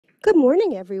Good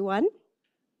morning, everyone.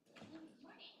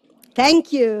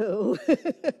 Thank you.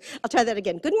 I'll try that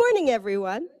again. Good morning,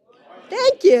 everyone.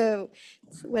 Thank you.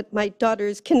 It's what my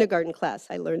daughter's kindergarten class,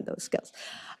 I learned those skills.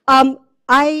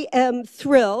 I am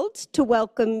thrilled to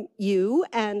welcome you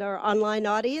and our online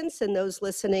audience and those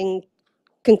listening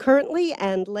concurrently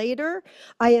and later.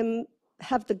 I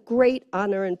have the great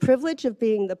honor and privilege of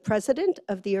being the president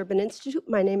of the Urban Institute.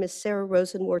 My name is Sarah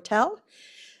Rosen-Wortel.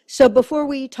 So before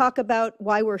we talk about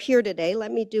why we're here today,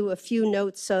 let me do a few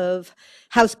notes of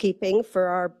housekeeping for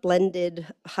our blended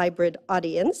hybrid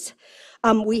audience.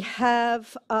 We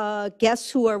have guests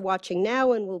who are watching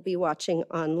now and will be watching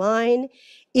online.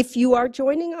 If you are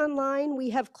joining online, we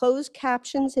have closed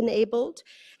captions enabled,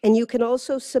 and you can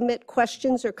also submit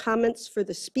questions or comments for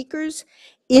the speakers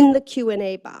in the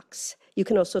Q&A box. You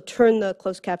can also turn the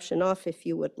closed caption off if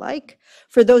you would like.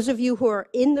 For those of you who are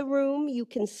in the room, you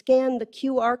can scan the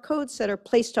QR codes that are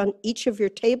placed on each of your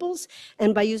tables,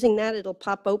 and by using that, it'll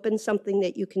pop open something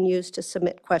that you can use to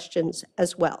submit questions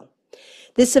as well.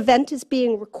 This event is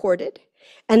being recorded,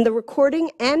 and the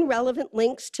recording and relevant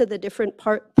links to the different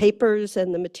papers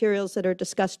and the materials that are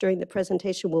discussed during the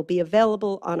presentation will be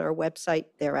available on our website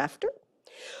thereafter.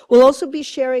 We'll also be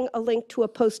sharing a link to a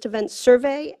post-event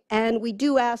survey, and we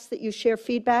do ask that you share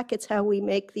feedback. It's how we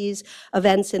make these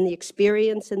events and the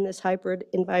experience in this hybrid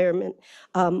environment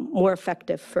more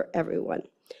effective for everyone.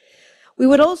 We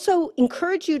would also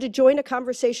encourage you to join a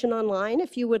conversation online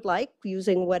if you would like,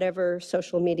 using whatever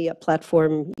social media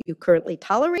platform you currently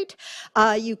tolerate.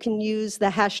 You can use the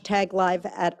hashtag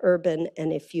 #LiveAtUrban,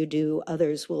 and if you do,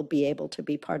 others will be able to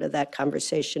be part of that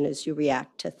conversation as you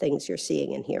react to things you're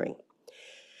seeing and hearing.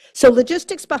 So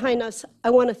logistics behind us, I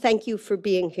want to thank you for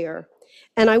being here.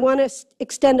 And I want to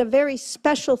extend a very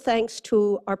special thanks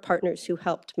to our partners who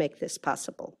helped make this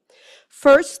possible.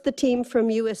 First, the team from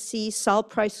USC Saul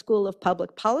Price School of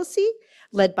Public Policy,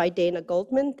 led by Dana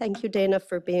Goldman. Thank you, Dana,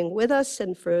 for being with us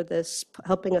and for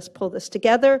helping us pull this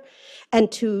together.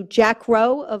 And to Jack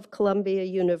Rowe of Columbia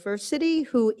University,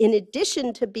 who, in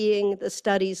addition to being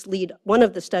one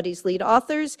of the study's lead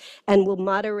authors, and will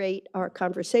moderate our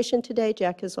conversation today,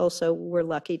 Jack is also, we're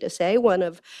lucky to say, one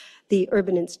of the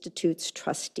Urban Institute's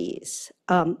trustees.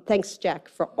 Thanks, Jack,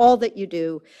 for all that you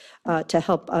do to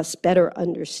help us better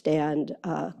understand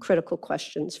critical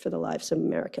questions for the lives of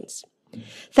Americans.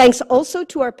 Thanks also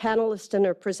to our panelists and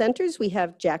our presenters. We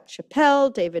have Jack Chappell,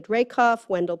 David Rakoff,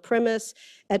 Wendell Primus,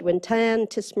 Edwin Tan,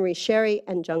 Tismarie Sherry,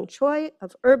 and Jung Choi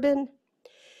of Urban.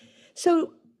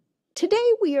 So today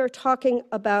we are talking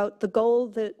about the goal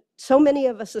that so many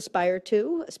of us aspire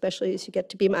to, especially as you get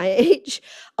to be my age,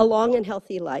 a long and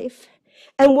healthy life,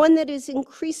 and one that is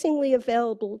increasingly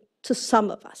available to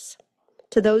some of us,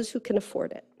 to those who can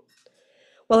afford it.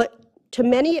 Well, to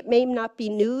many, it may not be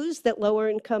news that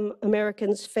lower-income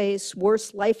Americans face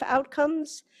worse life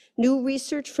outcomes. New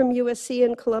research from USC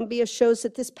and Columbia shows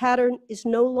that this pattern is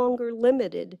no longer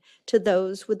limited to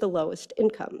those with the lowest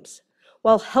incomes.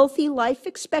 While healthy life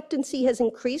expectancy has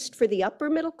increased for the upper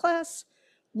middle class,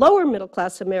 lower middle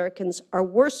class Americans are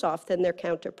worse off than their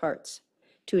counterparts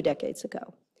 2 decades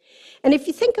ago. And if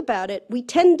you think about it, we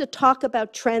tend to talk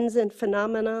about trends and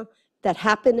phenomena that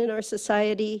happen in our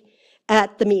society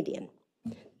at the median.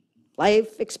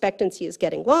 Life expectancy is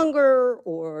getting longer,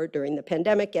 or during the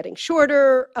pandemic, getting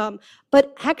shorter.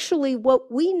 But actually,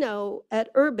 what we know at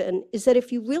Urban is that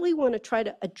if you really want to try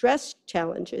to address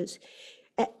challenges,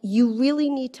 you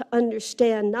really need to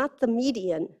understand not the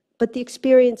median, but the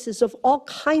experiences of all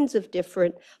kinds of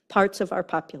different parts of our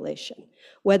population,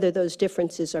 whether those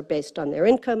differences are based on their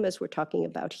income, as we're talking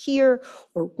about here,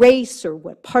 or race, or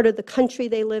what part of the country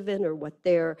they live in, or what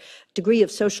their degree of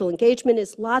social engagement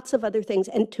is, lots of other things.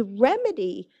 And to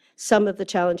remedy some of the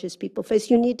challenges people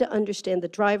face, you need to understand the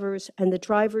drivers, and the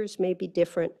drivers may be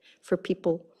different for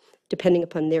people depending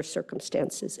upon their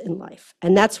circumstances in life.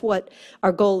 And that's what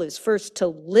our goal is, first to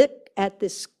look at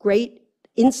this great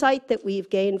insight that we've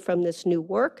gained from this new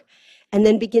work, and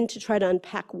then begin to try to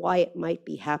unpack why it might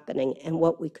be happening and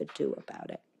what we could do about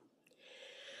it.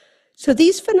 So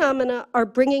these phenomena are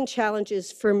bringing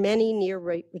challenges for many near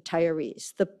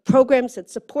retirees, the programs that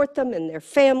support them and their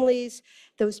families,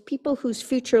 those people whose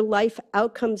future life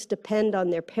outcomes depend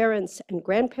on their parents and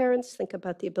grandparents. Think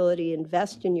about the ability to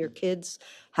invest in your kids'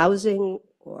 housing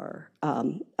or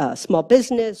small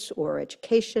business or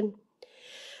education.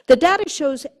 The data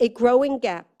shows a growing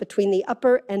gap between the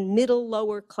upper and middle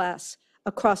lower class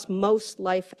across most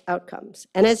life outcomes.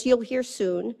 And as you'll hear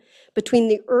soon, between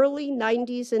the early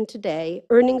 90s and today,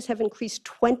 earnings have increased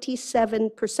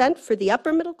 27% for the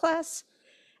upper middle class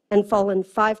and fallen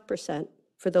 5%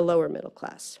 for the lower middle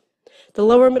class. The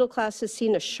lower middle class has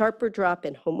seen a sharper drop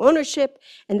in home ownership,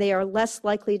 and they are less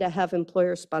likely to have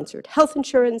employer-sponsored health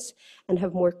insurance and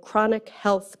have more chronic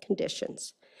health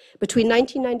conditions. Between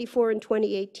 1994 and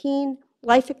 2018,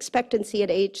 life expectancy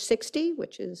at age 60,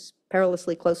 which is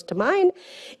perilously close to mine,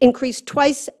 increased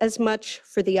twice as much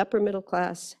for the upper middle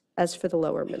class as for the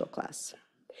lower middle class.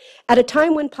 At a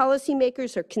time when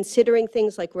policymakers are considering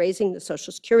things like raising the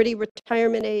Social Security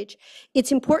retirement age,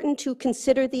 it's important to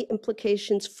consider the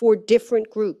implications for different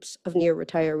groups of near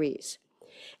retirees.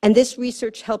 And this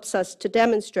research helps us to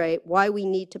demonstrate why we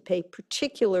need to pay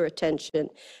particular attention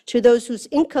to those whose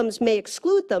incomes may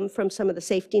exclude them from some of the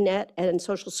safety net and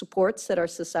social supports that our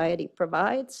society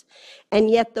provides,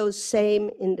 and yet those same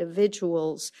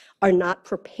individuals are not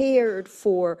prepared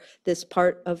for this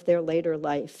part of their later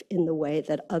life in the way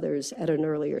that others at an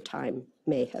earlier time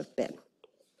may have been.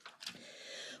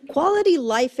 Quality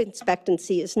life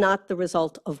expectancy is not the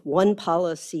result of one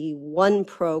policy, one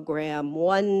program,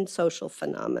 one social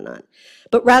phenomenon,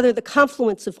 but rather the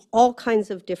confluence of all kinds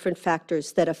of different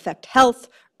factors that affect health,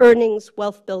 earnings,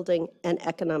 wealth building, and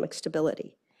economic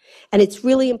stability. And it's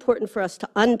really important for us to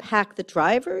unpack the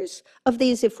drivers of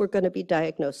these if we're going to be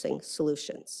diagnosing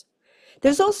solutions.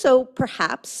 There's also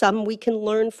perhaps some we can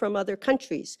learn from other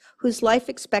countries whose life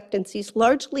expectancies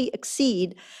largely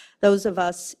exceed those of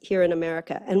us here in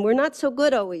America. And we're not so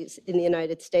good always in the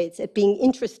United States at being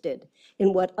interested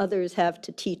in what others have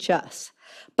to teach us.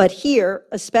 But here,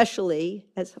 especially,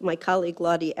 as my colleague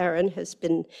Lottie Aaron has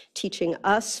been teaching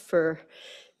us for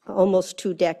almost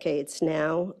 2 decades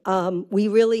now, we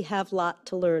really have a lot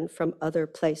to learn from other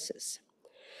places.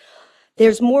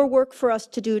 There's more work for us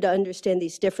to do to understand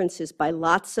these differences by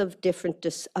lots of different,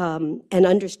 and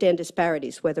understand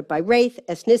disparities, whether by race,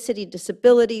 ethnicity,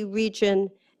 disability,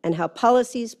 region, and how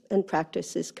policies and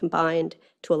practices combined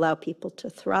to allow people to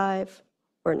thrive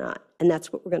or not. And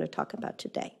that's what we're going to talk about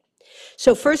today.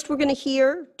 So first, we're going to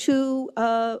hear 2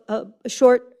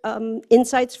 short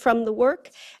insights from the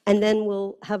work, and then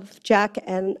we'll have Jack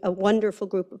and a wonderful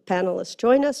group of panelists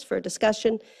join us for a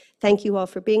discussion. Thank you all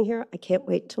for being here. I can't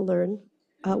wait to learn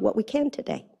what we can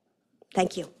today.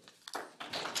 Thank you.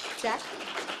 Jack?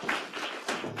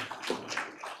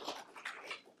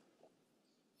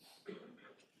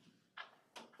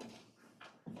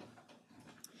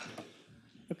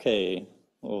 Okay,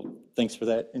 well, thanks for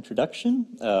that introduction.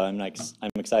 I'm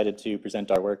excited to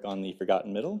present our work on the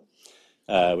forgotten middle,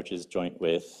 which is joint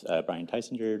with Brian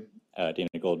Tysinger, Dana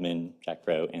Goldman, Jack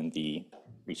Rowe, and the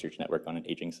Research Network on an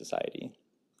Aging Society.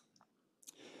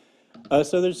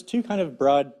 So there's 2 kind of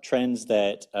broad trends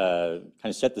that kind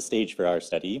of set the stage for our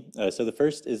study. So the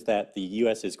first is that the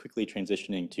US is quickly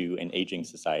transitioning to an aging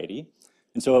society.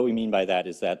 And so what we mean by that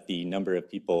is that the number of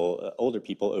people, older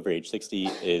people over age 60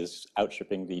 is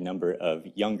outstripping the number of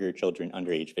younger children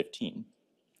under age 15.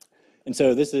 And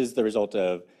so this is the result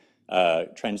of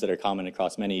trends that are common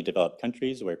across many developed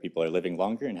countries where people are living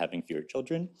longer and having fewer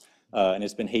children. And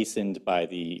it's been hastened by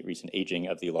the recent aging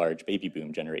of the large baby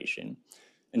boom generation.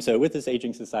 And so with this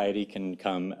aging society can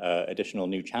come additional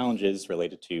new challenges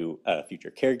related to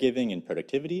future caregiving and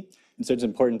productivity. And so it's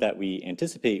important that we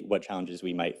anticipate what challenges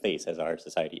we might face as our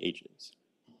society ages.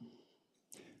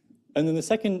 And then the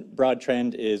second broad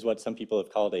trend is what some people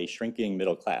have called a shrinking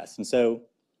middle class. And so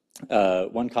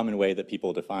one common way that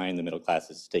people define the middle class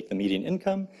is to take the median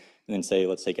income and then say,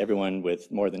 let's take everyone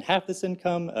with more than half this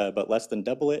income, but less than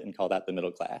double it, and call that the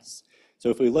middle class. So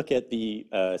if we look at the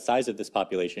size of this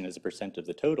population as a percent of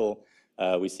the total,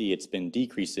 we see it's been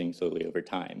decreasing slowly over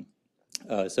time.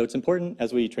 So it's important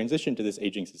as we transition to this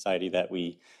aging society that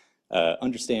we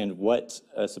understand what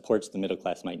supports the middle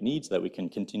class might need so that we can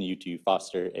continue to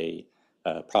foster a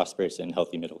prosperous and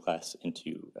healthy middle class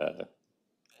into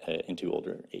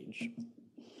older age.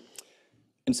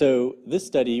 And so this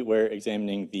study, we're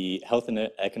examining the health and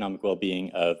economic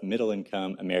well-being of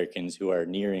middle-income Americans who are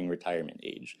nearing retirement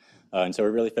age. And so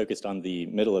we're really focused on the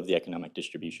middle of the economic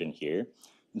distribution here.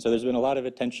 And so there's been a lot of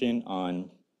attention on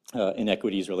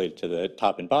inequities related to the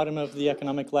top and bottom of the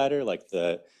economic ladder, like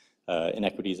the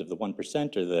inequities of the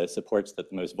 1% or the supports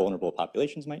that the most vulnerable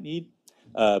populations might need.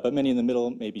 But many in the middle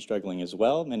may be struggling as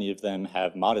well. Many of them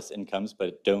have modest incomes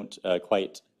but don't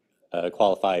quite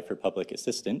qualify for public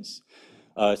assistance.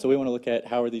 So we want to look at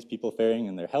how are these people faring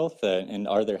in their health, and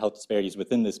are there health disparities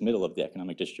within this middle of the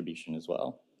economic distribution as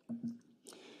well.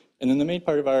 And then the main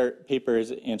part of our paper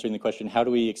is answering the question, how do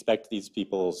we expect these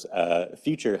people's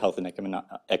future health and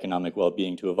economic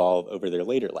well-being to evolve over their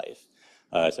later life?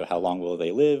 So how long will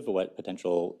they live? What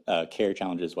potential care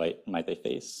challenges might they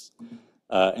face?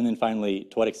 And then finally,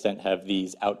 to what extent have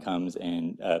these outcomes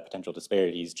and potential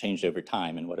disparities changed over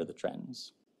time, and what are the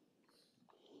trends?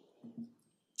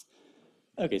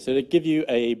 Okay, so to give you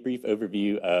a brief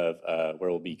overview of where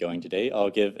we'll be going today,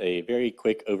 I'll give a very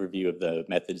quick overview of the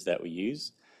methods that we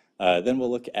use. Then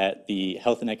we'll look at the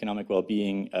health and economic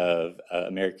well-being of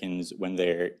Americans when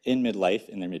they're in midlife,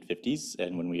 in their mid-50s,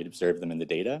 and when we observe them in the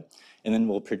data. And then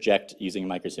we'll project, using a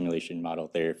microsimulation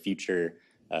model, their future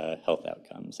health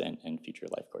outcomes and future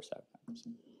life course outcomes.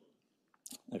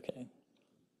 Okay.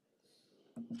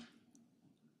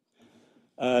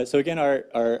 So again,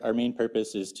 our main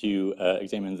purpose is to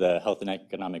examine the health and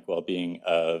economic well-being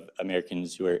of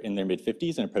Americans who are in their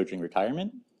mid-50s and approaching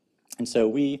retirement. And so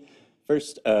we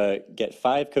first get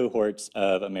 5 cohorts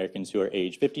of Americans who are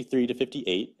age 53 to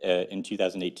 58 in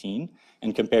 2018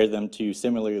 and compare them to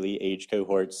similarly aged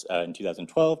cohorts in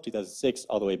 2012, 2006,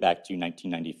 all the way back to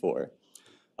 1994.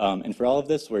 And for all of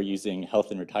this, we're using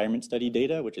health and retirement study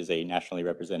data, which is a nationally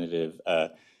representative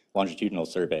longitudinal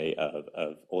survey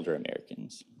of older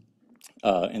Americans.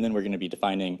 And then we're going to be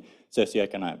defining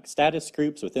socioeconomic status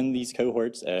groups within these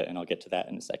cohorts, and I'll get to that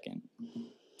in a second.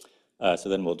 So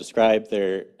then we'll describe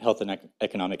their health and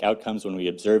economic outcomes when we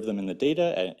observe them in the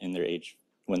data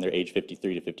when they're age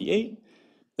 53 to 58.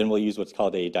 Then we'll use what's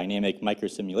called a dynamic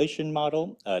microsimulation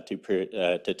model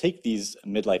to take these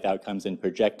midlife outcomes and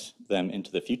project them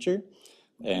into the future.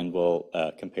 And we'll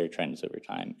compare trends over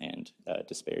time and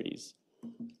disparities.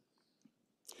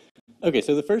 Okay,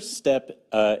 so the first step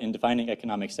in defining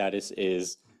economic status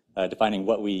is defining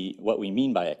what we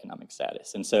mean by economic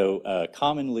status. And so a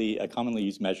commonly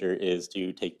used measure is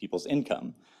to take people's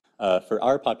income. For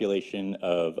our population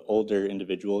of older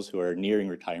individuals who are nearing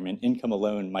retirement, income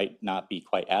alone might not be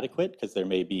quite adequate because there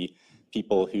may be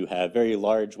people who have very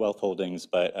large wealth holdings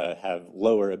but have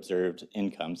lower observed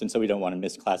incomes. And so we don't want to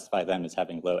misclassify them as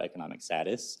having low economic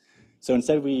status. So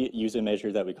instead, we use a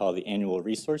measure that we call the annual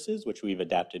resources, which we've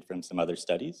adapted from some other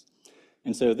studies.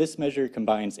 And so this measure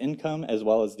combines income as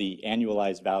well as the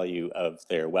annualized value of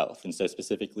their wealth. And so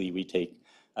specifically, we take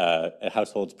a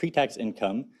household's pre-tax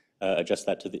income, adjust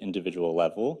that to the individual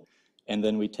level, and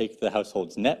then we take the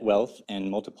household's net wealth and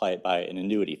multiply it by an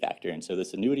annuity factor. And so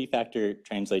this annuity factor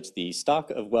translates the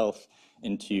stock of wealth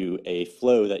into a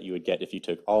flow that you would get if you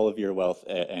took all of your wealth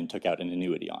and took out an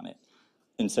annuity on it.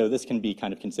 And so this can be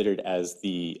kind of considered as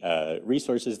the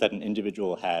resources that an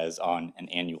individual has on an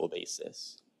annual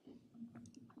basis.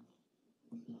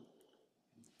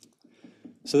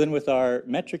 So then with our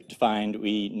metric defined,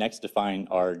 we next define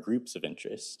our groups of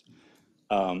interest.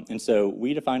 And so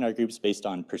we define our groups based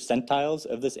on percentiles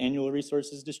of this annual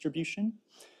resources distribution.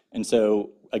 And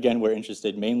so again, we're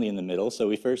interested mainly in the middle. So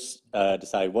we first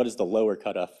decide what is the lower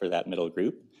cutoff for that middle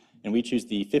group. And we choose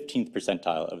the 15th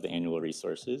percentile of the annual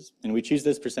resources. And we choose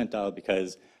this percentile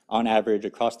because on average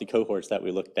across the cohorts that we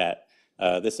looked at,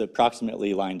 this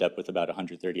approximately lined up with about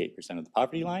 138% of the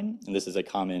poverty line. And this is a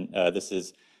common, this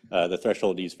is the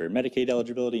threshold used for Medicaid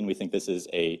eligibility. And we think this is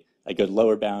a good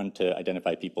lower bound to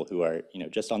identify people who are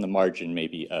just on the margin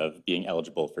maybe of being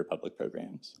eligible for public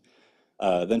programs.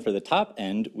 Then for the top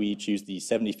end, we choose the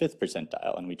 75th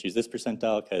percentile, and we choose this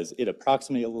percentile because it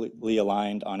approximately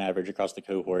aligned on average across the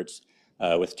cohorts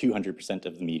with 200%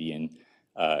 of the median,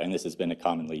 and this has been a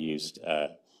commonly used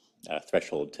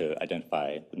threshold to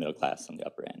identify the middle class on the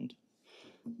upper end.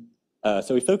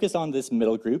 So we focus on this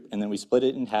middle group, and then we split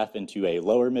it in half into a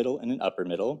lower middle and an upper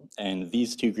middle, and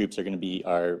these two groups are going to be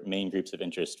our main groups of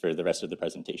interest for the rest of the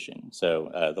presentation, so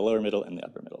the lower middle and the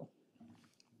upper middle.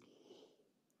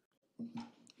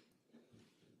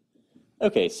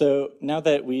 Okay, so now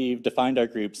that we've defined our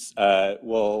groups,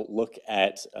 we'll look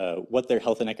at what their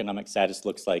health and economic status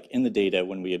looks like in the data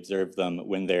when we observe them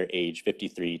when they're age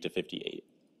 53 to 58.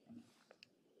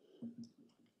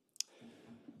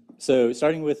 So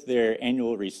starting with their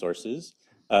annual resources,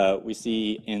 we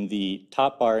see in the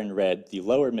top bar in red, the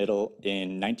lower middle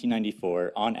in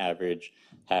 1994 on average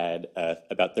had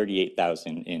about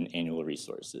 38,000 in annual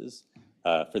resources.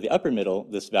 For the upper middle,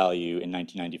 this value in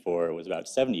 1994 was about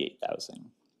 78,000.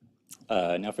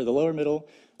 Now for the lower middle,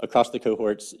 across the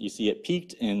cohorts, you see it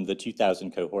peaked in the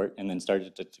 2000 cohort and then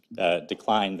started to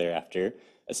decline thereafter,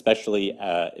 especially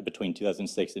between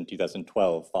 2006 and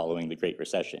 2012 following the Great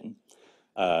Recession.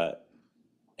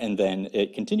 And then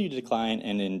it continued to decline,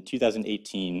 and in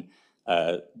 2018,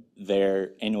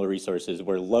 their annual resources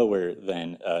were lower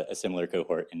than a similar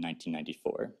cohort in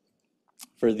 1994.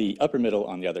 For the upper middle,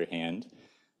 on the other hand,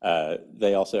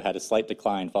 they also had a slight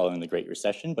decline following the Great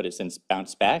Recession, but it since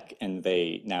bounced back, and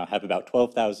they now have about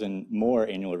 12,000 more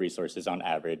annual resources on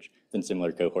average than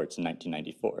similar cohorts in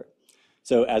 1994.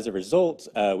 So as a result,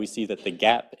 we see that the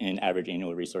gap in average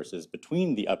annual resources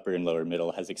between the upper and lower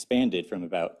middle has expanded from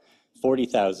about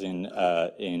 40,000 in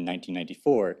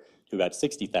 1994 to about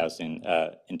 60,000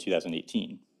 in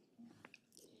 2018.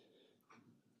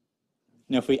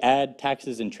 Now, if we add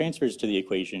taxes and transfers to the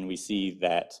equation, we see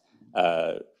that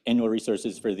annual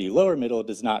resources for the lower middle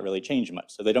does not really change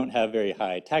much. So they don't have very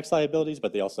high tax liabilities,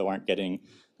 but they also aren't getting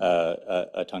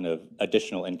a ton of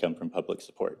additional income from public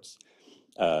supports.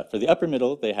 For the upper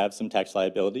middle, they have some tax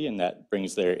liability, and that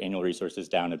brings their annual resources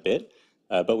down a bit.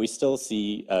 But we still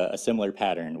see a similar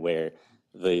pattern where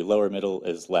the lower middle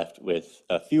is left with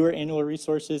fewer annual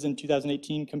resources in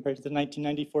 2018 compared to the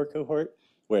 1994 cohort,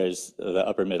 whereas the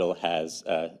upper middle has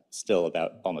still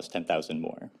about almost 10,000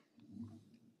 more.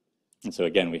 And so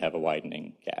again, we have a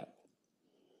widening gap.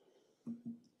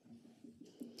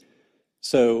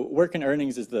 So work and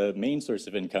earnings is the main source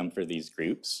of income for these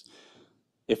groups.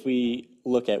 If we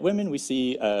look at women, we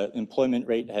see employment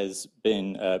rate has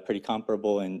been pretty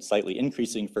comparable and slightly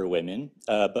increasing for women.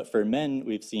 But for men,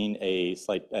 we've seen a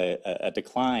slight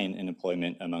decline in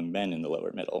employment among men in the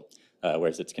lower middle,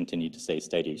 whereas it's continued to stay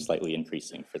steady, slightly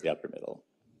increasing for the upper middle.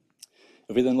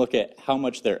 If we then look at how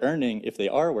much they're earning if they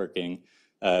are working,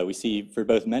 we see for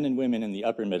both men and women in the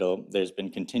upper middle, there's been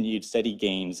continued steady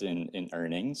gains in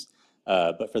earnings.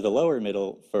 But for the lower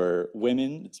middle, for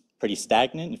women, it's pretty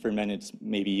stagnant, and for men, it's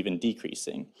maybe even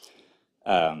decreasing.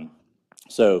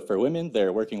 So for women,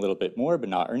 they're working a little bit more, but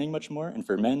not earning much more. And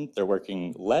for men, they're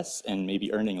working less and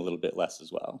maybe earning a little bit less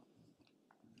as well.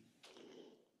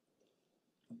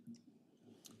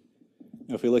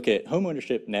 If we look at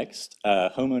homeownership next,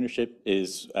 homeownership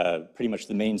is pretty much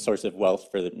the main source of wealth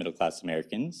for the middle-class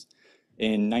Americans.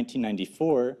 In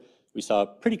 1994, we saw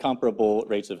pretty comparable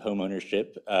rates of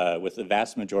homeownership, with the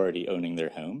vast majority owning their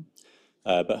home.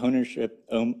 But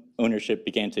ownership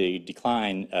began to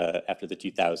decline after the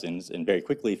 2000s, and very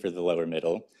quickly for the lower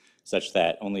middle, such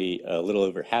that only a little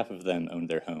over half of them owned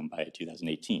their home by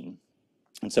 2018.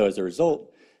 And so as a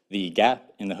result, the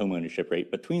gap in the homeownership rate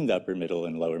between the upper middle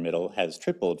and lower middle has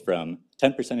tripled from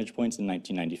 10 percentage points in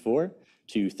 1994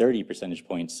 to 30 percentage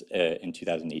points in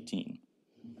 2018.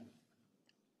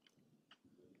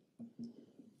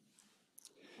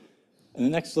 And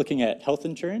then next, looking at health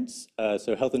insurance.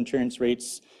 So health insurance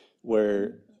rates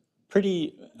were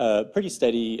pretty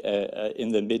steady in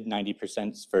the mid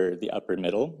 90% for the upper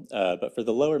middle. But for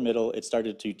the lower middle, it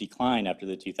started to decline after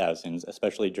the 2000s,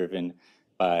 especially driven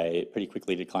by pretty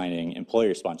quickly declining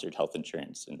employer-sponsored health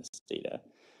insurance in this data.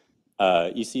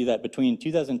 You see that between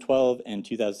 2012 and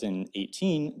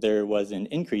 2018, there was an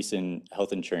increase in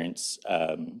health insurance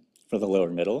for the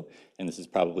lower middle, and this is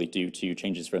probably due to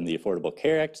changes from the Affordable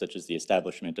Care Act, such as the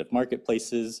establishment of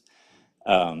marketplaces.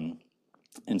 And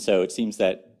so it seems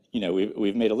that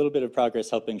we've made a little bit of progress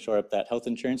helping shore up that health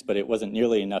insurance, but it wasn't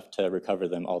nearly enough to recover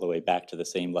them all the way back to the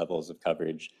same levels of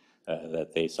coverage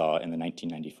that they saw in the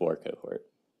 1994 cohort.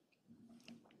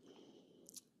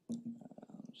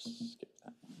 Just skip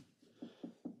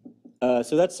that.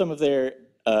 So that's some of their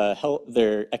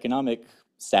economic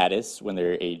status when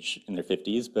they're age in their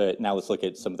 50s, but now let's look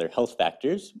at some of their health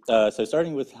factors. So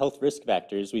starting with health risk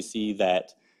factors, we see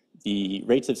that the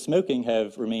rates of smoking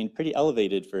have remained pretty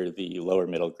elevated for the lower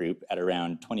middle group at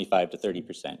around 25 to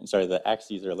 30%. And sorry, the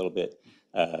axes are a little bit,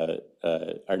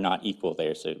 are not equal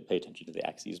there, so pay attention to the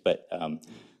axes. But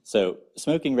so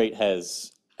smoking rate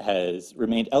has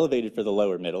remained elevated for the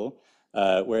lower middle,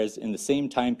 whereas in the same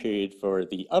time period for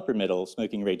the upper middle,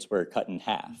 smoking rates were cut in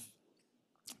half.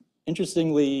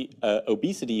 Interestingly,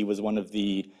 obesity was one of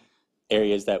the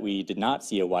areas that we did not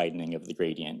see a widening of the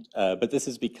gradient, but this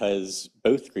is because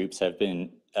both groups have been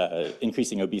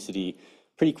increasing obesity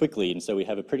pretty quickly, and so we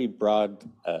have a pretty broad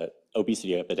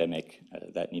obesity epidemic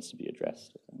that needs to be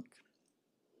addressed, I think.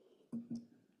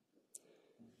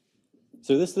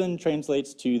 So this then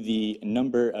translates to the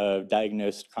number of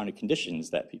diagnosed chronic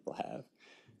conditions that people have.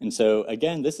 And so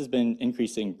again, this has been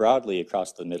increasing broadly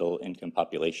across the middle income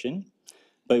population.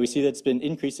 But we see that it's been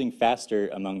increasing faster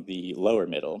among the lower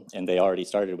middle, and they already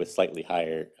started with slightly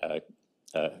higher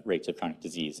rates of chronic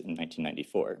disease in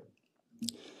 1994.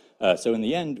 So in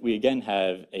the end, we again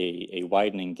have a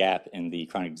widening gap in the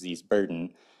chronic disease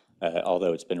burden,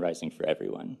 although it's been rising for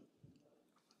everyone.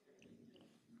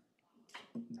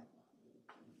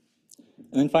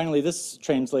 And then finally, this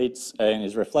translates and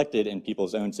is reflected in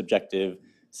people's own subjective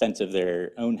sense of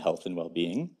their own health and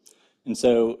well-being. And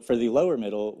so for the lower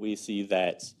middle, we see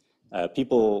that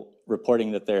people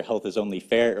reporting that their health is only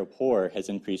fair or poor has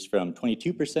increased from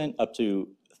 22% up to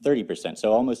 30%.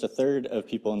 So almost a third of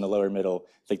people in the lower middle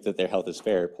think that their health is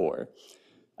fair or poor.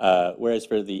 Whereas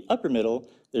for the upper middle,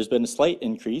 there's been a slight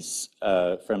increase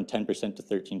from 10% to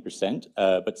 13%,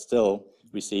 but still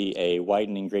we see a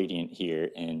widening gradient here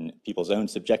in people's own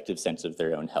subjective sense of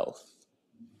their own health.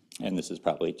 And this is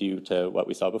probably due to what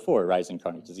we saw before, rising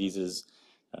chronic diseases,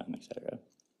 et cetera.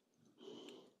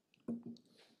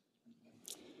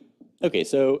 Okay,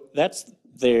 so that's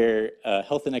their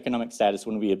health and economic status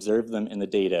when we observe them in the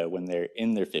data when they're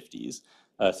in their 50s.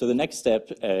 So the next step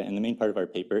and the main part of our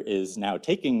paper is now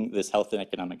taking this health and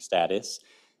economic status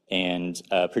and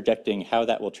projecting how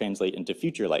that will translate into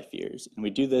future life years. And we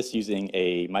do this using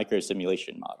a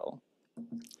microsimulation model.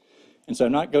 And so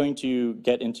I'm not going to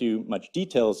get into much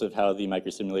details of how the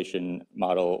microsimulation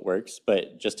model works,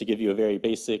 but just to give you a very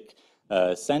basic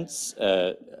sense,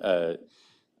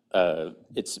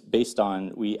 it's based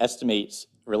on, we estimate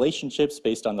relationships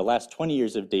based on the last 20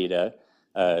 years of data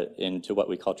into what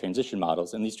we call transition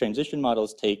models. And these transition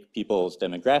models take people's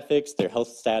demographics, their health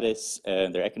status,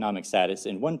 and their economic status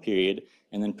in one period,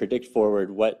 and then predict forward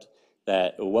what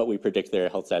we predict their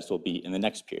health status will be in the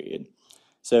next period.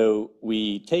 So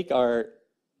we take our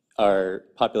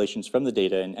populations from the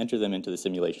data and enter them into the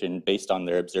simulation based on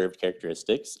their observed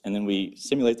characteristics, and then we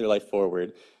simulate their life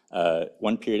forward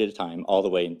one period at a time, all the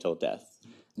way until death.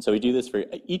 And so we do this for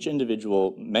each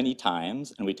individual many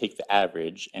times, and we take the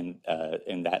average, and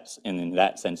in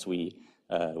that sense, we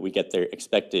get their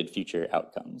expected future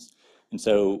outcomes. And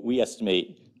so we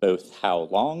estimate both how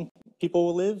long people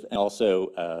will live, and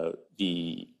also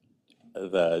the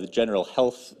general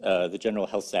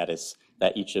health status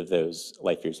that each of those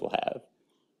life years will have.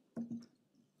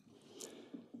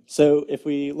 So if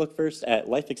we look first at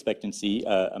life expectancy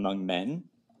among men,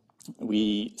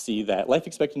 we see that life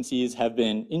expectancies have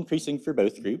been increasing for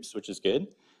both groups, which is good,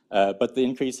 but the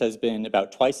increase has been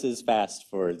about twice as fast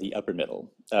for the upper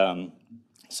middle.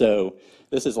 So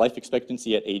this is life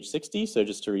expectancy at age 60. So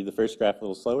just to read the first graph a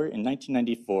little slower, in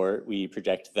 1994, we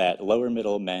project that lower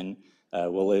middle men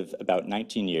will live about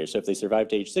 19 years. So if they survive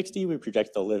to age 60, we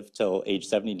project they'll live till age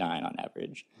 79 on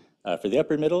average. For the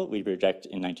upper middle, we project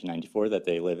in 1994 that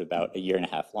they live about a year and a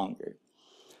half longer.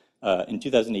 In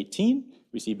 2018,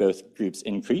 we see both groups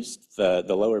increased. The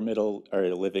lower middle are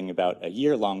living about a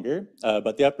year longer,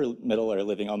 but the upper middle are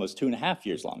living almost 2.5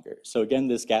 years longer. So again,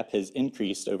 this gap has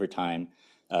increased over time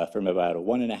from about a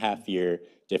 1.5 year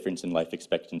difference in life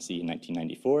expectancy in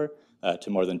 1994 to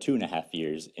more than 2.5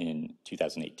 years in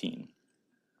 2018.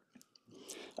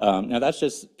 Now that's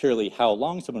just purely how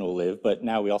long someone will live, but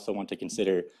now we also want to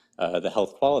consider the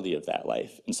health quality of that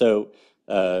life. And so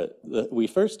we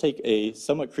first take a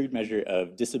somewhat crude measure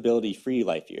of disability-free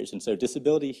life years. And so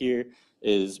disability here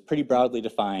is pretty broadly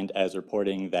defined as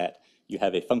reporting that you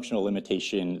have a functional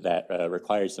limitation that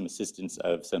requires some assistance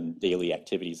of some daily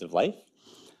activities of life.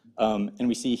 And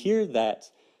we see here that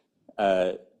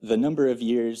the number of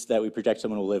years that we project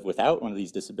someone will live without one of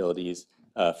these disabilities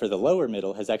for the lower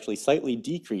middle has actually slightly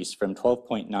decreased from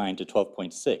 12.9 to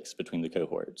 12.6 between the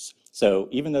cohorts. So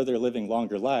even though they're living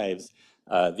longer lives,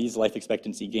 these life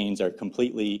expectancy gains are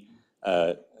completely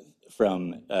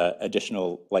from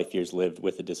additional life years lived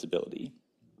with a disability.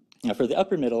 Now for the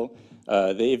upper middle,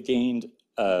 they've gained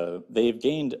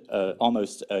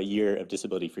almost a year of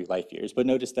disability-free life years, but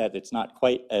notice that it's not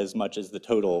quite as much as the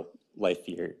total life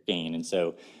year gain, and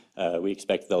so we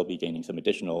expect they'll be gaining some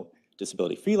additional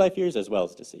disability-free life years as well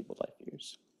as disabled life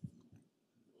years.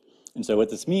 And so what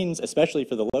this means, especially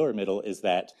for the lower middle, is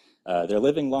that they're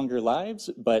living longer lives,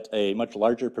 but a much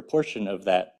larger proportion of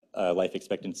that life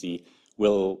expectancy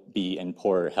will be in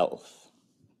poorer health.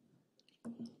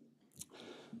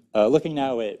 Looking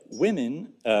now at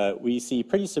women, we see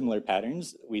pretty similar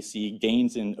patterns. We see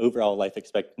gains in overall life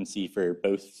expectancy for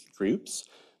both groups.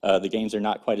 The gains are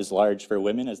not quite as large for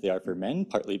women as they are for men,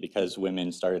 partly because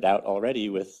women started out already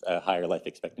with a higher life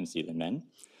expectancy than men.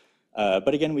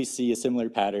 But again, we see a similar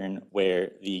pattern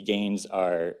where the gains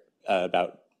are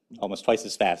about almost twice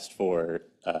as fast for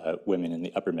women in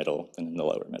the upper middle than in the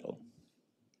lower middle.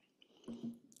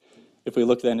 If we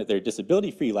look then at their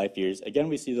disability-free life years, again,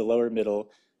 we see the lower middle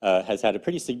has had a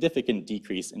pretty significant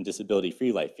decrease in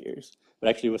disability-free life years. But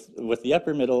actually with the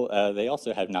upper middle, they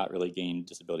also have not really gained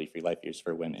disability-free life years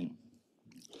for women.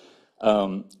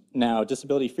 Now,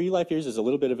 disability-free life years is a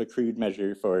little bit of a crude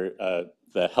measure for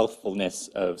the healthfulness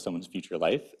of someone's future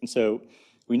life. And so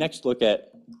we next look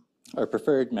at our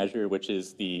preferred measure, which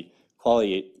is the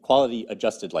quality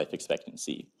adjusted life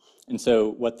expectancy. And so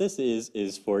what this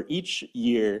is for each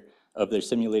year of their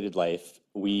simulated life,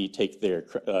 we take their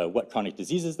what chronic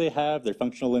diseases they have, their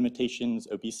functional limitations,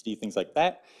 obesity, things like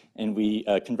that, and we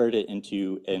convert it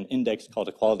into an index called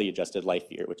a quality adjusted life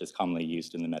year, which is commonly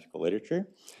used in the medical literature.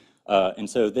 And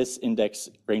so this index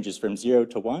ranges from 0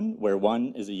 to 1, where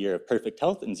 1 is a year of perfect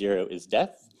health and 0 is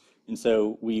death. And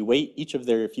so we weight each of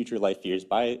their future life years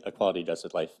by a quality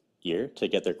adjusted life year to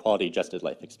get their quality adjusted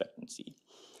life expectancy.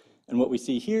 And what we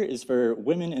see here is for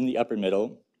women in the upper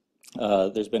middle,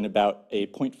 there's been about a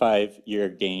 0.5-year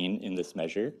gain in this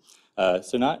measure.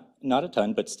 So not a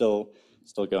ton, but still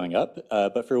going up.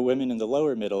 But for women in the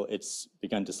lower middle, it's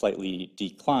begun to slightly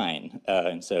decline.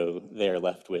 And so they're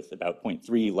left with about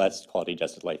 0.3 less quality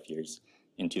adjusted life years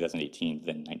in 2018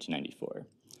 than 1994.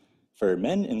 For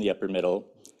men in the upper middle,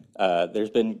 there's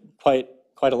been quite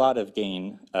a lot of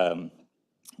gain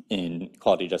in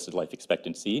quality adjusted life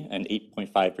expectancy, an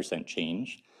 8.5%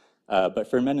 change. But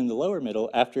for men in the lower middle,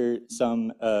 after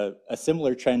a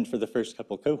similar trend for the first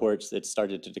couple cohorts, it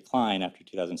started to decline after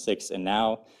 2006, and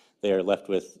now they are left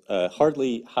with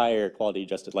hardly higher quality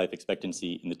adjusted life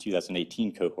expectancy in the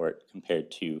 2018 cohort compared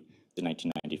to the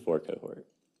 1994 cohort.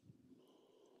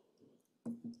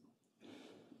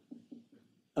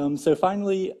 So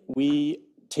finally, we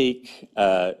take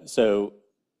the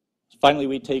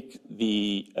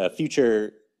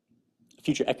future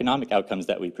economic outcomes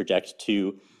that we project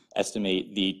to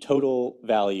estimate the total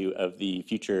value of the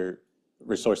future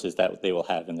resources that they will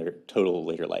have in their total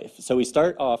later life. So we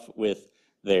start off with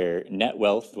their net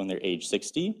wealth when they're age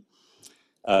 60,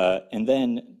 and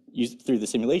then through the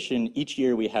simulation, each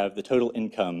year we have the total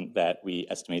income that we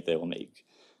estimate they will make.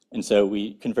 And so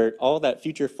we convert all that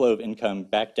future flow of income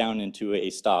back down into a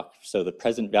stock, so the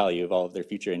present value of all of their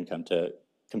future income, to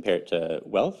compare it to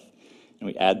wealth, and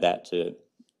we add that to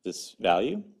this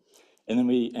value. And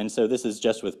then so this is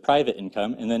just with private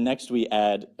income, and then next we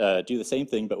do the same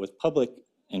thing, but with public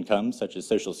income, such as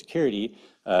Social Security,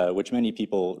 which many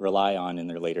people rely on in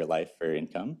their later life for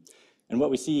income. And what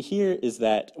we see here is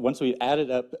that once we've added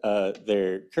up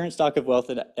their current stock of wealth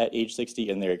at age 60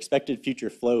 and their expected future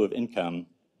flow of income,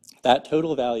 that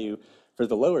total value for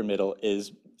the lower middle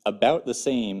is about the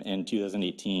same in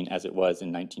 2018 as it was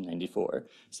in 1994.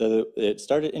 So it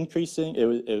started increasing.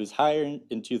 It was higher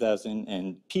in 2000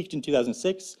 and peaked in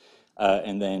 2006,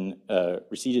 and then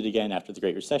receded again after the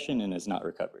Great Recession and has not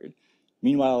recovered.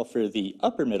 Meanwhile, for the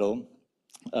upper middle,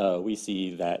 we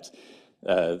see that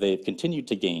they've continued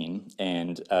to gain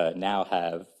and now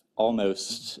have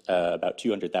almost about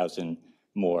 200,000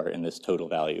 more in this total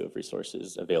value of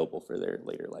resources available for their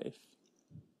later life.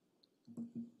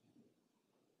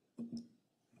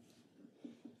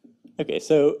 Okay,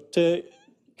 so to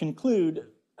conclude,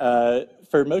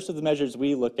 for most of the measures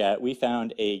we looked at, we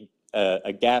found a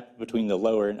gap between the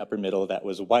lower and upper middle that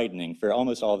was widening for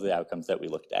almost all of the outcomes that we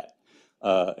looked at.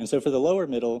 And so for the lower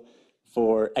middle,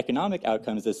 for economic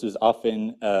outcomes, this was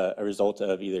often a result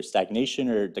of either stagnation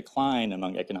or decline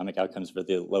among economic outcomes for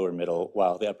the lower middle,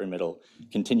 while the upper middle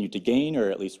continued to gain,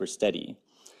 or at least were steady.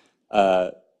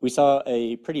 We saw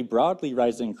a pretty broadly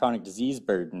rising chronic disease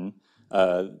burden,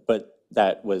 but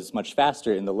that was much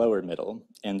faster in the lower middle,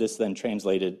 and this then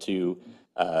translated to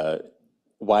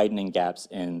widening gaps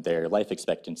in their life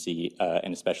expectancy,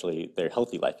 and especially their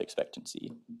healthy life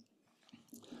expectancy.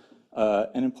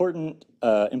 An important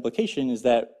implication is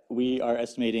that we are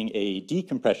estimating a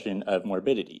decompression of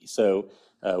morbidity. So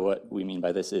what we mean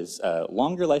by this is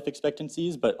longer life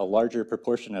expectancies, but a larger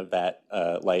proportion of that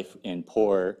life in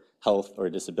poor health or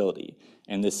disability.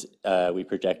 And this, we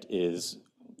project, is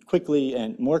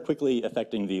more quickly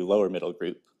affecting the lower middle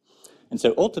group. And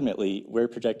so ultimately, we're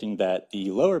projecting that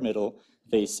the lower middle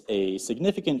face a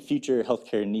significant future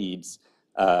healthcare needs,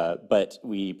 but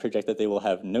we project that they will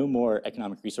have no more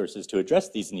economic resources to address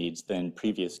these needs than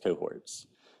previous cohorts.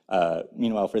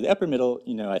 Meanwhile, for the upper middle,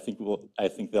 I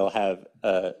think they'll have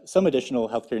some additional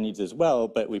healthcare needs as well,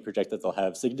 but we project that they'll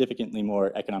have significantly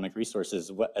more economic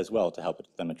resources as well to help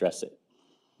them address it.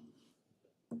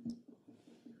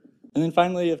 And then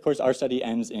finally, of course, our study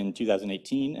ends in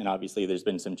 2018, and obviously there's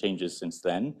been some changes since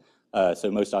then. So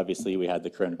most obviously, we had the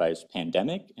coronavirus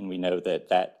pandemic, and we know that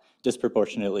that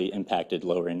disproportionately impacted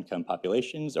lower income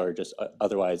populations or just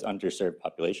otherwise underserved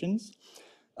populations.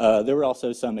 There were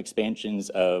also some expansions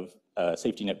of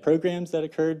safety net programs that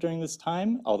occurred during this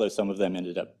time, although some of them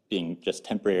ended up being just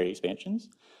temporary expansions.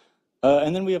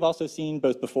 And then we have also seen,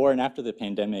 both before and after the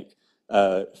pandemic,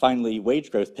 finally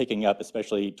wage growth picking up,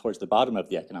 especially towards the bottom of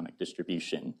the economic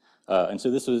distribution. And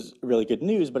so this was really good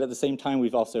news, but at the same time,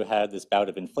 we've also had this bout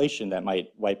of inflation that might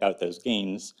wipe out those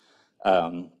gains.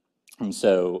 And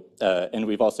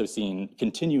we've also seen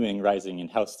continuing rising in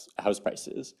house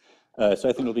prices. So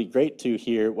I think it'll be great to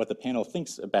hear what the panel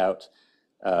thinks about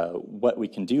what we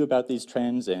can do about these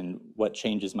trends and what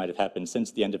changes might have happened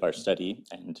since the end of our study,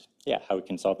 and yeah, how we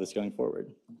can solve this going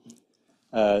forward.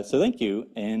 So thank you,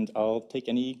 and I'll take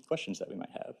any questions that we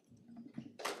might have.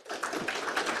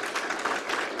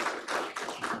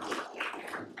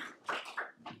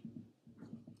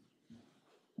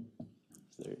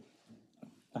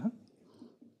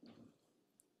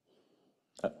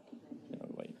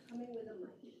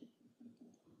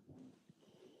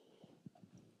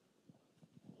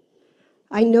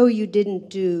 I know you didn't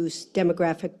do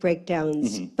demographic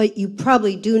breakdowns, but you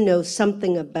probably do know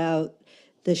something about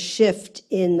the shift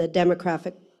in the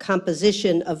demographic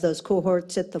composition of those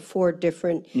cohorts at the 4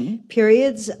 different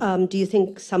periods. Do you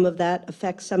think some of that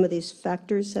affects some of these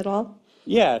factors at all?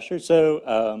 Yeah, sure.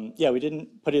 So, yeah, we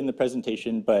didn't put it in the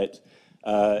presentation, but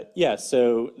yeah,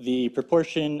 so the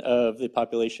proportion of the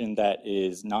population that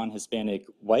is non-Hispanic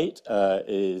white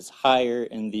is higher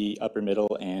in the upper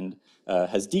middle and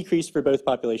has decreased for both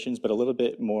populations, but a little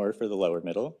bit more for the lower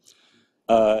middle.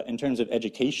 In terms of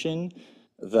education,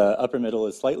 the upper middle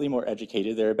is slightly more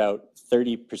educated. They're about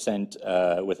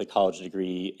 30% with a college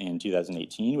degree in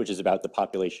 2018, which is about the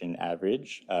population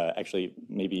average. Actually,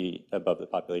 maybe above the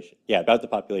population. Yeah, about the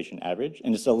population average.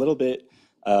 And it's a little bit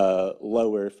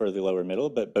lower for the lower middle,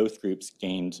 but both groups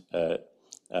gained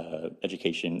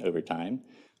education over time.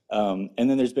 And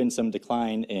then there's been some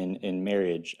decline in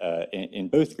marriage in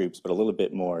both groups, but a little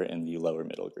bit more in the lower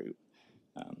middle group.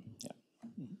 Yeah.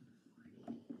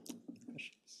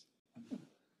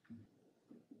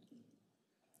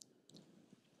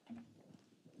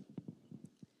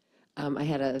 I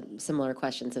had a similar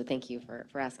question, so thank you for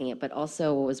asking it. But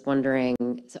also was wondering,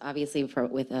 so obviously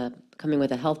coming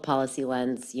with a health policy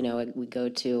lens, you know, we go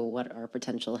to what are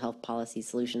potential health policy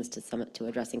solutions to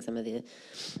addressing some of the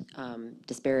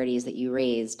disparities that you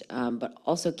raised. But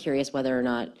also curious whether or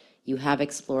not you have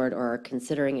explored or are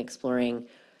considering exploring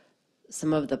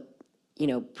some of the, you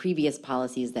know, previous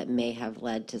policies that may have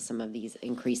led to some of these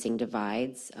increasing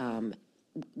divides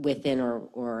within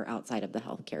or outside of the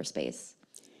healthcare space.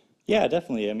 Yeah,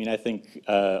 definitely. I mean, I think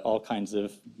all kinds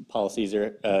of policies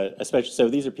are, especially, so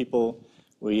these are people,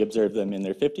 we observe them in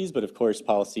their 50s, but of course,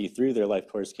 policy through their life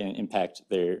course can impact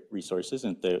their resources.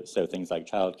 And so things like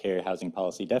childcare, housing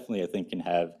policy, definitely, I think, can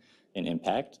have an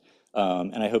impact.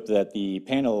 And I hope that the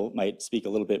panel might speak a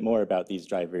little bit more about these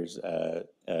drivers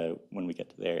when we get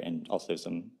to there, and also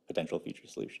some potential future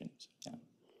solutions. Yeah.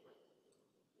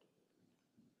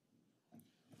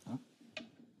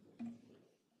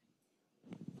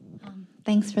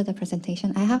 Thanks for the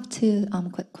presentation. I have 2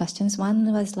 quick questions.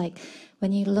 One was like,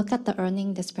 when you look at the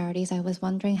earning disparities, I was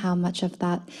wondering how much of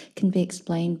that can be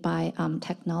explained by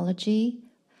technology,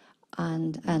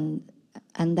 and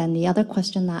then the other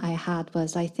question that I had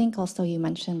was, I think also you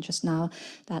mentioned just now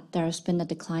that there's been a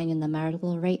decline in the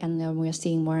marital rate, and then we're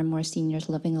seeing more and more seniors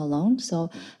living alone.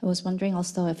 So I was wondering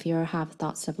also if you have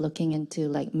thoughts of looking into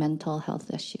like mental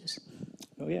health issues.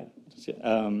 Oh yeah,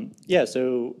 yeah.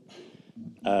 So.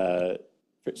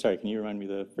 Sorry, can you remind me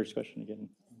the first question again?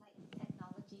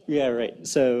 Yeah, right.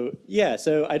 So yeah,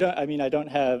 so I don't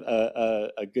have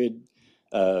a good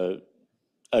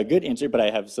answer, but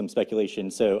I have some speculation.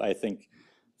 So I think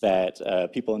that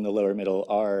people in the lower middle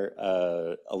are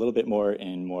a little bit more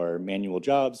in more manual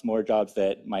jobs, more jobs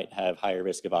that might have higher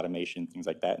risk of automation, things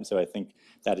like that. And so I think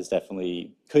that is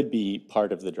definitely could be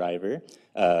part of the driver.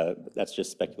 That's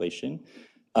just speculation.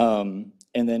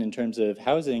 And then in terms of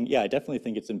housing, yeah, I definitely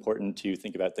think it's important to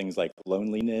think about things like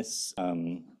loneliness,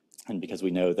 and because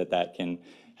we know that that can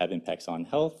have impacts on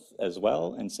health as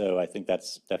well. And so I think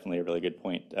that's definitely a really good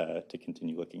point to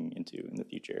continue looking into in the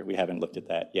future. We haven't looked at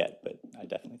that yet, but I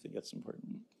definitely think that's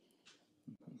important.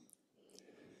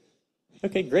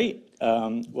 Okay, great.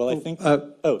 Well, I think,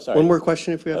 oh, sorry. One more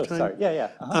question if we have time. Sorry,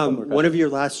 yeah. One of your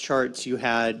last charts, you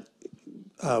had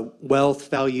wealth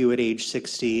value at age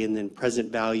 60 and then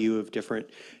present value of different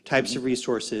types of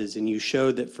resources. And you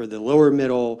showed that for the lower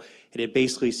middle, it had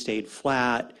basically stayed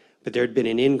flat, but there had been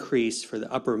an increase for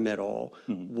the upper middle.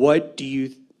 What do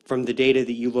you, from the data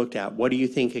that you looked at, what do you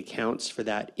think accounts for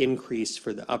that increase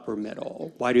for the upper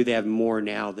middle? Why do they have more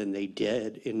now than they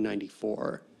did in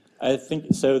 '94? I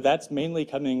think, so that's mainly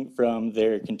coming from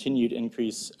their continued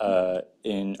increase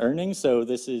in earnings. So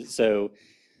this is,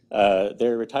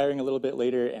 they're retiring a little bit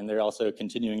later, and they're also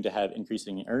continuing to have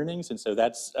increasing earnings. And so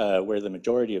that's where the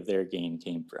majority of their gain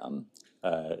came from,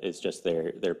 is just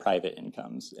their private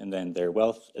incomes. And then their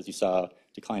wealth, as you saw,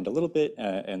 declined a little bit,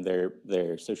 and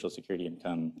their Social Security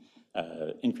income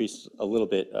increased a little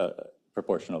bit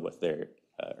proportional with their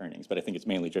earnings. But I think it's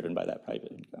mainly driven by that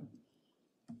private income.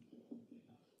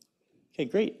 Okay,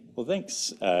 great. Well,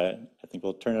 thanks. I think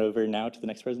we'll turn it over now to the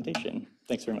next presentation.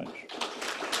 Thanks very much.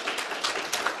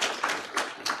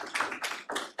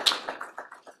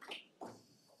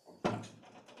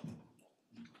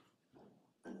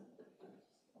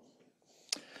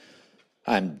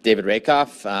 I'm David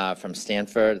Rakoff from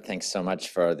Stanford. Thanks so much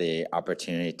for the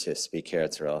opportunity to speak here.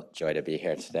 It's a real joy to be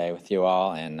here today with you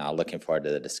all, and looking forward to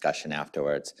the discussion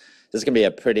afterwards. This is going to be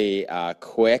a pretty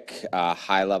quick,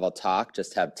 high-level talk.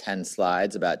 Just have 10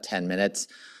 slides, about 10 minutes.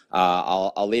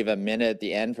 I'll leave a minute at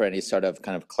the end for any sort of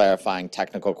kind of clarifying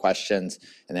technical questions,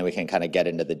 and then we can kind of get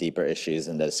into the deeper issues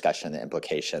and the discussion and the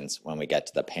implications when we get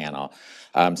to the panel.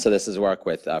 So this is work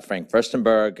with Frank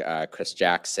Furstenberg, Chris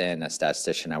Jackson, a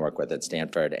statistician I work with at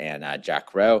Stanford, and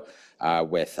Jack Rowe,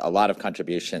 with a lot of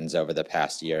contributions over the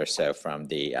past year or so from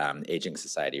the Aging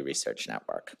Society Research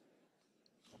Network.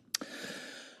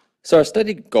 So our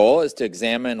study goal is to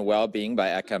examine well-being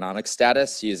by economic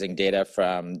status using data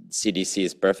from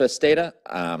CDC's BRFIS data.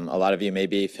 A lot of you may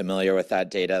be familiar with that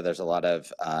data. There's a lot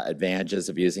of advantages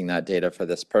of using that data for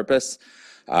this purpose.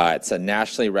 It's a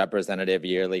nationally representative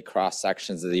yearly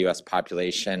cross-sections of the US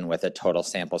population with a total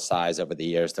sample size over the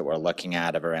years that we're looking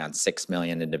at of around 6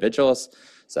 million individuals.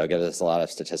 So it gives us a lot of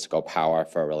statistical power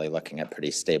for really looking at pretty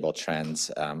stable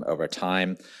trends over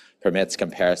time. Permits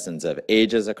comparisons of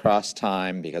ages across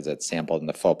time because it's sampled in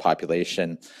the full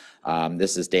population.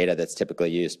 This is data that's typically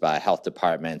used by health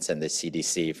departments and the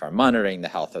CDC for monitoring the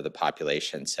health of the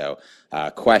population. So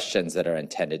questions that are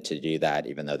intended to do that,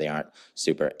 even though they aren't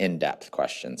super in-depth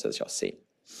questions, as you'll see.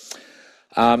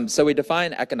 So we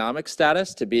define economic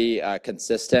status to be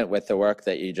consistent with the work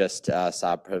that you just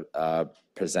saw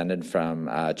presented from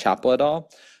Chappell et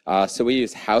al. So we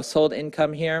use household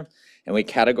income here, and we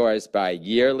categorize by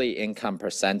yearly income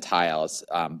percentiles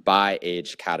by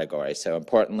age category. So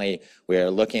importantly, we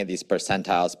are looking at these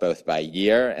percentiles both by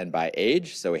year and by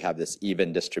age. So we have this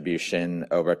even distribution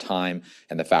over time,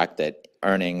 and the fact that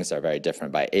earnings are very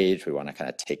different by age, we want to kind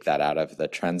of take that out of the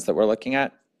trends that we're looking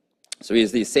at. So we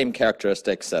use these same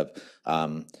characteristics of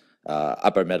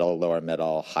upper middle, lower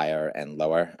middle, higher, and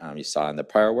lower you saw in the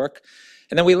prior work.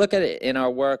 And then we look at it in our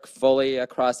work fully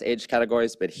across age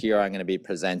categories, but here I'm going to be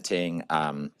presenting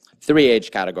 3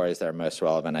 age categories that are most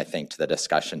relevant, I think, to the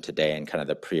discussion today and kind of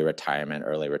the pre-retirement,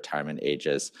 early retirement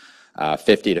ages,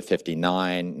 50 to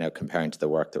 59, comparing to the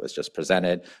work that was just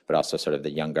presented, but also sort of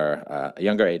the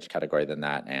younger age category than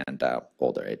that and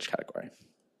older age category.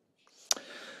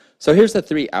 So here's the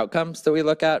 3 outcomes that we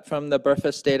look at from the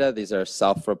BRFIS data. These are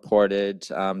self-reported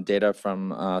data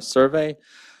from a survey.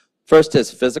 First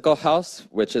is physical health,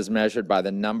 which is measured by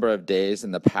the number of days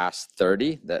in the past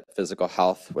 30 that physical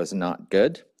health was not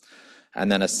good. And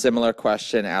then a similar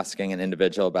question asking an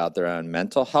individual about their own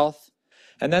mental health.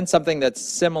 And then something that's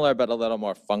similar but a little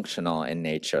more functional in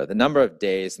nature. The number of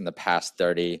days in the past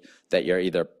 30 that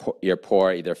you're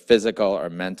poor, either physical or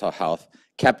mental health,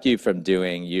 kept you from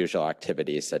doing usual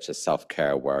activities such as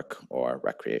self-care, work, or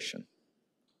recreation.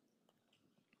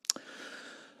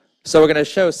 So we're going to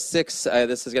show 6,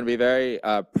 this is going to be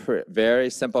very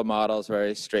simple models,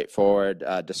 very straightforward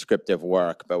descriptive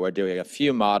work, but we're doing a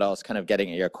few models, kind of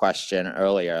getting at your question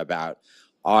earlier about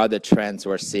are the trends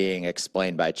we're seeing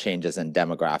explained by changes in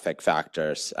demographic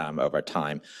factors over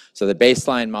time. So the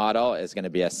baseline model is going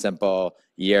to be a simple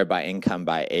year by income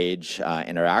by age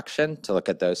interaction to look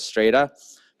at those strata.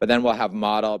 But then we'll have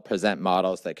present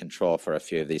models that control for a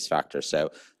few of these factors. So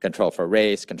control for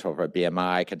race, control for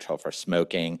BMI, control for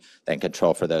smoking, then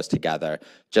control for those together,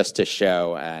 just to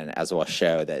show, and as we'll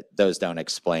show, that those don't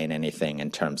explain anything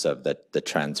in terms of the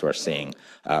trends we're seeing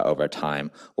over time.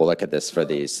 We'll look at this for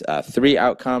these 3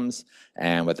 outcomes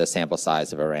and with a sample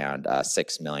size of around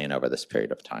 6 million over this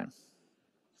period of time.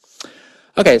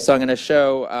 Okay, so I'm going to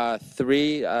show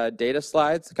 3 data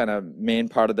slides, kind of main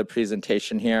part of the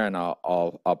presentation here, and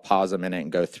I'll pause a minute and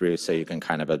go through so you can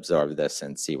kind of absorb this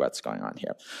and see what's going on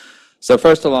here. So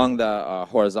first, along the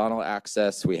horizontal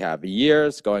axis, we have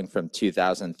years going from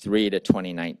 2003 to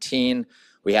 2019.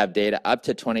 We have data up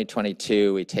to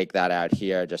 2022. We take that out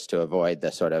here just to avoid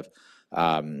the sort of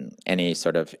any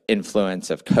sort of influence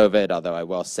of COVID, although I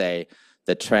will say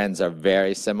the trends are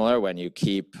very similar when you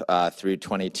keep through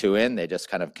 22 in. They just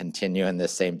kind of continue in the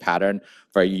same pattern.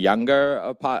 For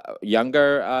younger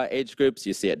age groups,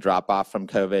 you see it drop off from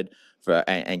COVID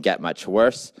and get much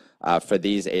worse. For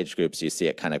these age groups, you see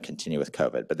it kind of continue with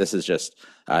COVID. But this is just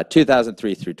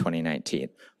 2003 through 2019.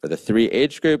 For the 3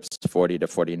 age groups, 40 to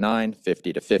 49,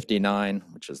 50 to 59,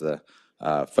 which is the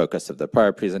focus of the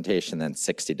prior presentation, then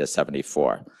 60 to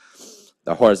 74.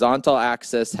 The horizontal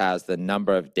axis has the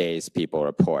number of days people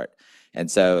report. And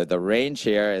so the range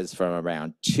here is from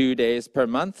around 2 days per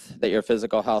month that your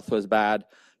physical health was bad,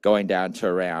 going down to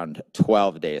around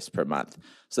 12 days per month.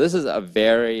 So this is a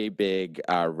very big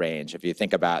range. If you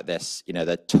think about this,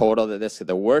 the total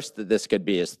the worst that this could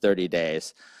be is 30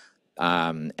 days.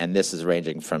 And this is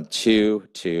ranging from 2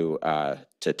 to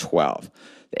 12.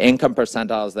 The income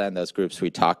percentiles then, those groups we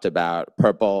talked about,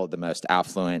 purple, the most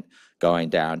affluent, going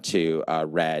down to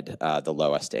red, the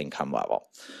lowest income level.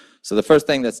 So the first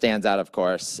thing that stands out, of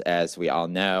course, as we all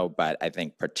know, but I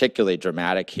think particularly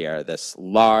dramatic here, this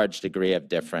large degree of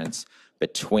difference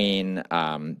between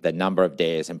the number of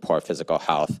days in poor physical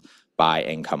health by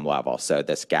income level. So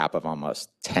this gap of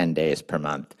almost 10 days per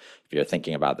month, if you're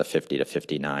thinking about the 50 to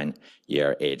 59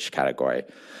 year age category.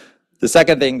 The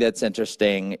second thing that's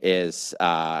interesting is,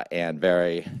 and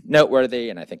very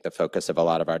noteworthy, and I think the focus of a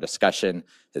lot of our discussion,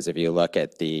 is if you look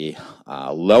at the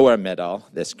lower middle,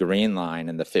 this green line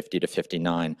in the 50 to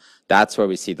 59, that's where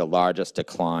we see the largest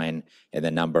decline in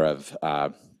the number of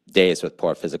days with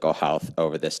poor physical health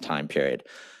over this time period.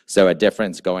 So a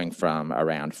difference going from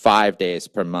around 5 days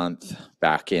per month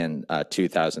back in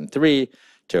 2003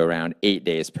 to around 8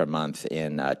 days per month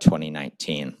in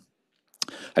 2019.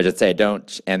 I should say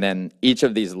and then each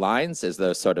of these lines is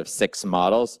those sort of 6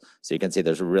 models. So you can see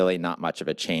there's really not much of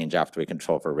a change after we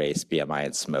control for race, BMI,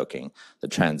 and smoking. The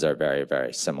trends are very,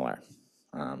 very similar.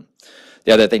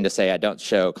 The other thing to say, I don't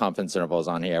show confidence intervals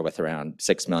on here with around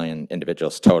 6 million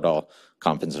individuals total.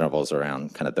 Confidence intervals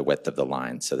around kind of the width of the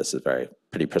line. So this is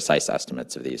pretty precise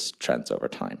estimates of these trends over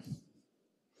time.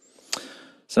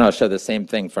 So now I'll show the same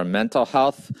thing for mental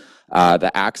health.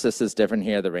 The axis is different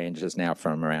here. The range is now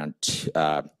from around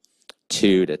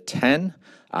 2 to 10,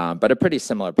 but a pretty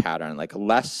similar pattern, like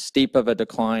less steep of a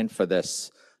decline for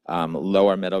this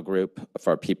lower middle group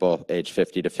for people age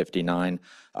 50 to 59,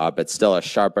 but still a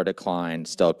sharper decline,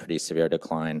 still a pretty severe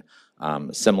decline.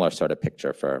 Similar sort of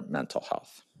picture for mental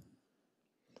health.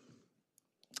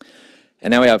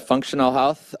 And now we have functional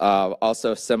health,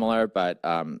 also similar, but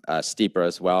steeper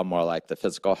as well, more like the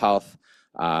physical health.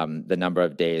 The number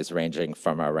of days ranging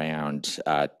from around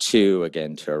 2,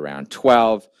 again, to around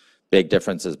 12. Big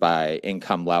differences by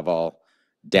income level,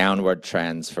 downward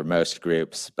trends for most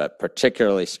groups, but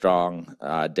particularly strong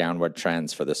downward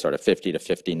trends for the sort of 50 to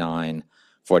 59,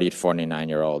 40 to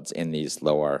 49-year-olds in these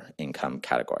lower income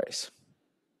categories.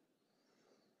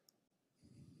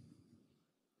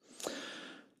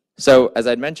 So as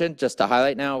I'd mentioned, just to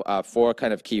highlight now, 4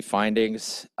 kind of key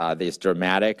findings, these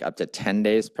dramatic up to 10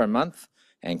 days per month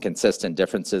and consistent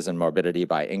differences in morbidity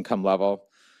by income level.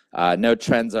 No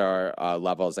trends or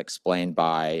levels explained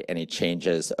by any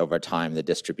changes over time, the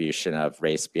distribution of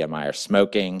race, BMI, or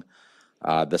smoking.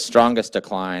 The strongest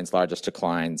declines, largest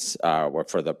declines were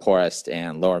for the poorest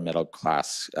and lower middle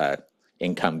class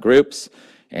income groups,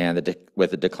 and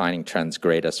with the declining trends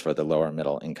greatest for the lower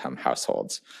middle income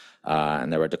households.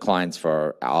 And there were declines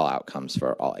for all outcomes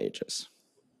for all ages.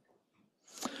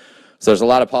 So there's a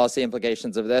lot of policy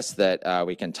implications of this that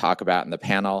we can talk about in the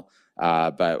panel,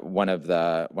 but one of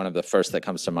the first that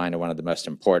comes to mind, and one of the most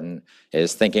important,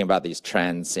 is thinking about these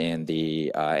trends in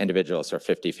the individuals who are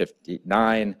 50,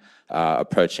 59,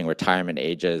 approaching retirement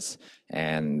ages,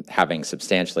 and having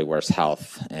substantially worse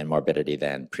health and morbidity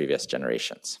than previous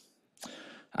generations.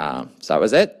 So that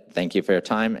was it. Thank you for your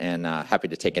time, and happy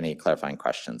to take any clarifying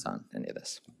questions on any of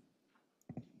this.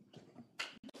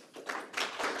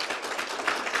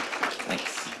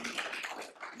 Thanks.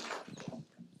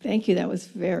 Thank you. That was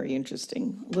very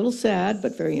interesting. A little sad,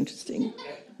 but very interesting.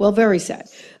 Well, very sad.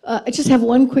 I just have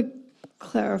one quick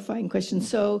clarifying question.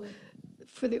 So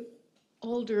for the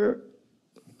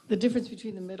difference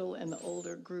between the middle and the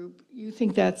older group, you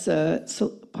think that's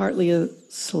partly a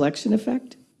selection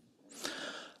effect?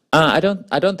 I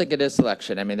don't think it is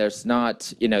selection. I mean, there's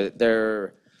not,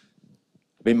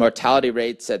 mortality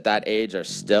rates at that age are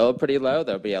still pretty low.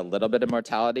 There'll be a little bit of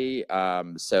mortality,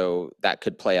 so that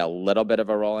could play a little bit of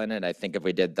a role in it. I think if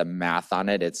we did the math on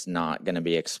it, it's not going to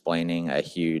be explaining a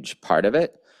huge part of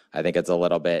it. I think it's a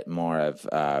little bit more of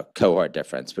a cohort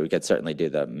difference, but we could certainly do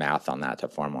the math on that to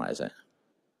formalize it.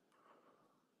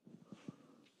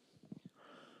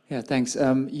 Yeah, thanks.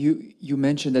 You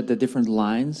mentioned that the different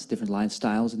line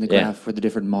styles in the graph for the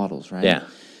different models, right? Yeah.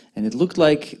 And it looked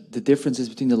like the differences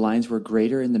between the lines were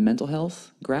greater in the mental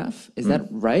health graph. Is that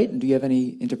right? And do you have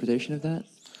any interpretation of that?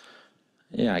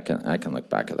 Yeah, I can look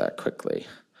back at that quickly.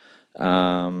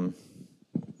 Yeah,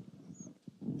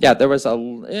 there was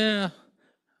I'm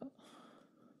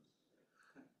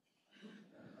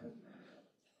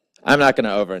not going to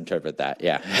overinterpret that.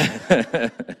 Yeah.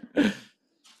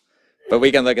 But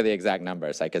we can look at the exact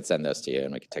numbers. I could send those to you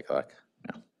and we could take a look.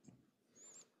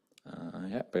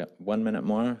 Yeah, we got 1 minute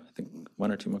more. I think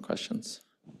 1 or 2 more questions.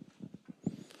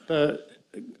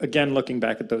 Again, looking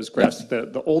back at those graphs,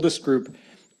 the oldest group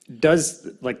does,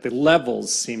 like, the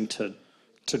levels seem to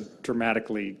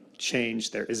dramatically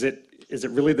change there. Is it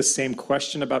really the same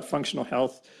question about functional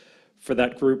health for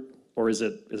that group, or is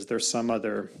there some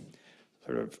other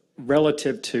sort of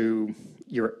relative to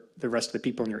the rest of the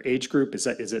people in your age group?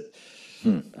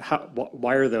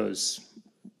 Why are those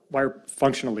why are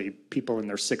functionally people in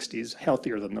their 60s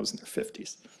healthier than those in their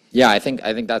 50s? Yeah, I think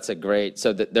that's a great,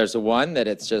 so there's one that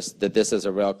it's just that this is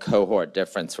a real cohort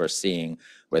difference we're seeing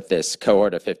with this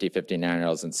cohort of 50,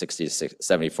 59-year-olds and 60,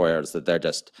 74-year-olds, that they're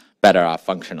just better off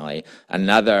functionally.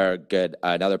 Another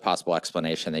possible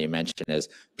explanation that you mentioned is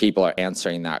people are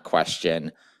answering that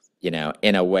question, you know,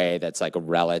 in a way that's like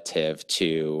relative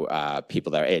to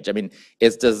people their age. I mean,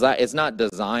 it's not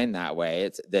designed that way.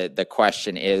 It's the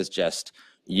question is just,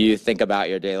 you think about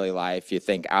your daily life, you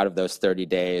think out of those 30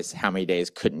 days, how many days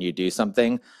couldn't you do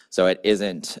something? So it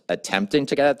isn't attempting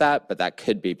to get at that, but that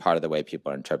could be part of the way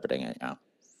people are interpreting it, yeah.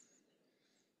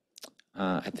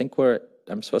 I think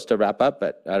I'm supposed to wrap up,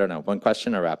 but I don't know. One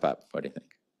question or wrap up? What do you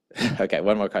think? Okay,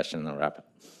 one more question and then we'll wrap up.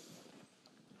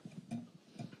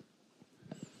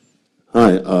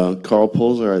 Hi, Carl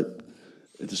Pulzer.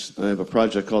 I have a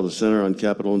project called the Center on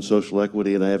Capital and Social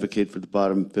Equity, and I advocate for the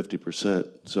bottom 50%,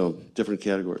 so different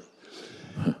category.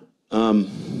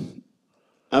 In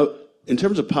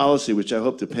terms of policy, which I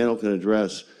hope the panel can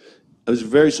address, I was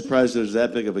very surprised there's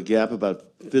that big of a gap about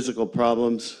physical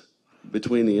problems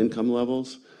between the income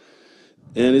levels.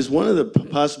 And is one of the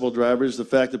possible drivers the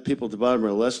fact that people at the bottom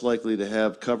are less likely to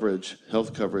have coverage,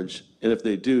 health coverage, and if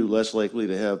they do, less likely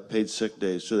to have paid sick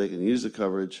days so they can use the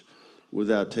coverage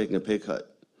without taking a pay cut?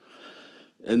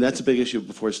 And that's a big issue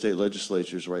before state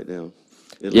legislatures right now,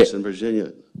 at least in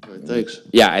Virginia. Right, thanks.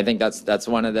 Yeah, I think that's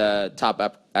one of the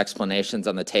top explanations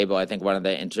on the table. I think one of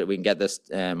the, we can get this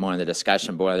more in the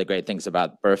discussion, but one of the great things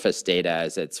about BRFIS data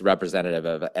is it's representative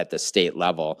of at the state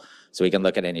level. So we can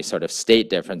look at any sort of state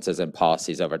differences in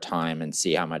policies over time and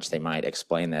see how much they might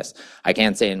explain this. I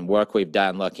can say in work we've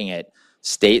done looking at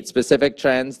state-specific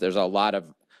trends, there's a lot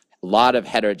of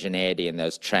heterogeneity in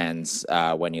those trends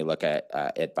when you look at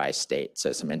it by state.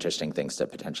 So some interesting things to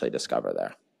potentially discover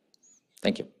there.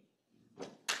 Thank you.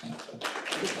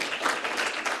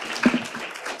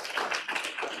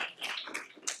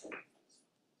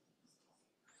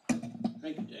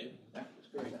 Thank you, Dave. That's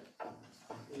great.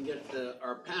 We can get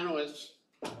our panelists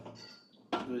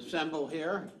to assemble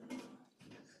here.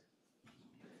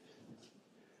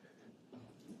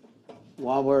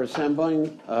 While we're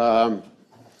assembling, I'm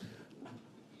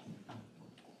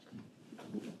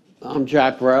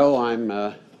Jack Rowe.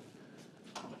 I'm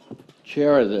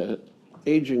chair of the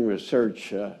Aging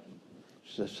Research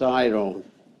Societal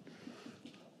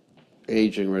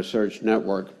Aging Research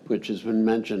Network, which has been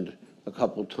mentioned a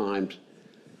couple times.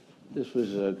 This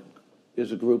is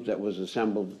a group that was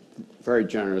assembled very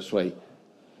generously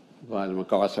by the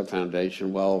MacArthur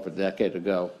Foundation well over a decade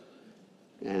ago,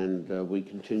 and we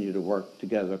continue to work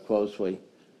together closely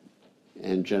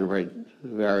and generate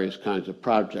various kinds of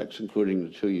projects, including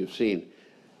the two you've seen.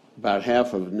 About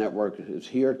half of the network is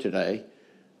here today,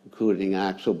 including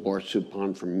Axel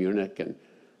Borsupon from Munich and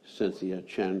Cynthia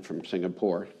Chen from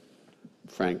Singapore,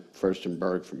 Frank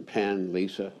Furstenberg from Penn,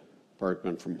 Lisa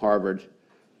Berkman from Harvard,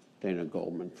 Dana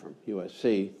Goldman from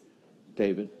USC,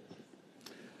 David,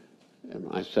 and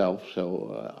myself.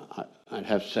 So I'd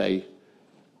have to say,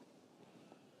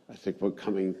 I think we're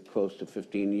coming close to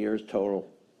 15 years total.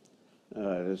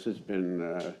 This has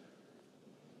been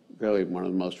really one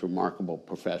of the most remarkable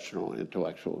professional and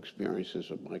intellectual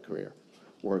experiences of my career,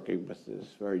 working with this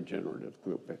very generative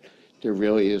group. There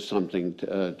really is something,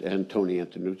 and Tony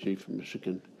Antonucci from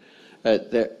Michigan,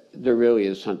 there really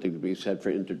is something to be said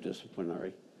for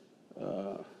interdisciplinary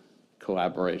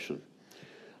collaboration.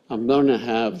 I'm going to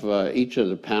have each of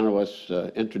the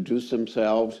panelists introduce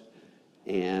themselves,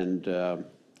 and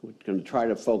we're going to try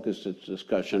to focus this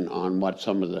discussion on what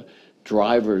some of the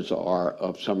drivers are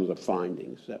of some of the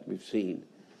findings that we've seen.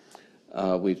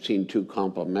 We've seen two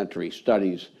complementary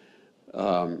studies.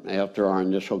 After our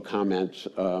initial comments,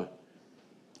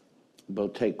 we'll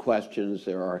take questions.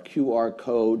 There are QR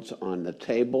codes on the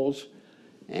tables,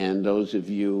 and those of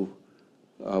you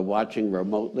watching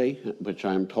remotely, which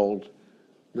I'm told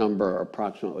number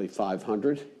approximately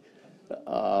 500,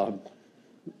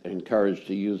 encouraged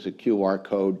to use the QR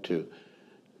code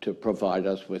to provide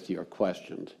us with your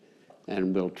questions.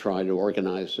 And we'll try to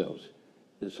organize those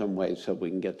in some ways so we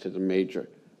can get to the major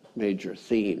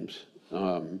themes.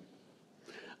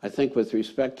 I think with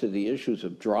respect to the issues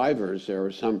of drivers, there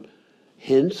are some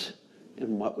hints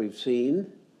in what we've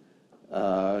seen.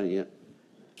 Home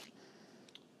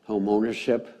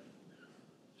ownership,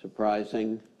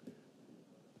 surprising.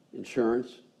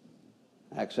 Insurance,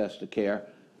 access to care,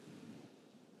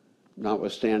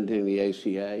 notwithstanding the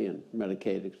ACA and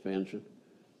Medicaid expansion.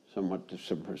 Somewhat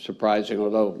surprising,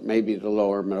 although maybe the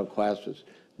lower middle class is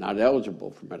not eligible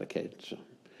for Medicaid. So.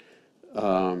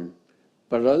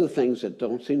 But other things that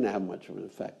don't seem to have much of an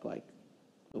effect, like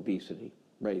obesity,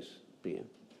 race being?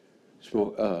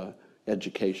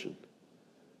 Education.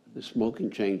 The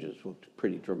smoking changes were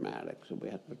pretty dramatic, so we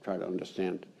have to try to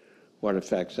understand what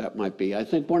effects that might be. I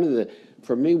think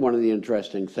for me, one of the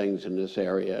interesting things in this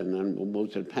area, and then we'll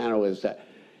move to the panel, is that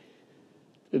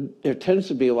there tends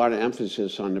to be a lot of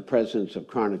emphasis on the presence of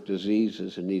chronic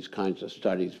diseases in these kinds of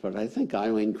studies, but I think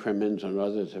Eileen Crimmins and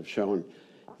others have shown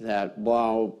that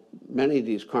while many of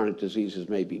these chronic diseases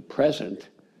may be present,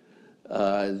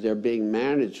 they're being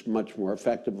managed much more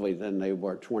effectively than they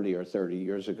were 20 or 30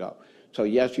 years ago. So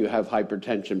yes, you have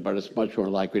hypertension, but it's much more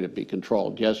likely to be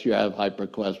controlled. Yes, you have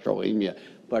hypercholesterolemia,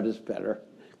 but it's better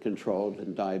controlled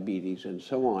than diabetes and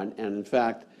so on. And in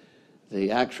fact, the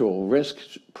actual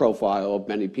risk profile of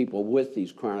many people with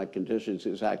these chronic conditions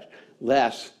is actually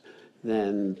less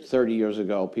than 30 years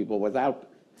ago, people without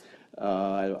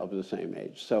of the same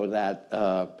age. So that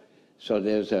so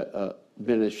there's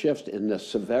been a shift in the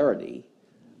severity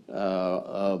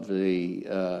of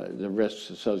the risks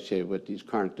associated with these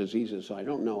chronic diseases. So I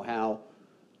don't know how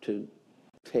to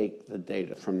take the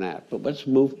data from that. But let's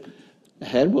move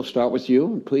ahead. We'll start with you,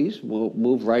 and please. We'll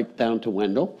move right down to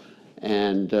Wendell.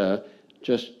 And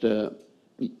just an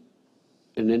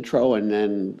intro and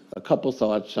then a couple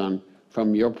thoughts on,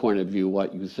 from your point of view,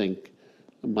 what you think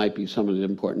might be some of the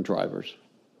important drivers.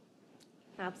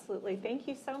 Absolutely. Thank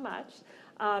you so much.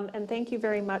 And thank you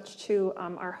very much to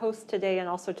our host today and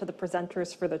also to the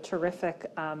presenters for the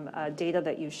terrific data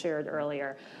that you shared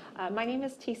earlier. My name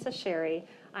is Tisa Sherry.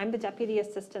 I'm the Deputy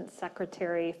Assistant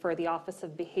Secretary for the Office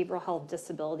of Behavioral Health,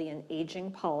 Disability, and Aging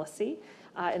Policy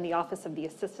in the Office of the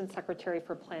Assistant Secretary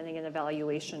for Planning and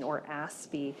Evaluation, or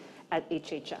ASPE, at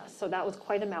HHS. So that was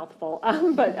quite a mouthful,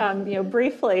 but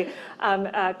briefly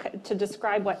to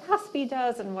describe what ASPE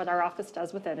does and what our office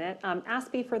does within it.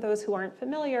 ASPE, for those who aren't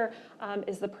familiar,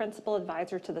 is the principal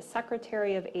advisor to the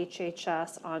Secretary of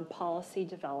HHS on policy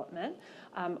development.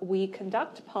 We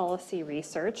conduct policy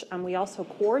research, and we also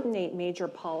coordinate major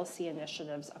policy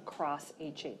initiatives across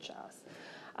HHS.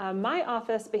 My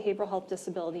office, Behavioral Health,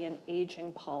 Disability, and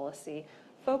Aging Policy,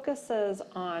 focuses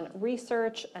on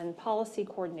research and policy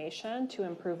coordination to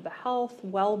improve the health,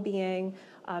 well-being,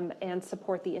 and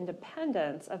support the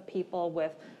independence of people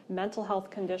with mental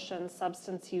health conditions,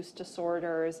 substance use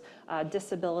disorders,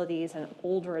 disabilities, and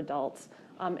older adults.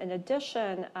 In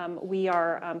addition, we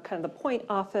are kind of the point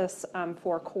office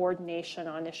for coordination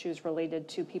on issues related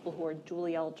to people who are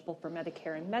dually eligible for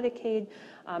Medicare and Medicaid,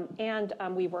 and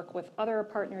we work with other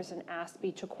partners in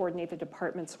ASPE to coordinate the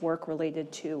department's work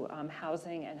related to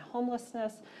housing and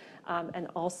homelessness, and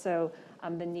also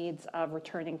the needs of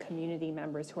returning community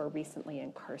members who are recently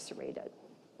incarcerated.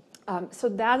 So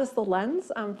that is the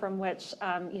lens from which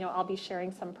I'll be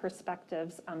sharing some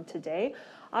perspectives today.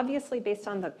 Obviously, based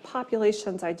on the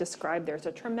populations I described, there's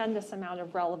a tremendous amount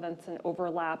of relevance and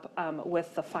overlap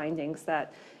with the findings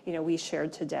that we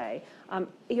shared today.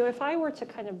 If I were to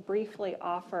kind of briefly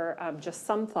offer just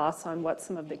some thoughts on what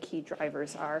some of the key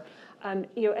drivers are,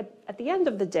 at the end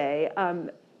of the day,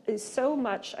 so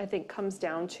much I think comes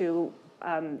down to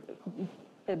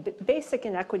basic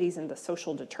inequities in the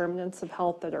social determinants of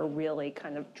health that are really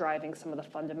kind of driving some of the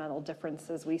fundamental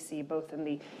differences we see both in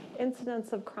the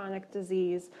incidence of chronic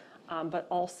disease, but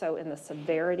also in the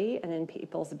severity and in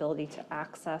people's ability to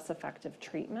access effective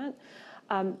treatment.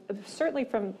 Certainly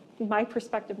from my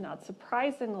perspective, not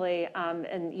surprisingly, and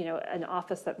an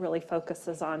office that really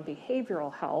focuses on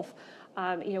behavioral health,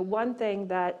 one thing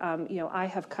that I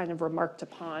have kind of remarked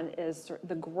upon is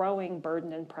the growing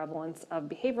burden and prevalence of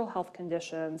behavioral health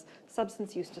conditions,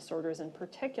 substance use disorders in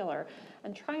particular,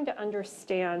 and trying to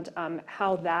understand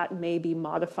how that may be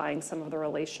modifying some of the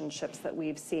relationships that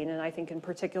we've seen. And I think in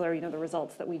particular, the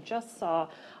results that we just saw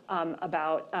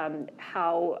about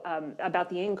about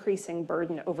the increasing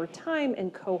burden over time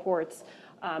in cohorts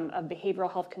of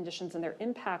behavioral health conditions and their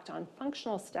impact on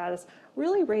functional status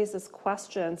really raises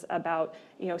questions about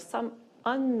some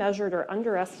unmeasured or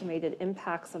underestimated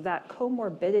impacts of that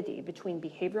comorbidity between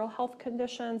behavioral health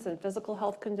conditions and physical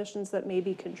health conditions that may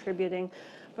be contributing,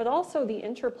 but also the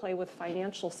interplay with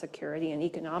financial security and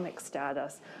economic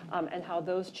status, and how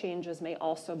those changes may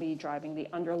also be driving the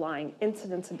underlying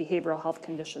incidence of behavioral health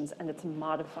conditions and its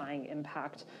modifying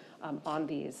impact on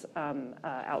these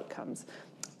outcomes.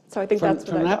 So I think that's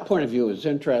what from that point of view, it's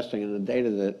interesting in the data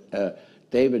that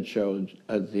David showed,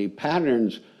 the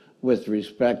patterns with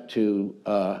respect to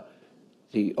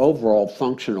the overall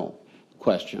functional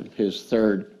question, his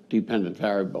third dependent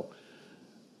variable,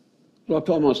 looked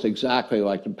almost exactly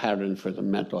like the pattern for the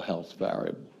mental health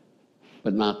variable,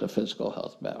 but not the physical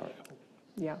health variable.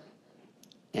 Yeah.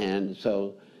 And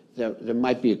so there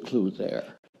might be a clue there.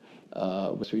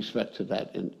 with respect to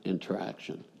that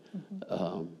interaction.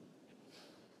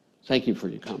 Thank you for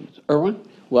your comments. Erwin,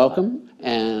 welcome.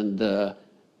 And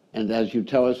as you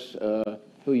tell us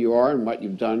who you are and what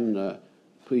you've done,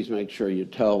 please make sure you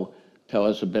tell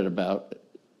us a bit about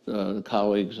the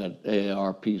colleagues at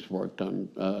AARP's work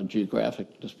on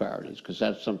geographic disparities, because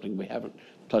that's something we haven't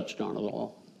touched on at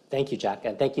all. Thank you, Jack,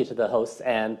 and thank you to the hosts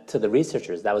and to the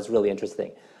researchers. That was really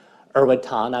interesting. Erwin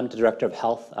Tan, I'm the Director of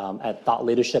Health at Thought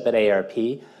Leadership at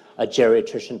AARP, a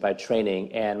geriatrician by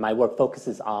training, and my work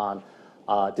focuses on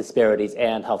disparities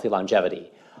and healthy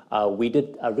longevity. We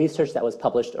did a research that was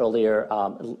published earlier,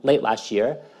 late last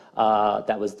year,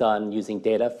 that was done using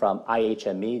data from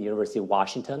IHME, the University of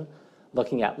Washington,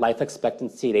 looking at life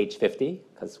expectancy at age 50,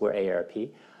 because we're AARP.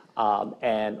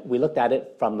 And we looked at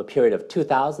it from a period of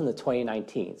 2000 to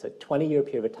 2019, so a 20-year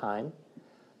period of time,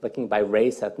 looking by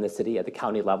race, ethnicity at the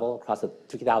county level across the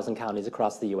 2,000 counties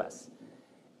across the US.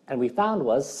 And we found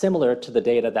was similar to the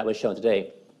data that was shown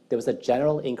today. There was a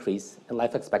general increase in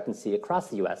life expectancy across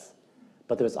the US,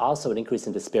 but there was also an increase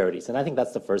in disparities. And I think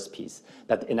that's the first piece,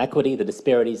 that the inequity, the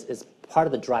disparities is part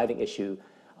of the driving issue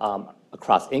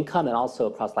across income and also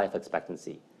across life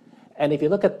expectancy. And if you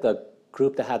look at the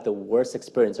group that had the worst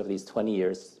experience over these 20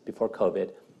 years before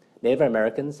COVID, Native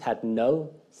Americans had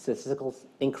no statistical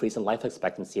increase in life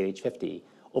expectancy at age 50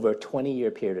 over a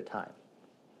 20-year period of time,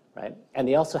 right? And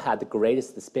they also had the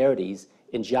greatest disparities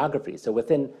in geography. So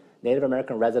within Native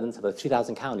American residents of the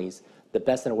 3,000 counties, the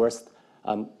best and worst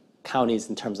counties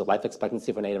in terms of life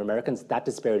expectancy for Native Americans, that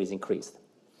disparities increased.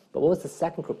 But what was the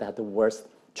second group that had the worst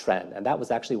trend? And that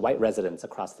was actually white residents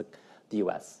across the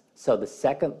US. So the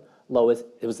second lowest,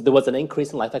 there was an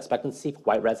increase in life expectancy for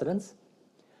white residents,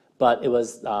 but it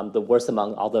was the worst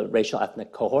among all the racial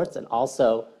ethnic cohorts. And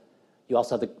also, you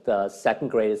also have the second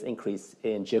greatest increase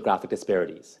in geographic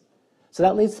disparities. So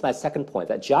that leads to my second point,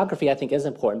 that geography, I think, is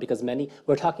important because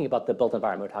we're talking about the built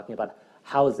environment, we're talking about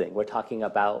housing, we're talking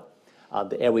about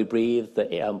the air we breathe,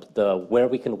 the where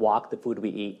we can walk, the food we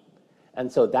eat. And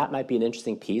so that might be an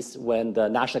interesting piece. When the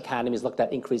National Academies looked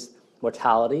at increased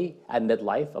mortality at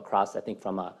midlife across, I think,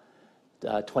 from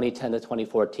 2010 to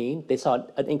 2014, they saw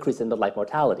an increase in midlife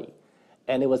mortality.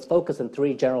 And it was focused in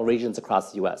 3 general regions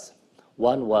across the US.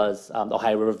 One was the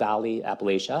Ohio River Valley,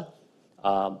 Appalachia,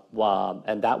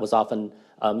 and that was often,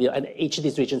 and each of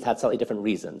these regions had slightly different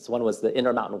reasons. One was the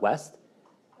Intermountain West,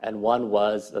 and one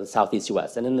was the Southeast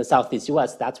US. And in the Southeast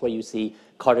US, that's where you see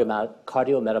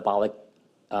cardiometabolic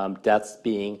deaths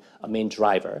being a main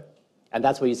driver. And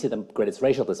that's where you see the greatest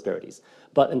racial disparities.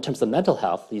 But in terms of mental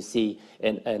health, you see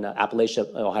in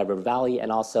Appalachia, Ohio River Valley,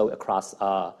 and also across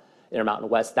Intermountain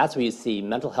West, that's where you see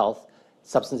mental health,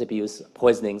 substance abuse,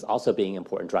 poisonings also being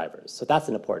important drivers. So that's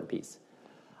an important piece.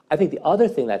 I think the other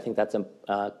thing that I think that's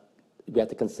we have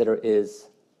to consider is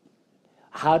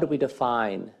how do we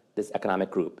define this economic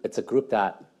group? It's a group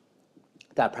that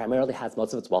primarily has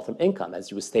most of its wealth from income,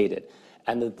 as you stated.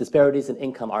 And the disparities in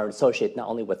income are associated not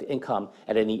only with the income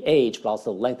at any age, but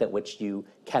also the length at which you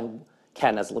can,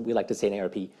 as we like to say in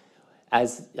AARP,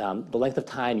 as the length of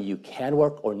time you can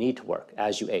work or need to work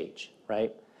as you age,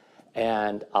 right?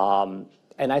 And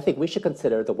I think we should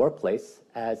consider the workplace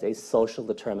as a social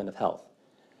determinant of health.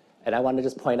 And I want to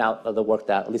just point out the work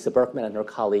that Lisa Berkman and her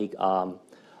colleague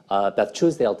Beth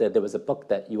Truesdale did. There was a book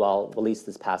that you all released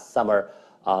this past summer,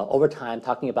 Over Time,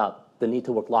 talking about the need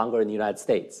to work longer in the United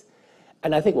States.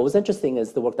 And I think what was interesting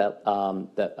is the work that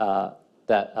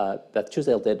Beth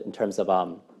Truesdale did in terms of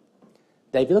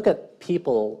that if you look at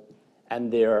people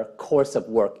and their course of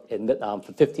work from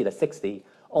 50 to 60,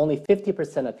 only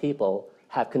 50% of people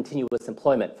have continuous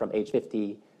employment from age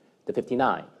 50 to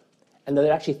 59. And there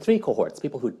are actually 3 cohorts: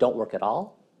 people who don't work at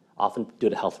all, often due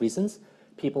to health reasons,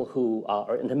 people who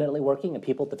are intermittently working, and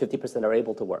people, the 50% are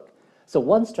able to work. So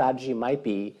one strategy might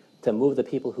be to move the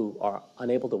people who are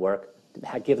unable to work,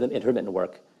 give them intermittent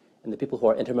work, and the people who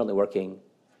are intermittently working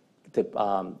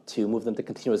to move them to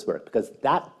continuous work, because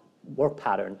that work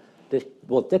pattern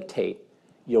will dictate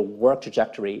your work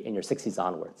trajectory in your 60s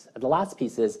onwards. And the last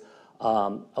piece is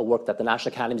a work that the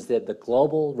National Academies did, the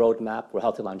Global Roadmap for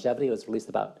Healthy Longevity. It was released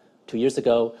about 2 years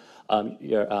ago.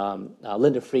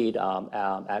 Linda Fried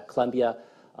at Columbia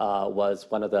was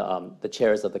one of the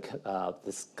chairs of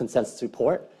this consensus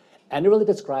report. And it really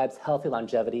describes healthy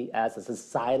longevity as a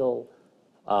societal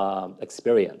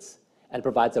experience and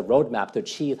provides a roadmap to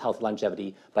achieve healthy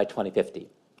longevity by 2050.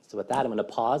 So with that, I'm going to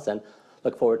pause and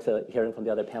look forward to hearing from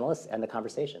the other panelists and the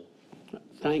conversation.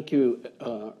 Thank you,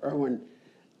 Erwin.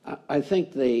 I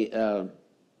think the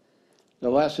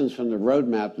lessons from the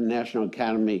roadmap, the National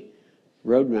Academy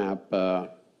roadmap,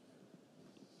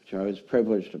 which I was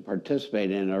privileged to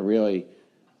participate in, are really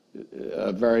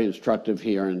very instructive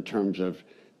here in terms of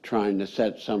trying to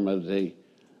set some of the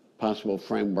possible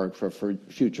framework for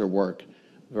future work,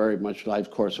 very much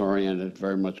life course oriented,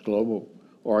 very much global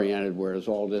oriented, whereas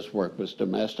all this work was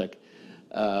domestic.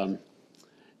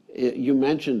 You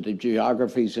mentioned the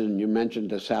geographies, and you mentioned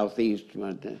the Southeast,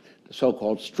 the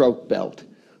so-called stroke belt,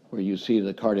 where you see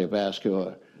the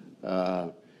cardiovascular.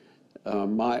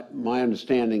 My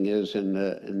understanding is in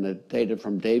the data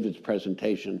from David's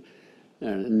presentation,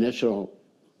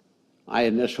 I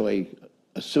initially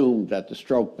assumed that the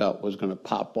stroke belt was going to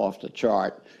pop off the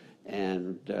chart,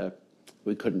 and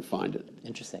we couldn't find it.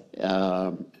 Interesting.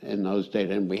 In those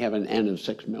data, and we have an N of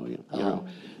 6 million. You know,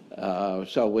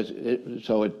 so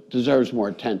it deserves more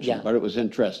attention. Yeah. But it was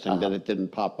interesting that it didn't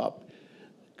pop up,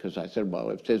 because I said, well,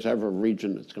 if there's ever a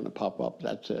region that's going to pop up,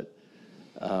 that's it.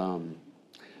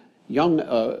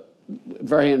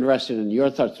 Very interested in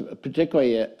your thoughts,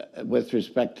 particularly with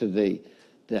respect to the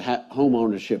home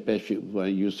ownership issue, where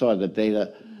you saw the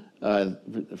data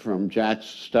from Jack's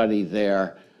study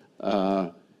there.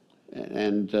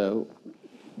 And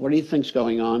what do you think's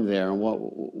going on there, and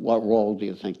what role do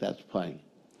you think that's playing?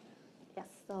 Yes,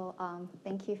 so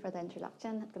thank you for the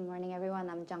introduction. Good morning, everyone.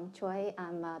 I'm Jung Choi.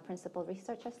 I'm a Principal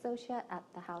Research Associate at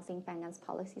the Housing Finance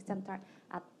Policy Center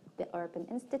at the Urban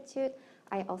Institute.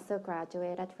 I also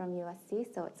graduated from USC,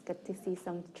 so it's good to see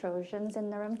some Trojans in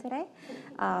the room today.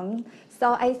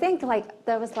 So I think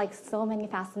there was so many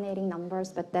fascinating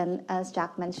numbers, but then as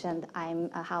Jack mentioned, I'm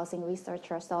a housing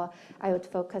researcher, so I would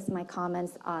focus my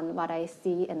comments on what I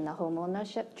see in the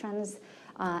homeownership trends.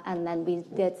 And then we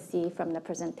did see from the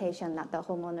presentation that the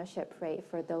homeownership rate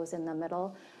for those in the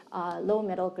middle, low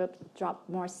middle group dropped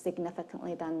more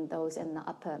significantly than those in the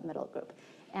upper middle group.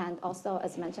 And also,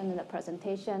 as mentioned in the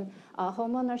presentation,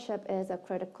 homeownership is a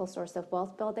critical source of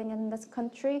wealth building in this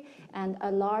country, and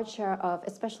a large share of,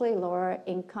 especially lower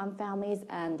income families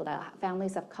and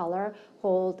families of color,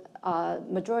 hold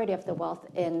majority of the wealth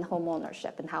in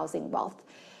homeownership and housing wealth.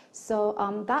 So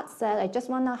that said, I just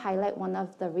want to highlight one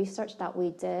of the research that we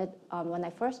did when I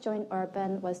first joined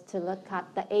Urban, was to look at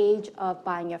the age of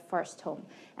buying your first home.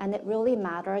 And it really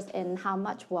matters in how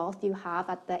much wealth you have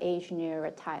at the age near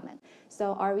retirement.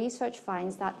 So our research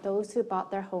finds that those who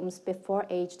bought their homes before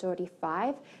age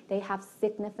 35, they have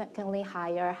significantly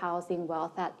higher housing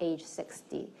wealth at age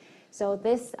 60. So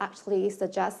this actually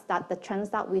suggests that the trends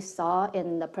that we saw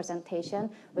in the presentation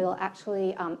will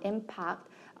actually impact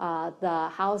the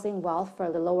housing wealth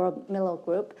for the lower middle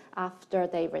group after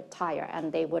they retire,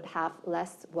 and they would have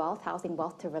less wealth, housing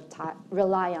wealth to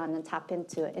rely on and tap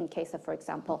into in case of, for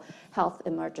example, health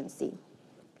emergency.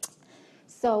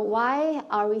 So why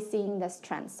are we seeing this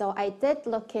trend? So I did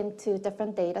look into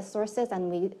different data sources, and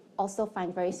we also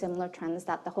find very similar trends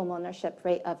that the homeownership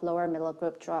rate of lower middle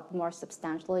group dropped more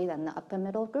substantially than the upper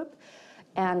middle group.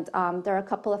 And there are a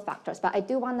couple of factors, but I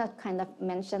do want to kind of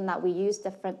mention that we use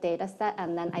different data set,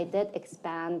 and then I did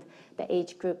expand the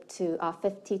age group to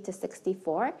 50 to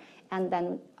 64, and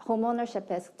then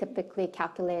homeownership is typically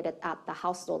calculated at the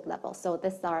household level. So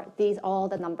these all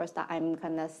the numbers that I'm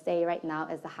going to say right now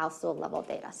is the household level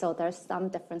data. So there's some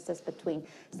differences between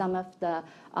some of the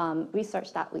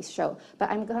research that we show.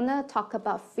 But I'm going to talk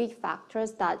about 3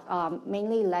 factors that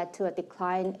mainly led to a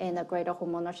decline in a greater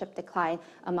homeownership decline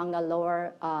among the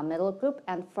lower middle group.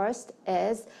 And first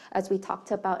is, as we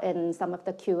talked about in some of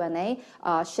the Q&A,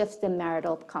 shifts in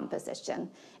marital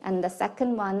composition. And the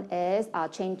second one is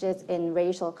changes in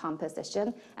racial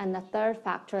composition. And the third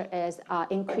factor is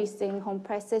increasing home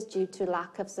prices due to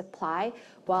lack of supply,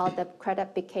 while the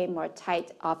credit became more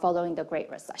tight following the Great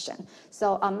Recession.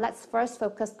 So let's first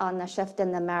focus on the shift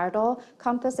in the marital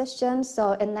composition.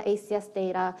 So in the ACS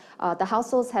data, the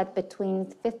households had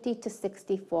between 50 to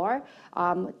 64.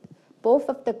 Both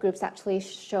of the groups actually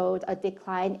showed a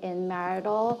decline in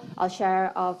marital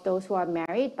share of those who are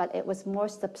married, but it was more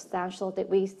substantial that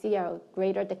we see a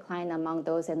greater decline among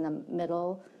those in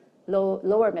the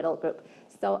lower middle group.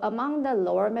 So among the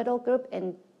lower middle group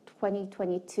in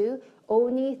 2022,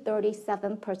 only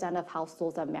 37% of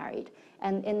households are married.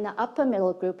 And in the upper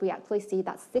middle group, we actually see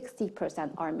that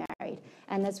 60% are married.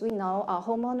 And as we know,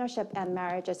 homeownership and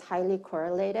marriage is highly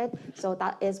correlated. So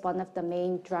that is one of the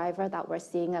main drivers that we're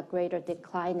seeing a greater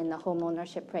decline in the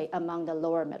homeownership rate among the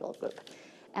lower middle group.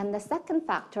 And the second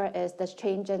factor is the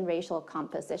change in racial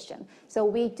composition. So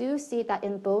we do see that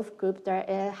in both groups,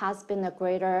 there has been a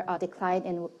greater decline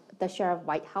in the share of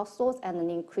white households and an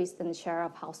increase in the share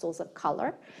of households of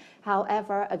color.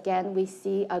 However, again, we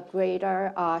see a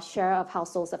greater share of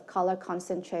households of color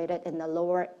concentrated in the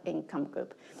lower income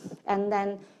group. And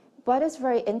then what is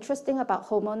very interesting about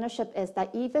homeownership is that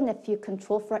even if you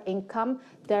control for income,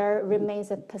 there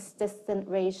remains a persistent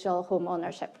racial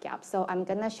homeownership gap. So I'm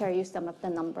going to share you some of the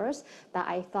numbers that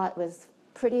I thought was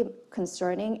pretty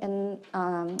concerning.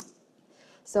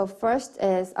 So first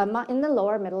is in the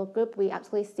lower middle group, we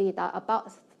actually see that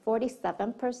about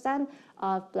 47%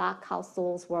 of Black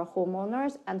households were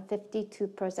homeowners and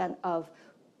 52% of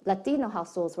Latino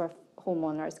households were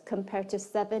homeowners, compared to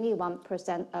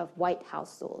 71% of white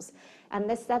households. And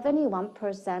the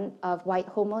 71% of white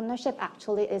homeownership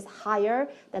actually is higher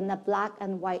than the Black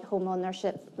and white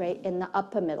homeownership rate in the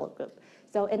upper middle group.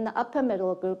 So in the upper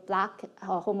middle group, Black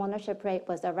homeownership rate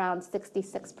was around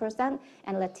 66%,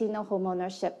 and Latino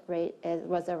homeownership rate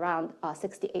was around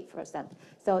 68%.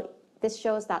 So this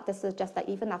shows that this suggests that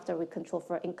even after we control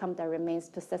for income, there remains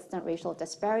persistent racial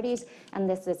disparities, and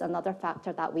this is another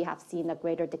factor that we have seen a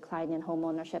greater decline in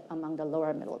homeownership among the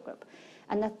lower middle group.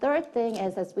 And the third thing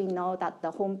is, as we know, that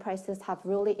the home prices have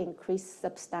really increased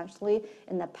substantially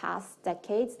in the past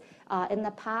decades. In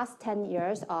the past 10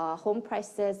 years, home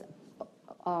prices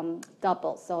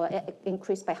doubled, so it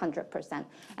increased by 100%.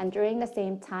 And during the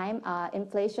same time,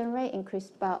 inflation rate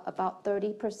increased about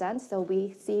 30%. So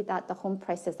we see that the home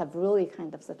prices have really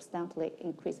kind of substantially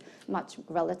increased, much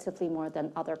relatively more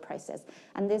than other prices.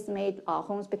 And this made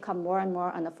homes become more and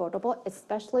more unaffordable,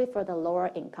 especially for the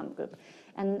lower income group.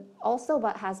 And also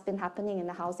what has been happening in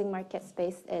the housing market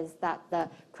space is that the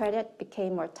credit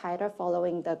became more tighter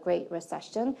following the Great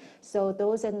Recession. So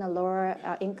those in the lower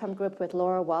income group with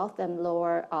lower wealth and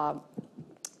lower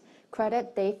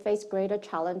credit, they face greater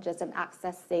challenges in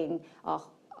accessing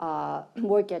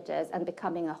mortgages and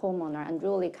becoming a homeowner, and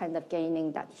really kind of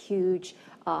gaining that huge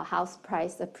house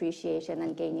price appreciation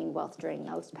and gaining wealth during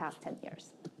those past 10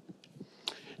 years.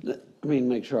 Let me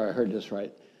make sure I heard this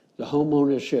right. The home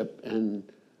ownership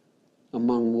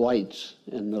among whites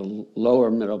in the lower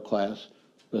middle class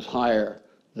was higher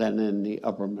than in the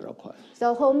upper middle class.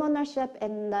 So home ownership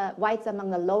in the whites among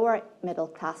the lower middle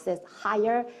class is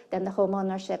higher than the home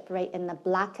ownership rate in the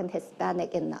Black and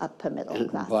Hispanic in the upper middle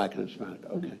class. Black and Hispanic,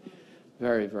 okay. Mm-hmm.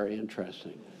 Very, very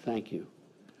interesting. Thank you.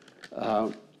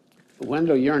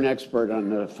 Wendell, you're an expert on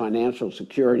the financial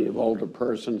security of older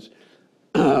persons.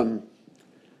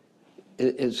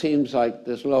 It seems like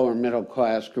this lower middle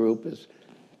class group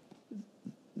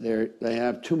they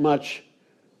have too much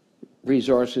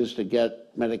resources to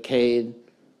get Medicaid,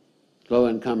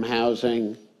 low-income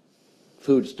housing,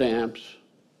 food stamps,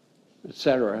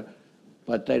 etc.,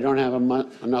 but they don't have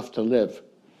enough to live.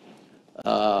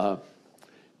 Do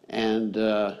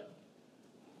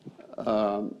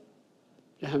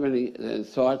you have any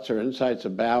thoughts or insights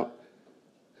about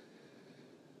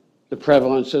the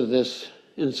prevalence of this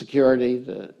insecurity,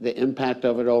 the impact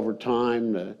of it over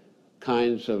time, the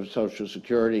kinds of Social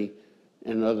Security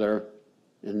and other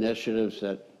initiatives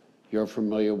that you're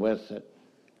familiar with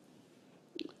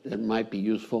that might be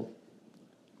useful?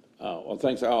 Well,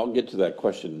 thanks. I'll get to that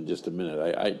question in just a minute.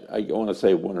 I want to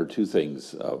say one or two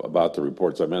things about the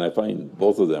reports. I mean, I find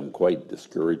both of them quite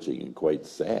discouraging and quite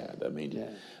sad. I mean,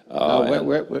 no,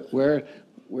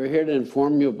 we're here to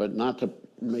inform you, but not to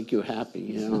make you happy,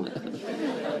 you know.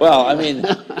 Well, I mean,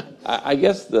 I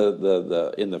guess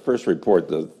in the first report,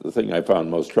 the thing I found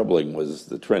most troubling was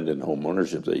the trend in home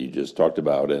ownership that you just talked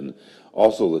about, and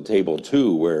also the table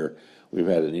 2, where we've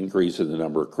had an increase in the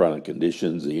number of chronic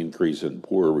conditions, the increase in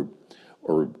poor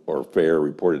or fair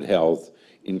reported health,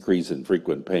 increase in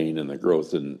frequent pain, and the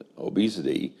growth in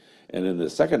obesity. And in the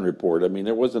second report, I mean,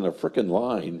 there wasn't a frickin'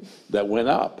 line that went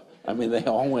up. I mean, they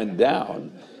all went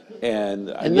down. And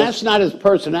that's not his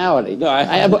personality. No,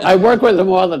 I work with him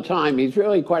all the time. He's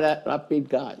really quite an upbeat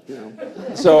guy, you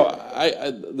know. So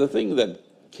the thing that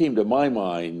came to my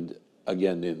mind,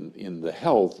 again, in the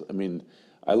health, I mean,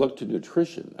 I look to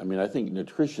nutrition. I mean, I think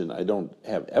nutrition, I don't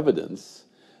have evidence,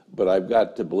 but I've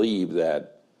got to believe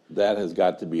that that has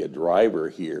got to be a driver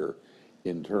here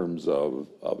in terms of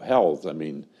health. I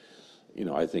mean, you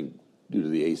know, I think due to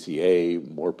the ACA,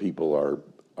 more people are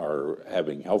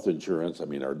having health insurance. I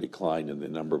mean, our decline in the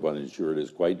number of uninsured is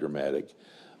quite dramatic,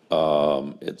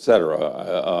 et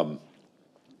cetera.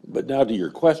 But now to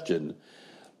your question,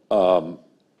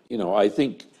 you know, I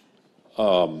think,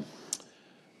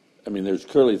 I mean, there's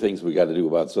clearly things we got to do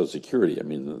about Social Security. I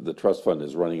mean, the trust fund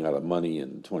is running out of money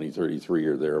in 2033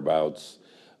 or thereabouts.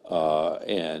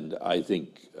 And I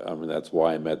think, I mean, that's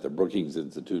why I'm at the Brookings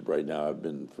Institute right now. I've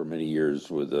been for many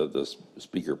years with the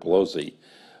Speaker Pelosi.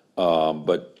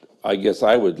 But I guess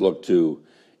I would look to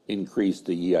increase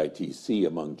the EITC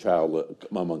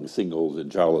among singles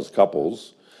and childless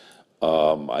couples.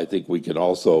 I think we can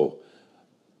also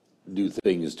do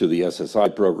things to the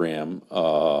SSI program,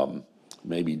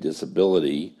 maybe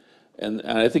disability. And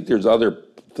I think there's other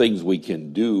things we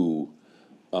can do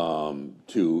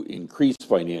to increase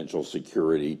financial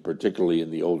security, particularly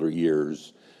in the older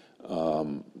years.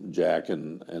 Jack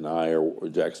and I, or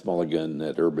Jack Smulligan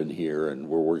at Urban here, and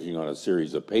we're working on a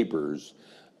series of papers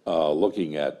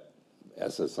looking at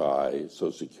SSI,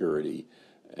 Social Security,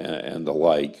 and the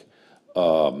like.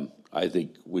 I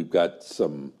think we've got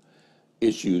some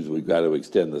issues. We've got to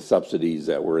extend the subsidies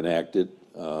that were enacted.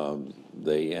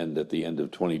 They end at the end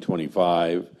of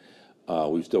 2025.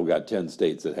 We've still got 10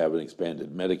 states that haven't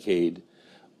expanded Medicaid.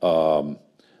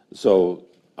 So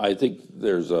I think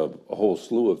there's a whole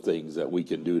slew of things that we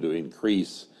can do to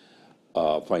increase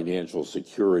financial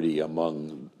security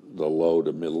among the low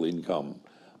to middle income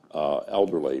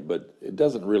elderly, but it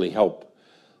doesn't really help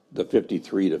the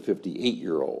 53 to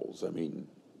 58-year-olds. I mean,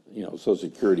 you know, Social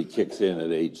Security kicks in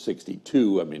at age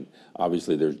 62. I mean,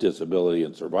 obviously there's disability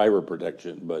and survivor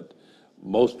protection, but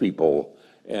most people,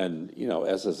 and, you know,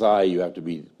 SSI, you have to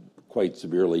be quite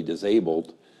severely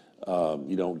disabled.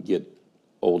 You don't get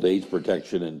old age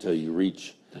protection until you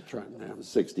reach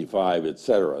 65, et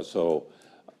cetera. So,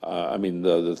 I mean,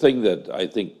 the thing that I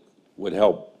think would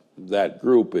help that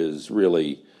group is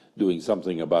really doing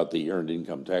something about the earned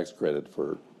income tax credit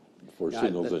for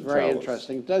singles and very childless.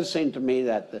 interesting. It does seem to me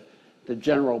that the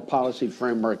general policy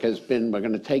framework has been, we're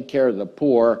going to take care of the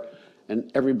poor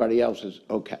and everybody else is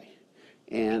okay.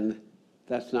 And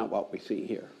that's not what we see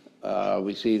here.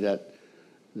 We see that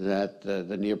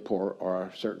the near poor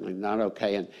are certainly not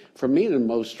okay. And for me, the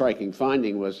most striking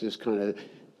finding was this kind of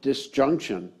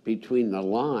disjunction between the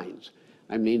lines.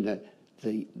 I mean,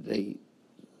 the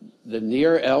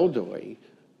near elderly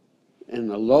and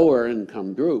the lower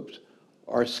income groups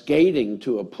are skating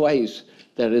to a place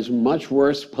that is much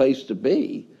worse place to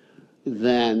be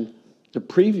than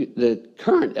the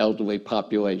current elderly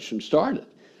population started.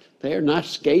 They are not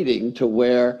skating to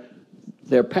where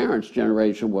their parents'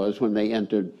 generation was when they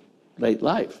entered late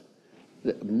life.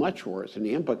 Much worse, and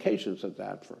the implications of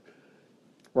that for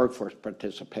workforce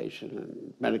participation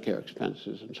and Medicare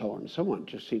expenses and so on and so on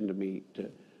just seem to me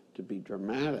to be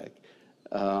dramatic.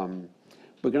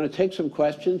 We're going to take some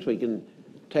questions. We can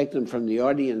take them from the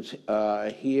audience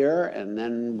here, and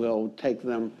then we'll take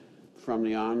them from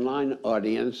the online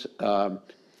audience.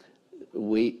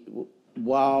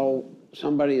 While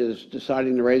somebody is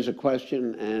deciding to raise a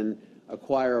question and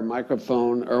acquire a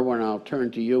microphone, Erwin, I'll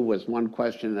turn to you with one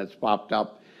question that's popped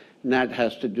up, and that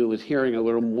has to do with hearing a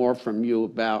little more from you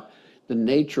about the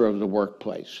nature of the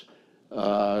workplace.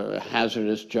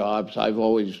 Hazardous jobs. I've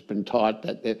always been taught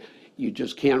that you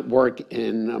just can't work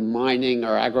in mining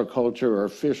or agriculture or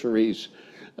fisheries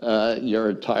your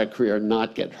entire career and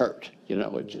not get hurt. You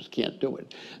know, it just can't do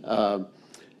it.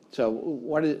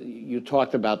 So you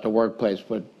talked about the workplace,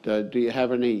 but do you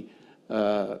have any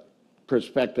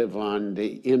perspective on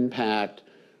the impact,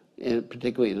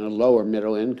 particularly in the lower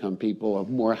middle income people, of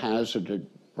more hazardous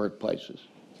workplaces?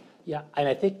 Yeah, and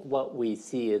I think what we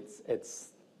see,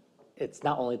 it's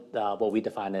not only what we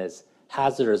define as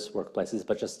hazardous workplaces,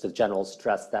 but just the general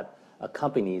stress that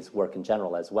accompanies work in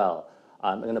general as well.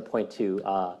 I'm going to point to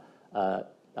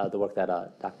the work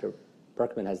that Dr.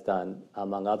 Berkman has done,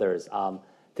 among others,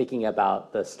 thinking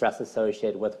about the stress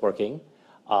associated with working,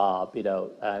 you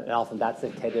know, and often that's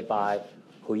dictated by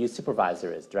who your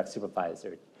supervisor is, direct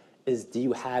supervisor. Do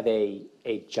you have a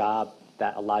job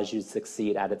that allows you to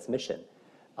succeed at its mission?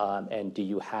 And do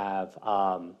you have,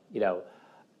 you know,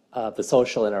 the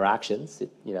social interactions,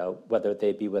 you know, whether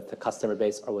they be with the customer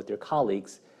base or with your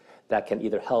colleagues, that can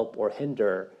either help or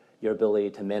hinder your ability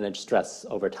to manage stress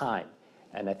over time?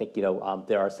 And I think, you know,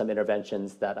 there are some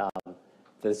interventions that,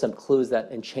 there's some clues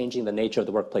that in changing the nature of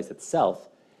the workplace itself,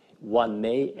 one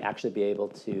may actually be able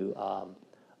to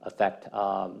affect,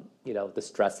 you know, the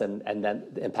stress and then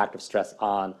the impact of stress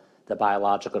on the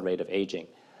biological rate of aging.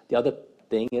 The other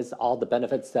thing is all the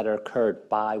benefits that are occurred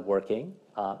by working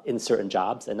in certain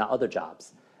jobs and not other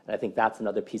jobs. And I think that's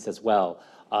another piece as well,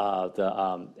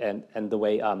 and the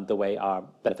way our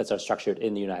benefits are structured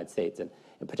in the United States, and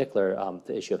in particular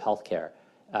the issue of healthcare.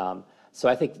 So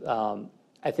I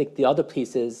think the other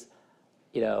piece is,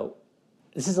 you know,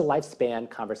 this is a lifespan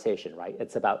conversation, right?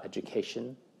 It's about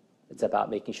education. It's about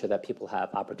making sure that people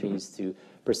have opportunities to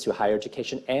pursue higher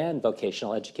education and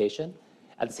vocational education.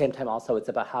 At the same time, also, it's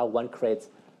about how one creates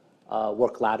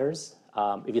work ladders.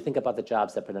 If you think about the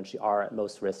jobs that potentially are at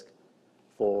most risk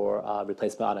for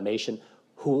replacement automation,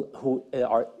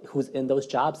 who's in those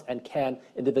jobs, and can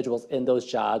individuals in those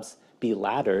jobs be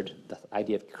laddered, the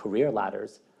idea of career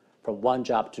ladders, from one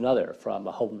job to another, from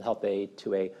a home health aide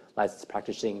to a licensed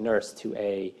practicing nurse to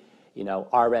a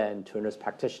RN to a nurse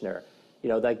practitioner.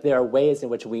 Like there are ways in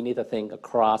which we need to think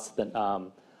across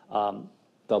the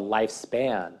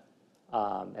lifespan,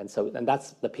 and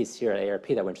that's the piece here at ARP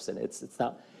that we're interested in.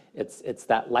 It's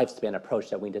that lifespan approach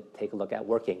that we need to take a look at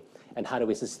working, and how do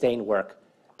we sustain work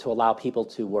to allow people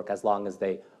to work as long as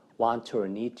they want to or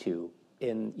need to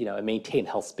and maintain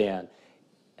health span,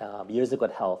 years of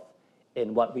good health,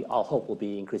 in what we all hope will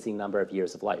be increasing number of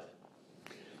years of life.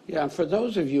 Yeah, for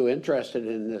those of you interested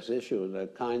in this issue, the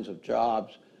kinds of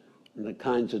jobs and the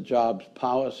kinds of jobs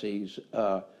policies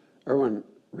Erwin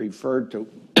referred to,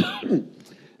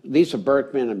 Lisa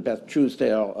Berkman and Beth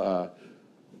Truesdale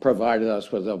provided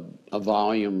us with a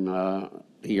volume a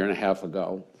year and a half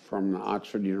ago from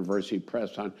Oxford University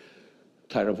Press, on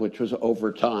title of which was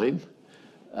Over Time,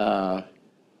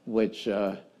 which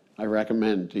I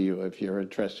recommend to you if you're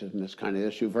interested in this kind of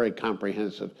issue. Very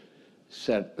comprehensive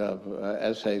set of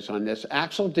essays on this.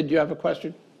 Axel, did you have a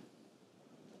question?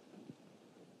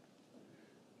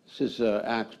 This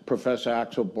is Professor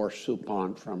Axel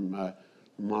Borsch-Suppan from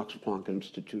Max Planck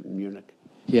Institute in Munich.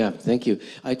 Yeah, thank you.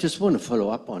 I just want to follow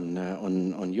up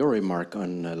on your remark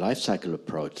on life cycle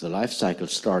approach. The life cycle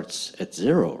starts at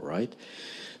 0, right?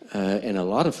 And a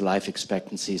lot of life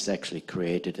expectancy is actually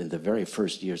created in the very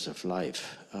first years of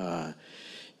life.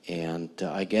 And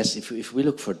I guess if we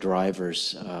look for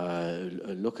drivers,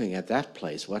 looking at that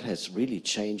place, what has really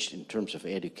changed in terms of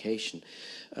education,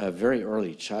 very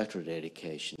early childhood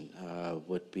education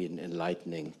would be an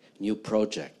enlightening new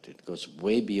project. It goes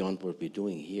way beyond what we're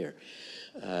doing here.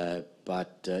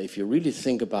 But if you really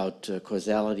think about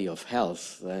causality of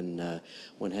health, then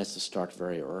one has to start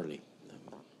very early.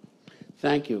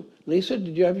 Thank you. Lisa,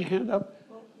 did you have your hand up?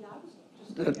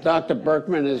 Dr.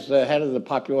 Berkman is the head of the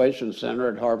Population Center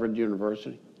at Harvard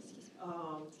University.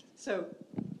 So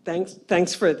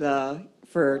thanks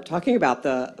for talking about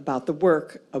the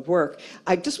work of work.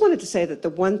 I just wanted to say that the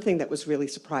one thing that was really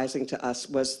surprising to us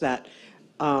was that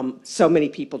so many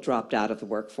people dropped out of the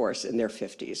workforce in their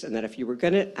 50s, and that if you were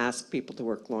going to ask people to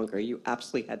work longer, you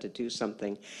absolutely had to do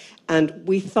something. And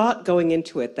we thought going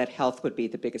into it that health would be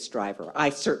the biggest driver. I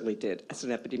certainly did, as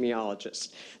an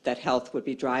epidemiologist, that health would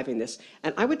be driving this.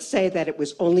 And I would say that it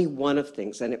was only one of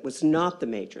things, and it was not the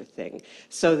major thing.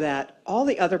 So that all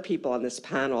the other people on this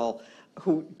panel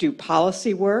who do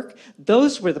policy work,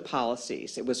 those were the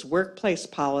policies. It was workplace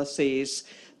policies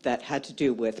that had to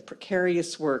do with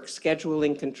precarious work,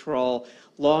 scheduling control,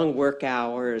 long work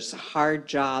hours, hard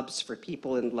jobs for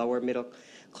people in lower middle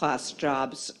class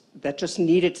jobs that just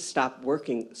needed to stop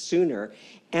working sooner,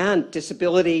 and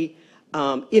disability,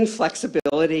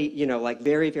 inflexibility, like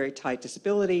very, very tight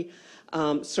disability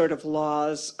sort of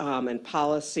laws and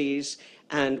policies,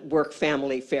 and work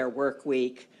family fair work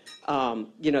week,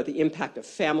 the impact of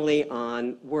family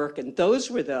on work, and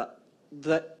those were the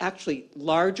actually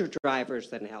larger drivers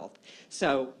than health.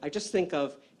 So I just think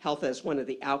of health as one of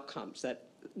the outcomes, that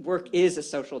work is a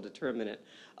social determinant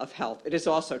of health. It is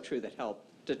also true that health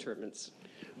determines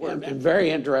work. And very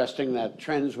interesting that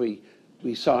trends we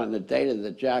saw in the data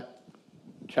that Jack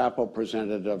Chappell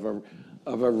presented of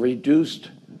a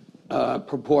reduced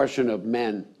proportion of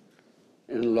men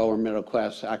in the lower middle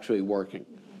class actually working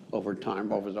over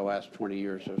time, over the last 20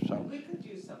 years or so. We could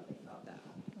do something about that.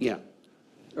 Yeah.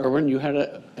 Erwin, you had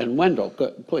and Wendell,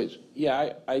 please.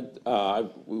 Yeah,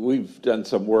 we've done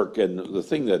some work, and the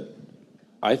thing that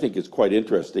I think is quite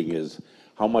interesting is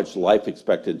how much life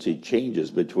expectancy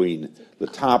changes between the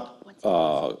top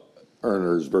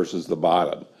earners versus the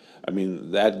bottom. I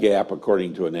mean, that gap,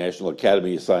 according to a National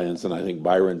Academy of Science, and I think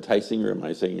Byron Tysinger, am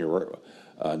I saying your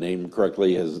name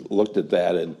correctly, has looked at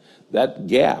that, and that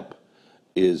gap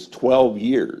is 12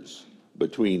 years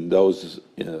between those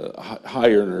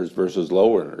high earners versus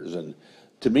low earners. And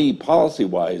to me,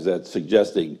 policy-wise, that's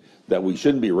suggesting that we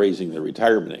shouldn't be raising the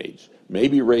retirement age.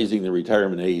 Maybe raising the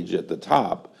retirement age at the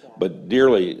top, but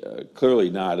clearly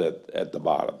not at the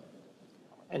bottom.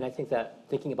 And I think that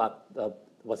thinking about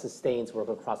what sustains work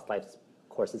across life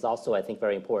course is also, I think,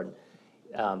 very important.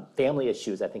 Family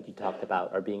issues, I think you talked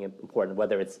about, are being important,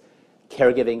 whether it's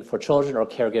caregiving for children or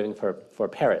caregiving for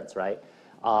parents, right?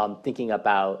 Thinking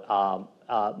about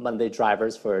Monday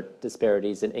drivers for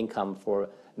disparities in income for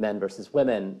men versus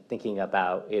women, thinking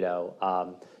about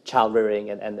child rearing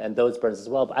and those burdens as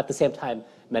well. But at the same time,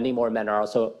 many more men are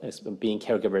also being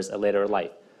caregivers at later in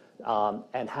life,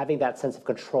 and having that sense of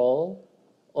control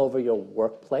over your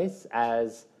workplace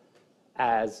as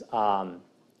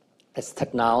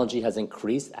technology has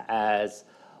increased, as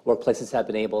workplaces have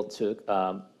been able to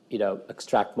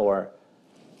extract more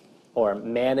or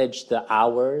manage the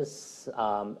hours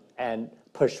and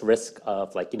push risk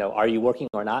of are you working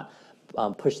or not,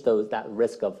 push that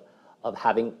risk of of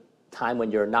having time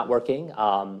when you're not working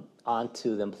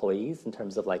onto the employees in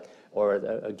terms of or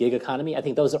a gig economy. I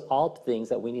think those are all things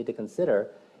that we need to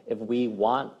consider if we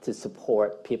want to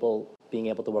support people being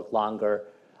able to work longer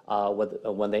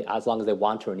as long as they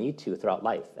want to or need to throughout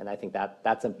life. And I think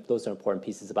those are important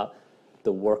pieces about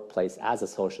the workplace as a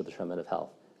social determinant of health.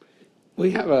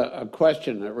 We have a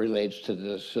question that relates to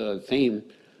this theme.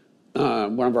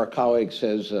 One of our colleagues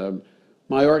says,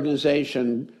 my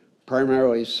organization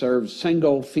primarily serves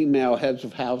single female heads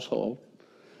of household,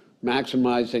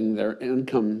 maximizing their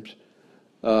incomes,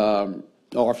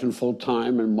 often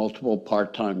full-time and multiple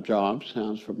part-time jobs.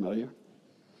 Sounds familiar.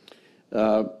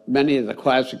 Many of the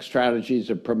classic strategies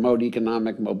that promote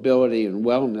economic mobility and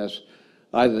wellness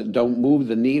either don't move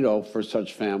the needle for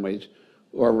such families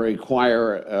or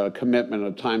require a commitment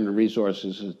of time and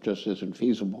resources that just isn't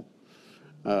feasible.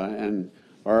 And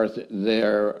are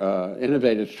there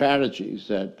innovative strategies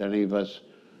that any of us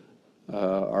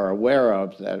are aware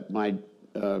of that might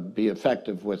be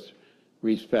effective with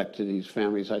respect to these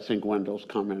families? I think Wendell's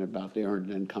comment about the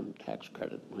earned income tax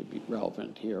credit might be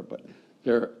relevant here, but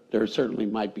there certainly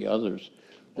might be others.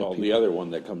 Well, the other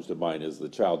one that comes to mind is the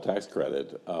child tax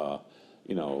credit.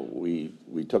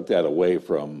 We took that away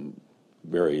from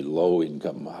very low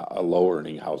income, low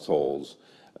earning households.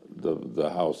 The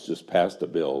House just passed a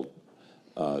bill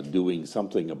doing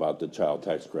something about the child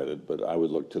tax credit, but I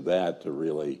would look to that to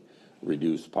really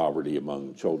reduce poverty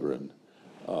among children,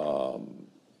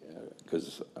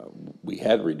 because we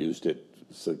had reduced it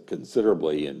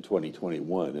considerably in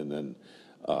 2021, and then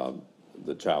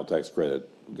the child tax credit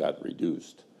got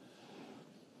reduced.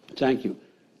 Thank you.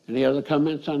 Any other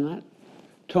comments on that?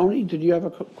 Tony, did you have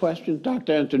a question?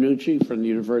 Dr. Antonucci from the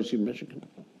University of Michigan.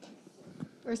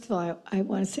 First of all, I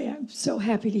want to say I'm so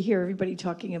happy to hear everybody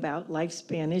talking about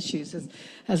lifespan issues.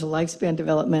 As a lifespan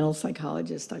developmental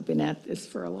psychologist, I've been at this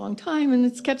for a long time, and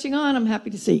it's catching on, I'm happy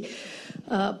to see.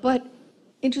 But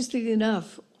interestingly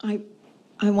enough, I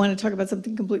want to talk about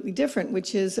something completely different,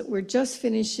 which is that we're just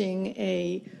finishing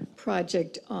a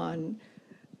project on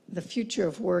the future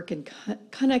of work and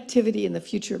connectivity in the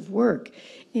future of work,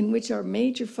 in which our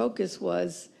major focus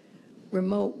was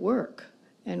remote work.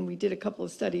 And we did a couple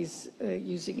of studies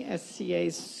using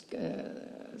SCA's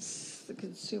the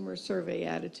consumer survey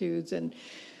attitudes and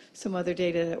some other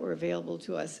data that were available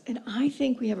to us. And I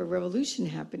think we have a revolution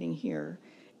happening here.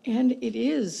 And it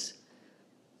is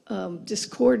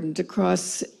discordant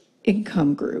across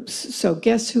income groups. So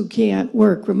guess who can't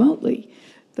work remotely?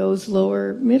 Those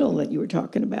lower middle that you were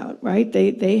talking about, right?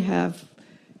 They have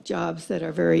jobs that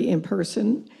are very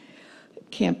in-person,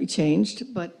 can't be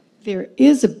changed, but there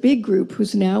is a big group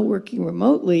who's now working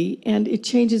remotely, and it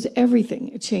changes everything.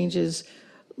 It changes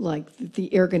like the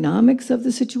ergonomics of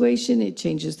the situation, it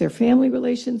changes their family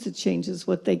relations, it changes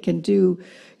what they can do,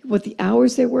 what the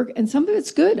hours they work, and some of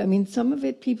it's good. I mean, some of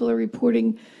it people are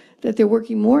reporting that they're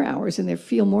working more hours and they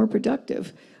feel more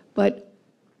productive. But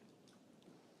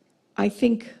I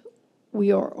think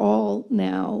we are all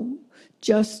now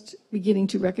just beginning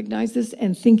to recognize this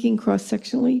and thinking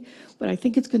cross-sectionally, but I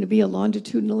think it's going to be a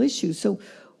longitudinal issue. So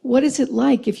what is it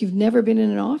like if you've never been in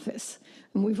an office?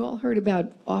 And we've all heard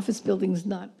about office buildings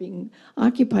not being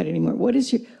occupied anymore.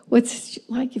 What's it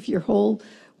like if your whole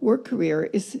work career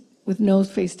is with no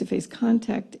face-to-face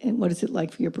contact, and what is it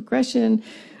like for your progression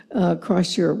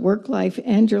across your work life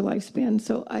and your lifespan?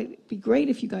 So it'd be great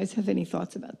if you guys have any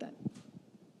thoughts about that.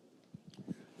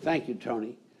 Thank you,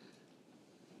 Tony.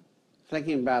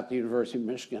 Thinking about the University of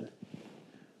Michigan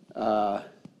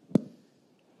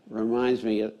reminds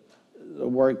me of the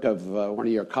work of one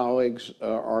of your colleagues,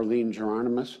 Arlene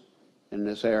Geronimus, in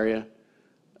this area.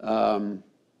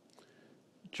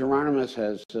 Geronimus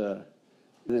has been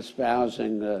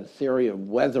espousing the theory of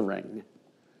weathering.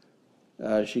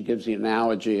 She gives the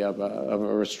analogy of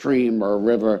a stream or a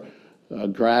river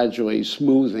gradually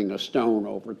smoothing a stone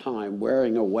over time,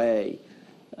 wearing away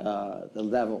the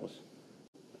levels.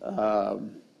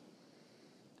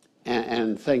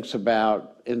 And thinks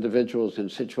about individuals in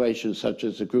situations such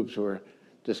as the groups we're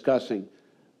discussing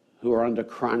who are under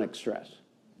chronic stress.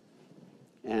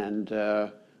 And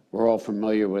we're all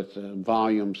familiar with the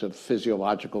volumes of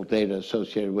physiological data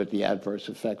associated with the adverse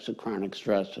effects of chronic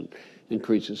stress and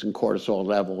increases in cortisol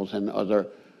levels and other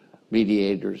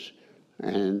mediators,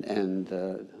 and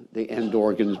the end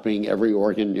organs being every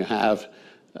organ you have,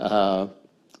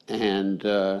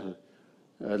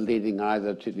 leading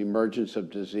either to the emergence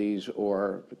of disease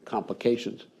or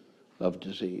complications of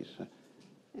disease.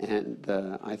 And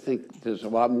I think there's a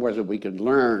lot more that we could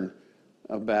learn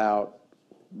about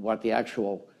what the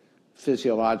actual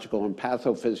physiological and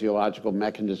pathophysiological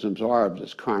mechanisms are of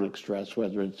this chronic stress,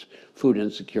 whether it's food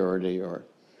insecurity or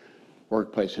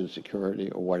workplace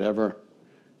insecurity or whatever,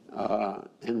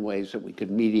 and ways that we could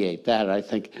mediate that. I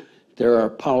think there are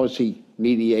policy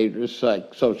mediators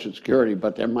like Social Security,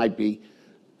 but there might be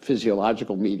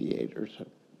physiological mediators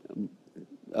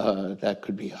that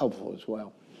could be helpful as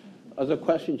well. Other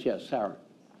questions? Yes, Sarah.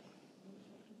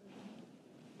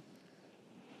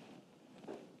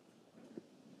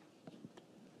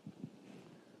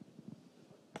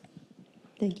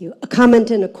 Thank you. A comment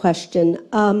and a question.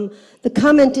 The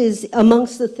comment is,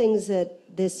 amongst the things that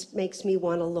this makes me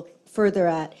want to look further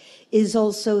at is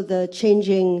also the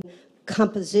changing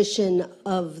composition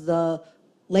of the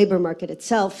labor market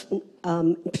itself,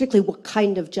 particularly what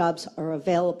kind of jobs are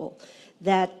available.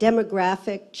 That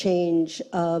demographic change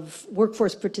of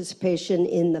workforce participation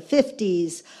in the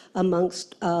 50s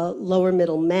amongst lower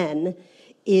middle men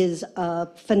is a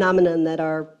phenomenon that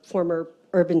our former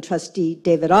urban trustee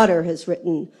David Otter has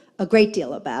written a great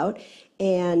deal about,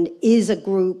 and is a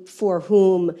group for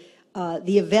whom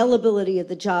the availability of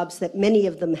the jobs that many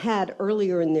of them had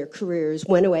earlier in their careers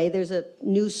went away. There's a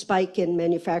new spike in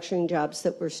manufacturing jobs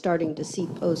that we're starting to see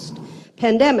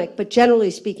post-pandemic, but generally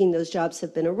speaking, those jobs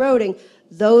have been eroding.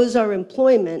 Those are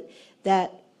employment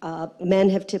that men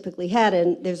have typically had,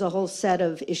 and there's a whole set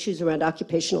of issues around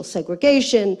occupational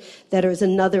segregation that is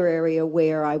another area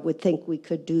where I would think we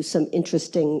could do some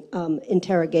interesting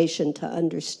interrogation to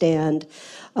understand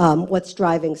what's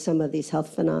driving some of these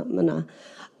health phenomena.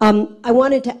 I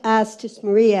wanted to ask Tis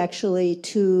Marie actually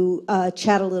to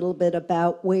chat a little bit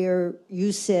about where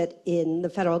you sit in the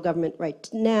federal government right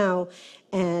now.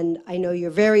 And I know you're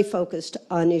very focused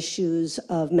on issues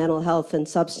of mental health and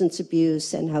substance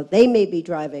abuse and how they may be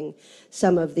driving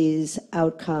some of these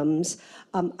outcomes.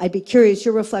 I'd be curious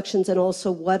your reflections, and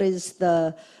also what is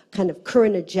the kind of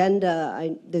current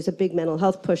agenda? There's a big mental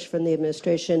health push from the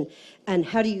administration, and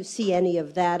how do you see any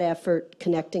of that effort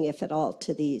connecting, if at all,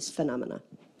 to these phenomena?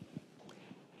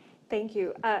 Thank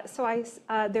you.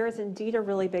 There is indeed a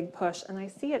really big push, and I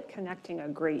see it connecting a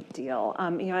great deal.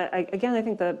 I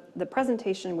think the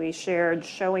presentation we shared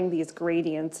showing these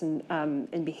gradients in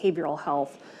behavioral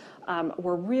health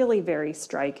were really very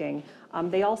striking.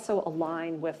 They also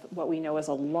align with what we know as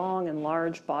a long and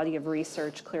large body of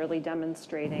research clearly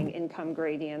demonstrating income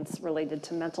gradients related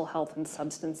to mental health and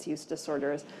substance use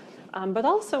disorders. But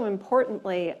also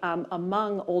importantly,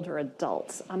 among older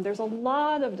adults. There's a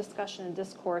lot of discussion and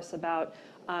discourse about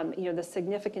the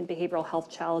significant behavioral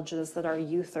health challenges that our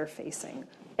youth are facing.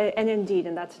 And indeed,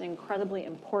 and that's an incredibly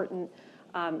important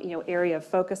area of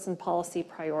focus and policy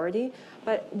priority.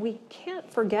 But we can't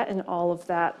forget in all of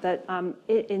that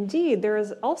indeed there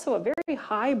is also a very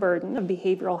high burden of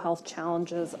behavioral health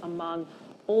challenges among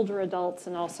older adults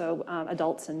and also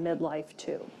adults in midlife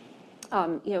too.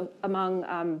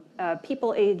 Among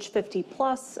people age 50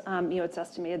 plus, it's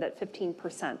estimated that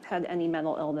 15% had any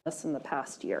mental illness in the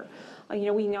past year.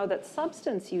 We know that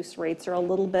substance use rates are a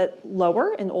little bit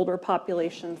lower in older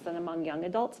populations than among young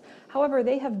adults. However,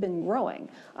 they have been growing.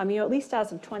 At least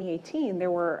as of 2018,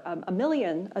 there were 1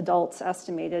 million adults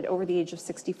estimated over the age of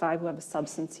 65 who have a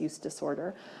substance use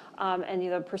disorder.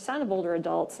 And the percent of older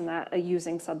adults in that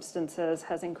using substances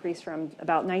has increased from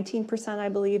about 19%, I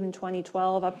believe, in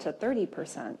 2012 up to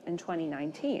 30% in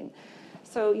 2019.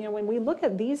 So, when we look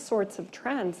at these sorts of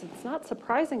trends, it's not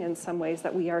surprising in some ways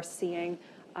that we are seeing,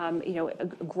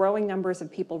 growing numbers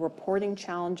of people reporting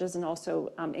challenges and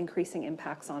also increasing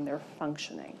impacts on their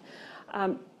functioning.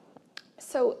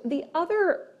 So the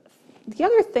other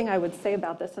thing I would say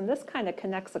about this, and this kind of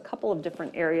connects a couple of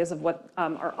different areas of what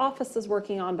our office is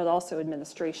working on, but also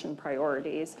administration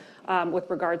priorities with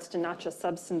regards to not just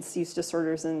substance use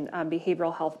disorders and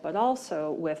behavioral health, but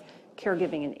also with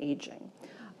caregiving and aging.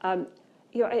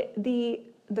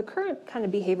 The current kind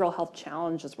of behavioral health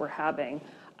challenges we're having,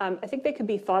 I think they could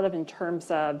be thought of in terms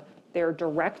of their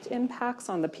direct impacts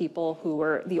on the people who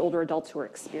are the older adults who are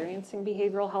experiencing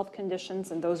behavioral health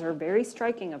conditions, and those are very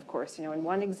striking, of course. In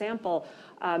one example,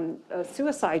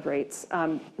 suicide rates,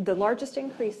 the largest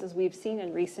increases we've seen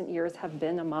in recent years have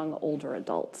been among older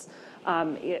adults.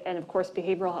 And of course,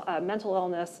 behavioral mental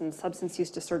illness and substance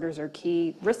use disorders are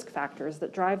key risk factors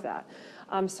that drive that.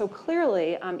 So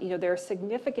clearly, there are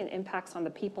significant impacts on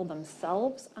the people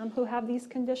themselves who have these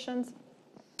conditions.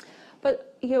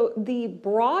 But the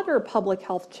broader public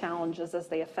health challenges as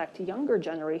they affect younger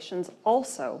generations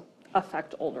also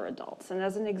affect older adults. And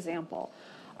as an example,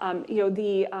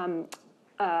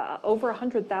 over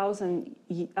 100,000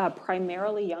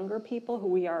 primarily younger people who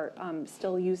we are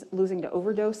still losing to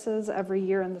overdoses every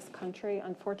year in this country,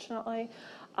 unfortunately.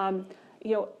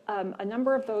 a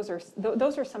number of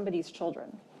those are somebody's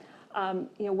children.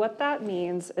 What that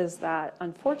means is that,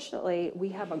 unfortunately, we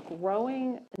have a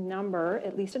growing number,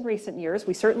 at least in recent years.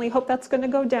 We certainly hope that's going to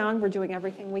go down. We're doing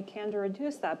everything we can to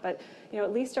reduce that. But,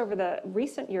 at least over the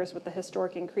recent years with the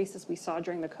historic increases we saw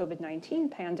during the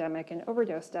COVID-19 pandemic and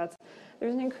overdose deaths,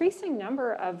 there's an increasing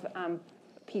number of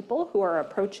people who are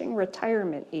approaching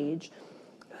retirement age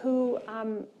who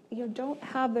don't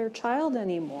have their child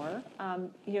anymore,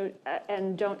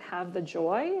 and don't have the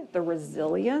joy, the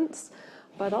resilience,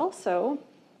 but also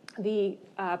the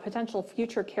potential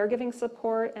future caregiving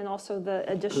support and also the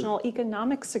additional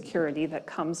economic security that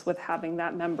comes with having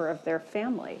that member of their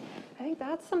family. I think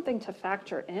that's something to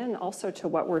factor in also to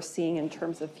what we're seeing in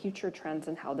terms of future trends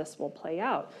and how this will play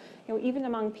out. Even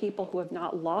among people who have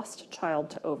not lost a child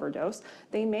to overdose,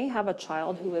 they may have a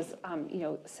child who is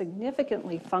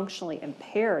significantly functionally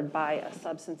impaired by a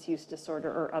substance use disorder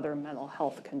or other mental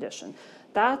health condition.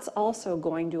 That's also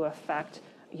going to affect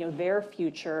their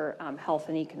future health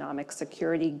and economic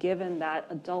security, given that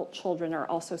adult children are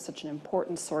also such an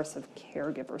important source of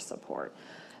caregiver support.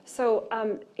 So,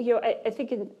 I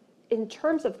think in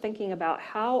terms of thinking about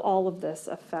how all of this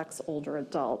affects older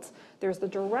adults, there's the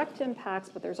direct impacts,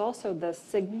 but there's also the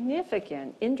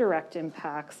significant indirect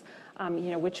impacts,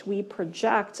 which we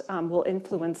project will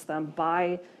influence them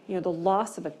by, the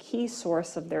loss of a key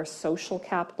source of their social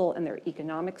capital and their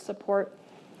economic support.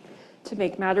 To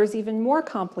make matters even more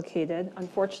complicated,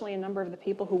 unfortunately, a number of the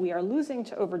people who we are losing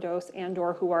to overdose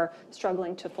and/or who are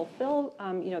struggling to fulfill,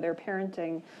 their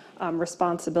parenting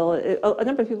responsibility. A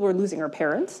number of people who are losing are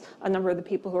parents. A number of the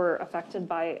people who are affected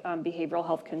by behavioral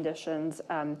health conditions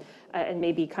and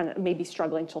maybe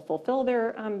struggling to fulfill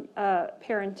their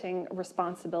parenting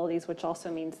responsibilities, which also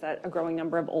means that a growing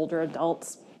number of older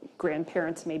adults,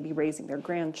 grandparents, may be raising their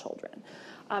grandchildren.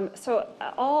 So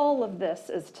all of this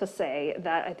is to say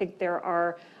that I think there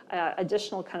are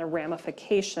additional kind of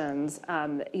ramifications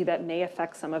that may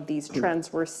affect some of these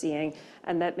trends we're seeing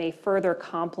and that may further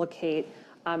complicate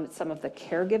some of the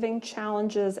caregiving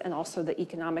challenges and also the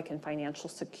economic and financial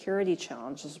security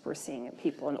challenges we're seeing in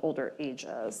people in older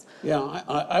ages. Yeah,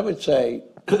 I would say,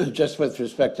 just with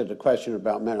respect to the question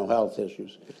about mental health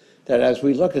issues, that as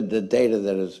we look at the data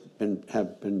that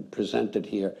have been presented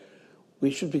here, we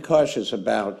should be cautious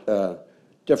about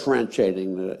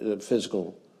differentiating the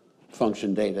physical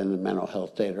function data and the mental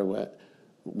health data.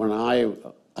 When I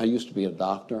used to be a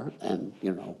doctor, and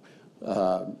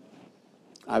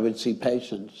I would see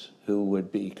patients who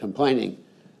would be complaining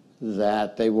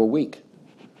that they were weak,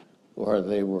 or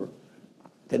they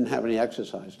didn't have any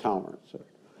exercise tolerance, or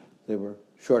they were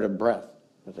short of breath,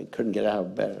 or they couldn't get out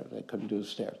of bed, or they couldn't do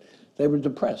stairs. They were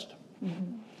depressed.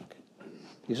 Mm-hmm. Okay.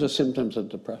 These are symptoms of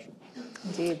depression.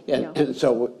 Indeed. And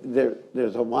so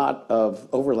there's a lot of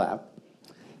overlap.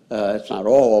 It's not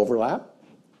all overlap,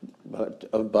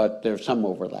 but there's some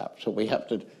overlap. So we have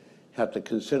to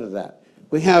consider that.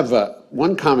 We have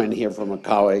one comment here from a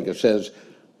colleague that says,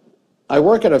 "I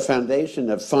work at a foundation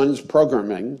that funds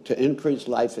programming to increase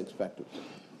life expectancy.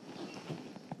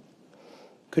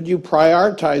 Could you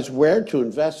prioritize where to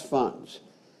invest funds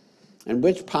and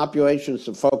which populations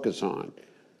to focus on?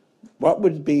 What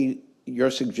would be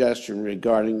your suggestion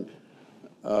regarding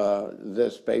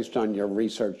this based on your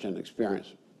research and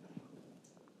experience?"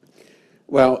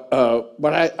 Well,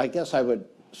 I guess I would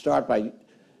start by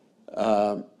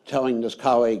telling this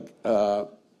colleague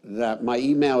that my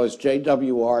email is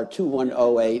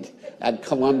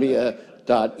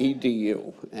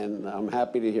jwr2108@columbia.edu, and I'm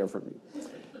happy to hear from you.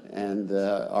 And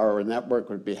our network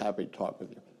would be happy to talk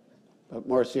with you. But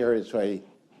more seriously,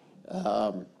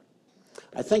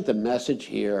 I think the message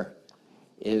here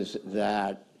is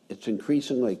that it's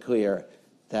increasingly clear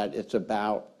that it's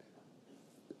about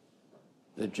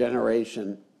the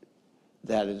generation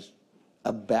that is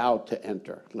about to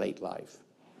enter late life.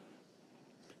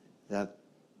 That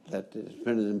there's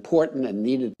been an important and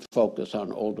needed focus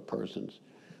on older persons.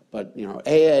 But,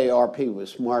 AARP was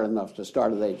smart enough to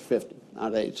start at age 50,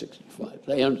 not age 65.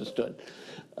 They understood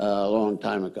a long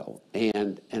time ago.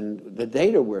 And the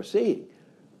data we're seeing,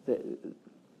 the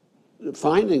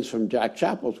findings from Jack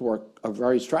Chappell's work are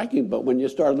very striking, but when you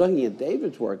start looking at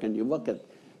David's work and you look at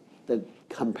the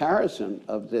comparison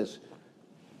of this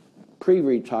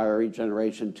pre-retiree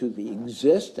generation to the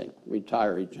existing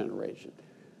retiree generation,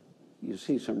 you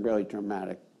see some really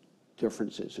dramatic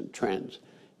differences in trends.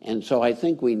 And so I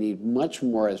think we need much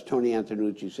more, as Tony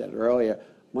Antonucci said earlier,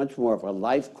 much more of a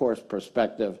life course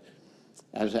perspective.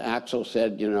 As Axel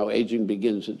said, aging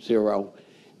begins at 0,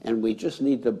 and we just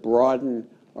need to broaden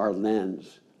our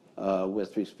lens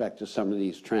with respect to some of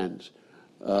these trends,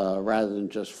 rather than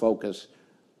just focus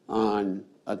on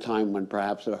a time when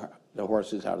perhaps the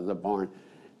horse is out of the barn.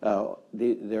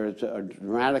 There's a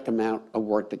dramatic amount of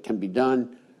work that can be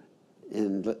done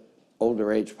in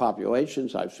older age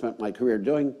populations. I've spent my career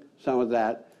doing some of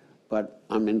that, but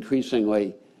I'm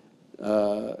increasingly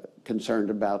concerned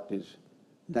about these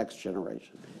next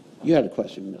generation. You had a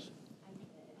question, Miss.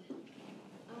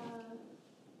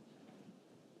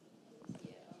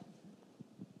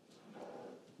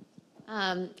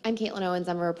 I'm Caitlin Owens.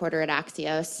 I'm a reporter at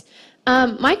Axios.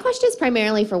 My question is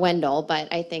primarily for Wendell,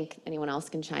 but I think anyone else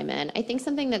can chime in. I think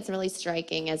something that's really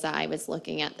striking as I was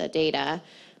looking at the data,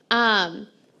 I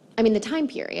mean, the time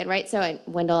period, right? So,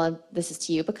 Wendell, this is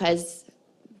to you because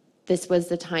this was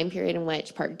the time period in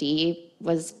which Part D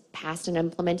was passed and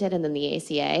implemented, and then the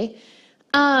ACA,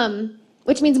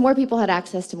 which means more people had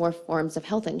access to more forms of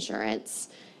health insurance.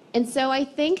 And so I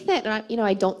think that,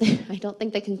 I don't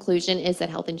think the conclusion is that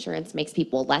health insurance makes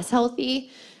people less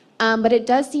healthy, but it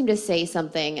does seem to say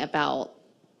something about,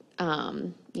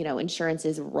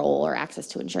 insurance's role or access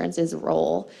to insurance's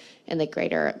role in the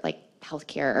greater,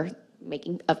 healthcare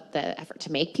making of the effort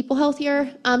to make people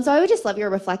healthier. So I would just love your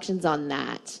reflections on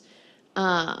that.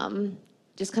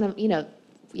 Just kind of,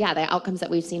 the outcomes that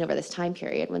we've seen over this time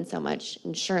period when so much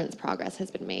insurance progress has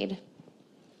been made.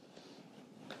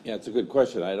 Yeah, it's a good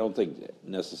question. I don't think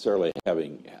necessarily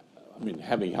having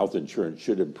health insurance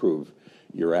should improve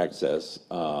your access.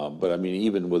 But I mean,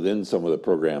 even within some of the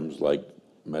programs, like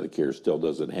Medicare still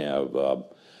doesn't have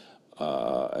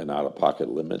an out-of-pocket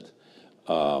limit.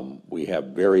 We have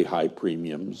very high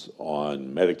premiums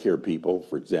on Medicare people.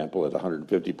 For example, at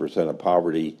 150% of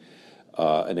poverty,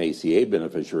 an ACA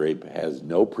beneficiary has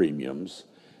no premiums.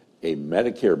 A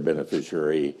Medicare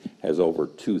beneficiary has over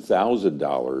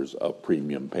 $2,000 of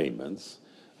premium payments.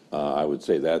 I would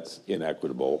say that's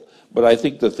inequitable. But I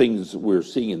think the things we're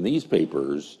seeing in these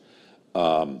papers,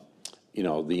 the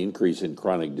increase in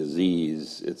chronic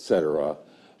disease, et cetera,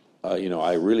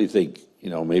 I really think,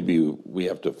 maybe we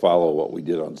have to follow what we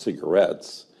did on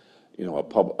cigarettes,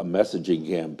 a messaging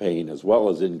campaign as well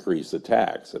as increase the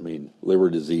tax. I mean,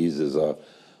 liver disease is a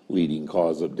leading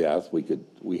cause of death.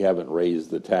 We haven't raised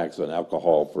the tax on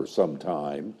alcohol for some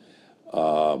time.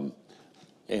 And,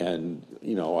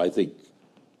 I think,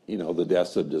 the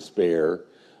deaths of despair,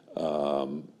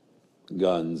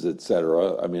 guns, et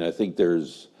cetera. I mean, I think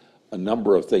there's a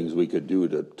number of things we could do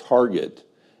to target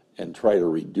and try to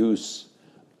reduce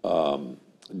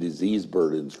disease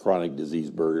burdens, chronic disease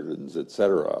burdens, et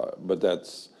cetera. But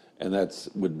that's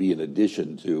would be in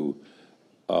addition to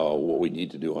what we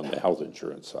need to do on the health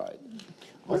insurance side.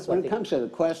 When it comes to the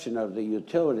question of the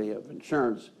utility of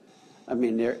insurance, I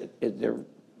mean, there a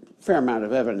fair amount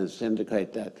of evidence to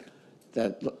indicate that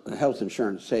health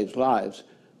insurance saves lives.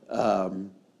 For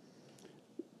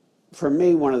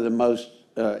me, one of the most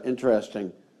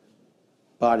interesting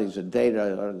bodies of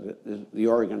data is the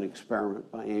Oregon experiment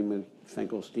by Amy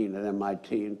Finkelstein at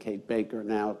MIT and Kate Baker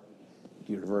now at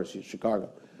the University of Chicago,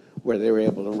 where they were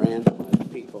able to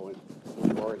randomize people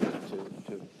in Oregon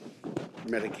to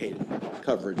Medicaid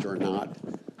coverage or not,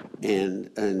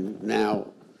 and now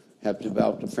have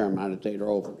developed a fair amount of data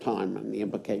over time and the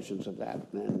implications of that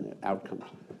and outcomes.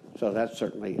 So that's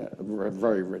certainly a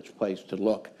very rich place to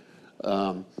look.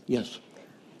 Yes.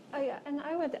 Yeah, and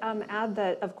I would add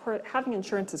that, of course, having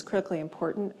insurance is critically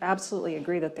important. Absolutely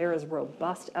agree that there is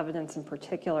robust evidence in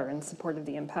particular in support of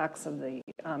the impacts of the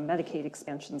Medicaid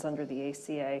expansions under the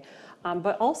ACA.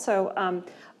 But also,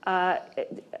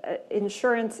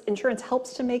 insurance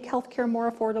helps to make healthcare more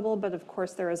affordable, but of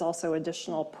course there is also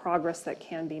additional progress that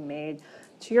can be made.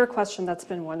 To your question, that's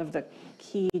been one of the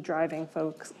key driving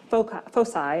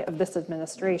foci of this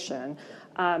administration.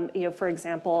 For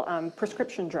example,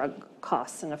 prescription drug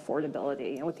costs and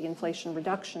affordability. And with the Inflation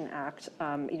Reduction Act,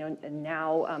 and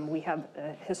now we have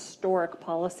historic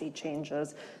policy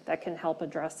changes that can help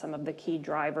address some of the key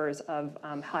drivers of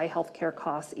high healthcare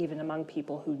costs, even among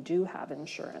people who do have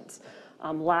insurance.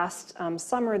 Last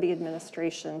summer, the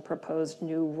administration proposed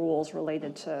new rules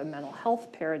related to mental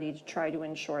health parity to try to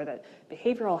ensure that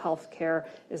behavioral health care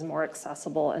is more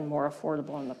accessible and more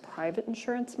affordable in the private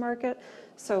insurance market.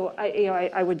 So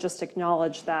I would just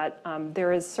acknowledge that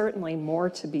there is certainly more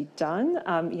to be done.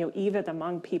 Even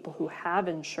among people who have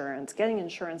insurance, getting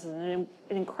insurance is an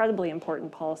incredibly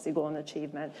important policy goal and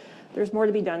achievement. There's more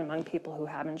to be done among people who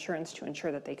have insurance to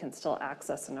ensure that they can still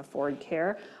access and afford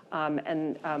care.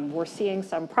 And we're seeing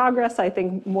some progress, I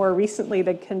think, more recently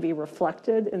that can be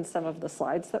reflected in some of the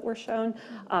slides that were shown.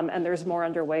 And there's more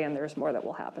underway, and there's more that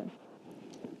will happen.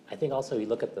 I think also you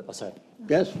look at the,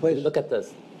 Yes, please. You look at the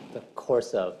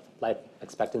course of life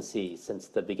expectancy since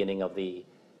the beginning of the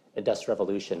Industrial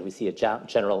Revolution, we see a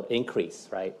general increase,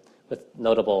 right, with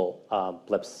notable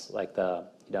blips like the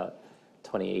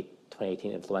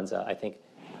 2018 influenza, I think.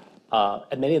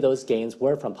 And many of those gains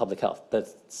were from public health, the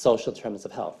social determinants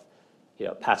of health,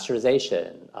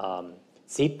 pasteurization,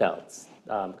 seat belts,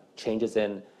 changes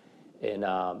in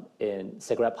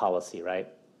cigarette policy, right?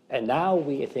 And now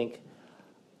we, I think,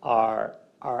 are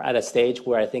at a stage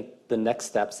where I think the next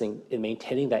steps in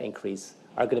maintaining that increase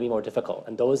are going to be more difficult.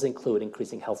 And those include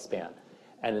increasing health span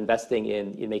and investing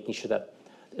in making sure that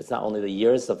it's not only the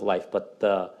years of life, but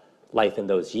the life in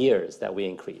those years that we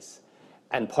increase.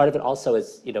 And part of it also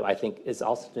is, I think, is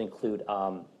also to include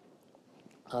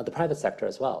the private sector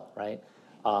as well, right?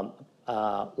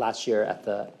 Last year at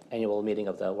the annual meeting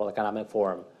of the World Economic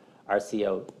Forum, our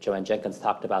CEO, Joanne Jenkins,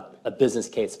 talked about a business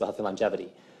case for healthy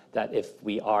longevity, that if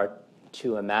we are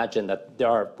to imagine that there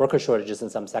are worker shortages in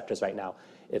some sectors right now,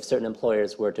 if certain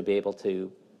employers were to be able to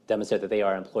demonstrate that they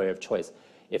are an employer of choice,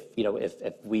 if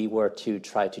we were to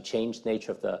try to change the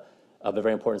nature of a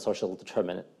very important social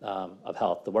determinant of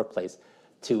health, the workplace,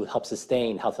 to help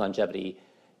sustain health and longevity,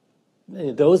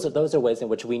 those are ways in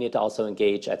which we need to also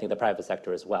engage, I think, the private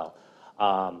sector as well.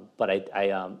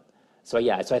 So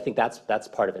I think that's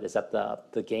part of it, is that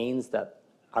the gains that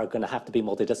are going to have to be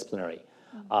multidisciplinary,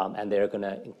 and they're going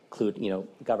to include,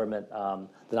 government,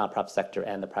 the nonprofit sector,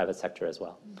 and the private sector as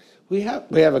well. We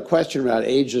have a question about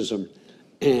ageism,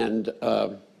 and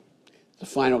the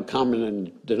final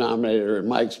common denominator in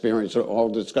my experience of all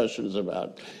discussions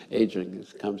about aging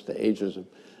as it comes to ageism.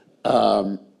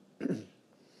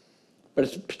 But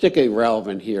it's particularly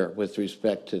relevant here with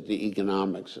respect to the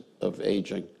economics of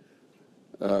aging.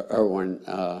 Erwin,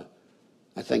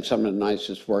 I think some of the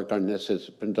nicest work on this has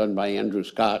been done by Andrew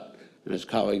Scott and his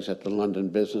colleagues at the London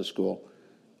Business School.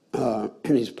 And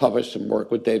he's published some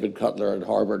work with David Cutler at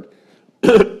Harvard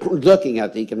looking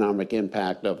at the economic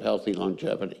impact of healthy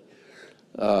longevity.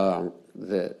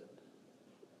 The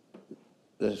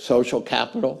social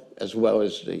capital, as well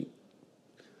as the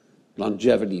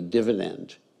longevity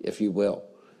dividend, if you will,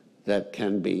 that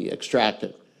can be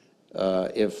extracted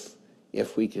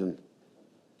if we can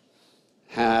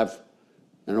have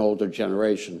an older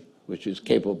generation which is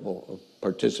capable of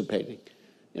participating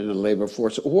in the labor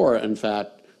force, or in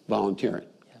fact volunteering,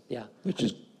 which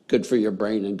is good for your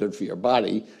brain and good for your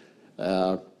body,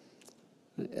 and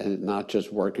not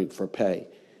just working for pay.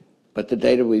 But the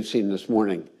data we've seen this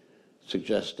morning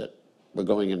suggests that we're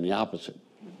going in the opposite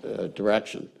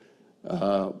direction.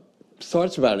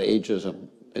 Thoughts about ageism,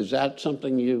 is that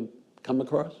something you come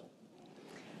across?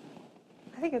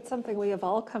 I think it's something we have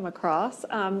all come across.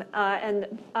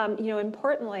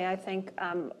 Importantly, I think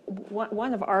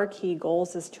one of our key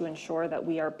goals is to ensure that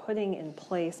we are putting in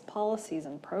place policies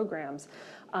and programs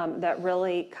that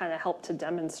really kind of help to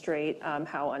demonstrate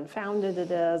how unfounded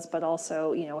it is, but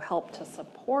also, help to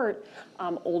support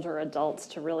older adults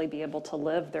to really be able to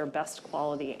live their best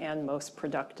quality and most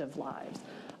productive lives.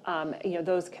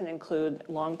 Those can include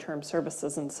long-term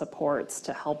services and supports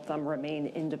to help them remain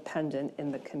independent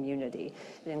in the community.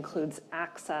 It includes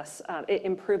access,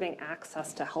 improving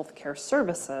access to healthcare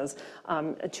services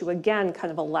to, again,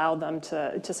 kind of allow them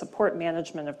to support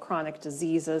management of chronic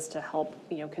diseases, to help,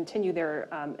 continue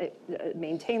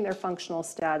maintain their functional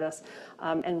status,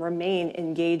 and remain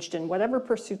engaged in whatever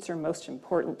pursuits are most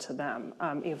important to them,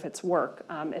 if it's work,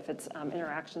 if it's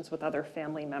interactions with other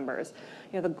family members.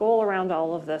 The goal around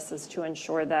all of this is to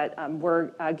ensure that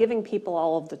we're giving people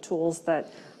all of the tools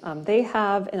that they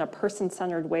have in a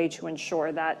person-centered way to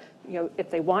ensure that, if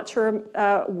they want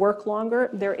to work longer,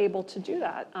 they're able to do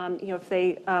that. If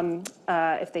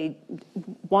they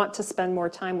want to spend more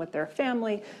time with their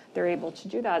family, they're able to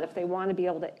do that. If they want to be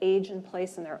able to age in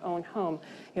place in their own home,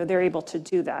 they're able to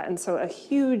do that. And so a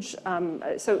huge,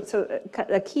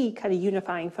 a key kind of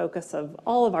unifying focus of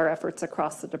all of our efforts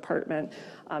across the department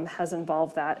has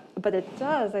involved that. But it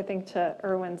does, I think, to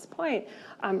Erwin's point,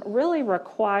 really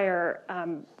require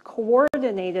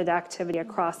coordinated activity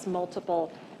across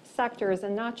multiple sectors,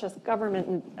 and not just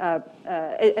government,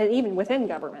 and even within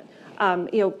government.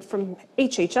 From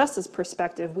HHS's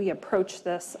perspective, we approach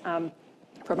this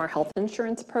from our health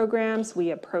insurance programs.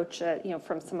 We approach it,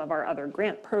 from some of our other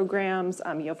grant programs.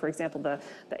 For example, the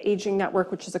Aging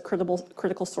Network, which is a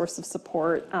critical source of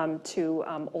support to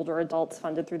older adults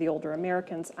funded through the Older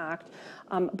Americans Act.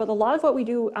 But a lot of what we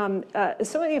do,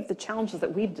 so many of the challenges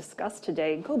that we've discussed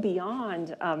today go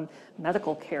beyond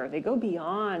medical care. They go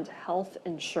beyond health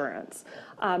insurance.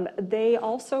 They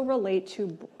also relate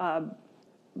to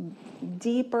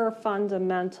deeper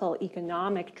fundamental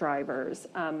economic drivers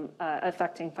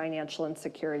affecting financial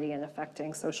insecurity and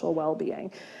affecting social well-being.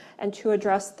 And to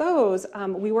address those,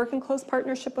 we work in close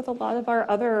partnership with a lot of our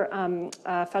other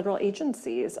federal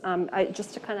agencies.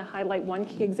 Just to kind of highlight one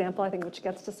key example, I think, which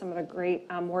gets to some of the great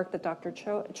work that Dr.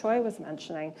 Choi was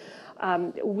mentioning.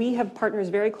 We have partners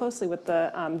very closely with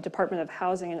the Department of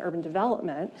Housing and Urban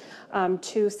Development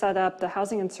to set up the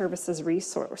Housing and Services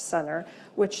Resource Center,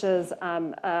 which is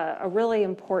a really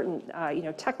important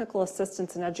technical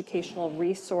assistance and educational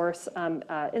resource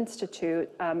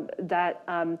institute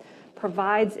that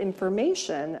provides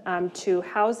information to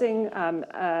housing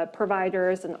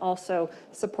providers and also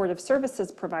supportive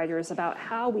services providers about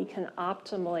how we can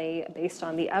optimally, based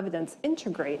on the evidence,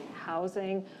 integrate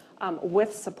housing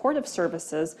with supportive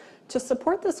services to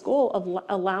support this goal of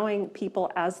allowing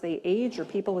people as they age or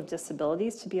people with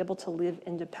disabilities to be able to live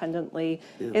independently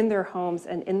in their homes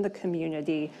and in the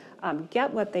community,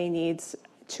 get what they need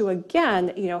to, again,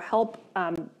 help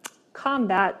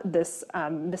combat this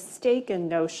mistaken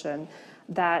notion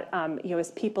that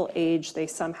as people age, they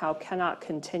somehow cannot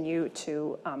continue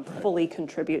to fully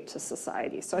contribute to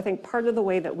society. So I think part of the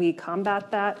way that we combat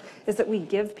that is that we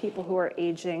give people who are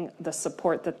aging the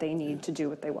support that they need to do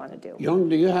what they want to do. Young,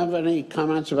 do you have any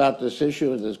comments about this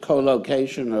issue of this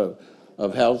co-location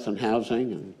of health and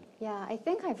housing? Yeah, I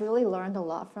think I've really learned a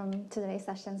lot from today's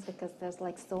sessions because there's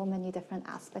like so many different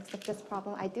aspects of this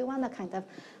problem. I do want to kind of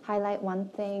highlight one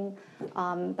thing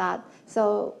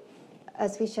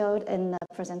as we showed in the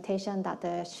presentation, that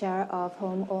the share of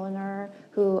homeowner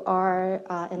who are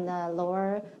in the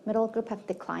lower middle group have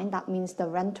declined. That means the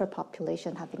renter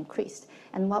population have increased.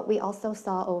 And what we also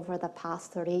saw over the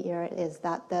past 30 years is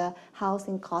that the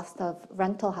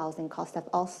rental housing costs have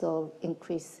also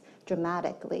increased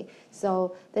dramatically.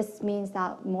 So this means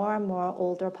that more and more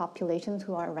older populations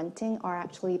who are renting are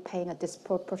actually paying a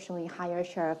disproportionately higher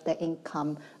share of their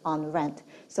income on rent.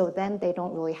 So then they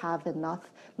don't really have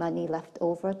enough money left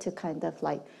over to kind of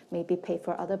like maybe pay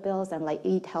for other bills and like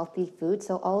eat healthy food.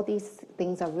 So all these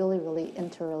things are really, really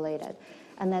interrelated.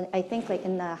 And then I think like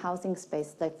in the housing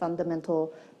space, the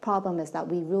fundamental problem is that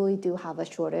we really do have a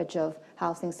shortage of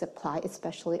housing supply,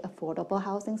 especially affordable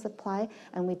housing supply,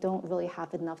 and we don't really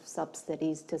have enough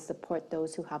subsidies to support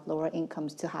those who have lower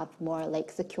incomes to have more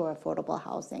like secure, affordable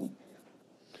housing.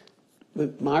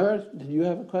 But Myra, did you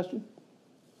have a question?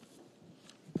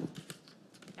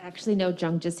 Actually, no,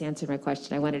 Jung just answered my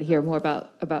question. I wanted to hear more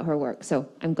about her work, so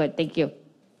I'm good. Thank you.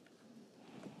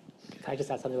 Can I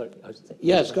just add something?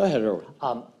 Yes, go ahead, Erwin.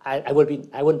 I would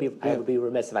be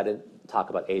remiss if I didn't talk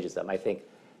about ageism. I think,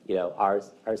 our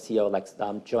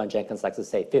CEO, Joanne Jenkins, likes to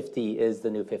say 50 is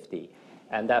the new 50.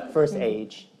 And that first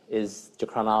age is the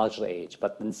chronological age,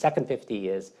 but the second 50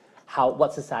 is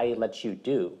what society lets you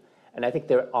do. And I think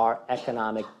there are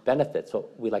economic benefits,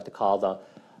 what we like to call the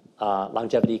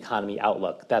longevity economy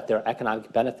outlook, that there are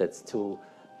economic benefits to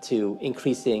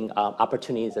increasing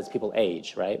opportunities as people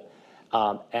age, right?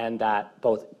 And that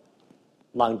both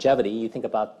longevity, you think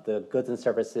about the goods and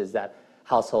services that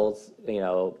households,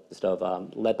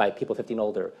 led by people 50 and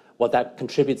older, what that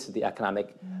contributes to the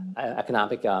economic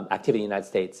activity in the United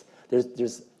States.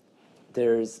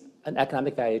 There's an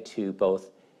economic value to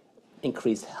both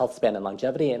increased health span and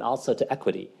longevity, and also to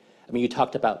equity. I mean, you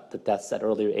talked about the deaths at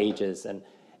earlier ages and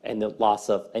the loss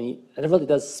of, and it really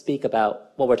does speak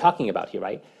about what we're talking about here,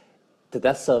 right? The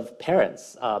deaths of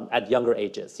parents at younger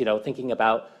ages, thinking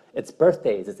about its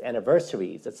birthdays, its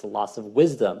anniversaries, it's the loss of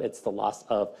wisdom, it's the loss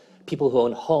of people who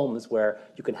own homes where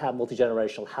you can have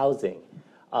multi-generational housing,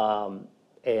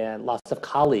 and loss of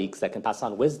colleagues that can pass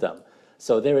on wisdom.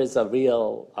 So there is a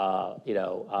real,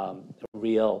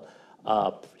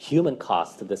 human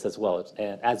cost to this as well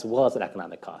as an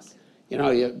economic cost.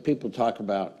 People talk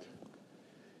about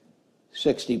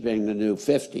 60 being the new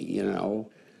 50,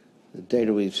 The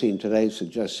data we've seen today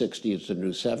suggests 60 is the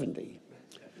new 70.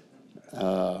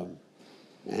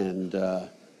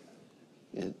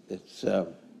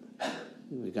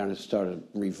 We're going to start to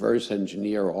reverse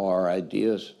engineer our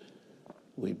ideas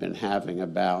we've been having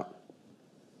about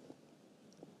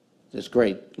this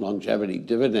great longevity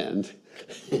dividend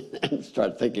and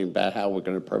start thinking about how we're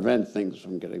going to prevent things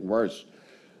from getting worse.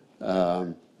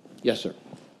 Yes, sir.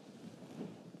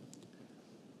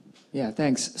 Yeah,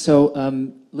 thanks. So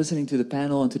listening to the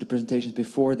panel and to the presentations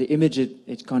before, the image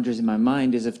it conjures in my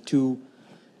mind is of two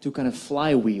kind of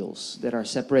flywheels that are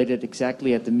separated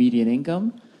exactly at the median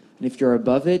income. And if you're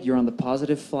above it, you're on the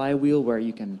positive flywheel where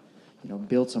you can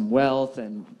build some wealth,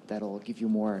 and that'll give you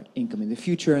more income in the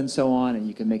future and so on, and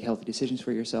you can make healthy decisions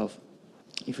for yourself.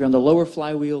 If you're on the lower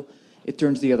flywheel, it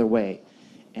turns the other way,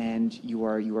 and you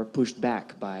are pushed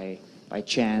back by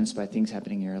chance, by things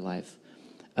happening in your life.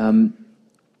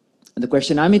 The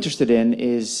question I'm interested in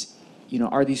is,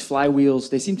 are these flywheels,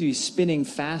 they seem to be spinning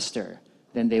faster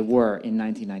than they were in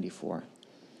 1994.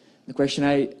 The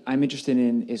question I'm interested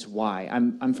in is why.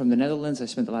 I'm from the Netherlands. I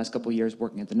spent the last couple of years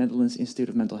working at the Netherlands Institute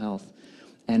of Mental Health.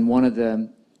 And one of the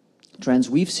trends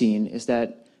we've seen is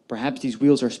that perhaps these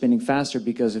wheels are spinning faster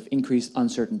because of increased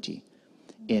uncertainty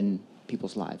in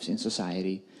people's lives, in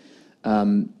society.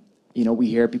 We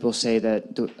hear people say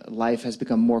that life has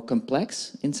become more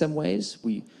complex in some ways.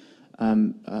 We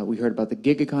heard about the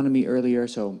gig economy earlier,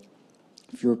 so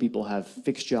fewer people have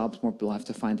fixed jobs, more people have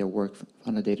to find their work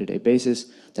on a day-to-day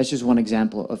basis. That's just one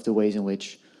example of the ways in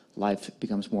which life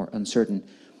becomes more uncertain.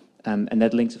 And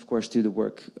that links, of course, to the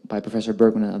work by Professor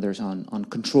Bergman and others on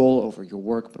control over your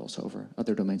work, but also over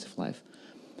other domains of life.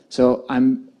 So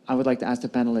I would like to ask the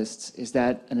panelists, is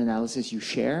that an analysis you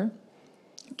share?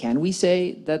 Can we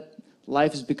say that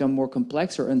life has become more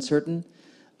complex or uncertain?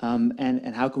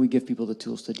 And how can we give people the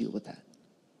tools to deal with that?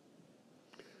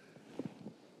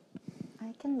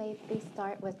 I can maybe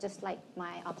start with just like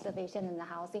my observation in the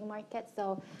housing market.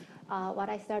 So what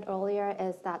I said earlier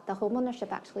is that the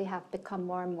homeownership actually have become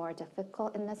more and more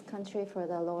difficult in this country for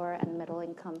the lower and middle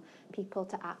income people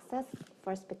to access.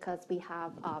 First, because we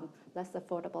have less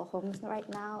affordable homes right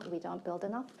now. We don't build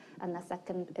enough. And the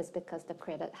second is because the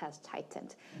credit has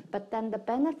tightened. But then the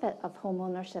benefit of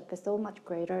homeownership is so much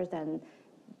greater than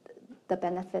the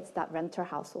benefits that renter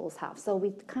households have. So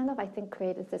we kind of, I think,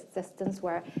 created this distance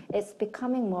where it's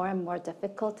becoming more and more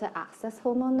difficult to access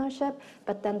homeownership,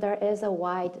 but then there is a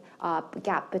wide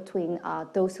gap between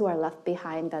those who are left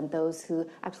behind and those who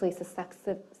actually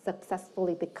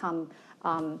successfully become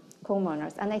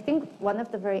homeowners. And I think one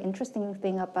of the very interesting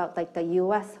thing about like the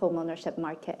US homeownership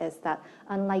market is that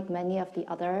unlike many of the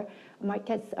other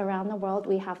markets around the world,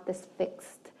 we have this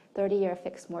fixed 30-year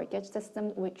fixed mortgage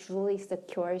system, which really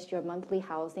secures your monthly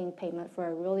housing payment for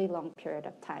a really long period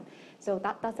of time. So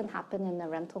that doesn't happen in the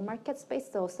rental market space.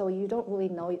 So you don't really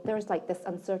know. There's like this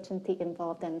uncertainty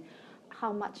involved in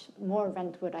how much more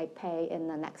rent would I pay in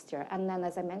the next year. And then,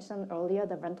 as I mentioned earlier,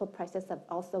 the rental prices have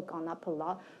also gone up a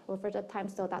lot over the time.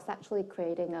 So that's actually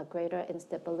creating a greater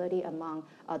instability among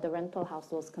the rental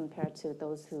households compared to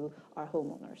those who are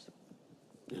homeowners.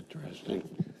 Interesting.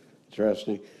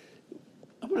 Interesting.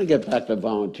 I want to get back to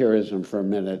volunteerism for a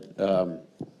minute.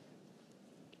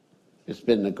 It's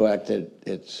been neglected.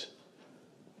 It's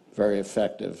very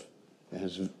effective. It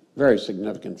has very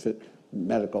significant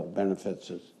medical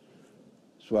benefits as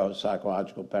well as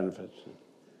psychological benefits.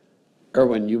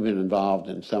 Erwin, you've been involved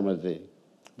in some of the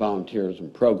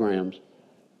volunteerism programs,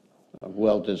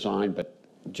 well designed, but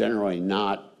generally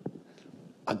not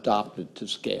adopted to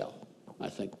scale. I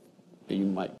think you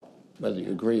might, whether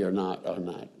you agree or not on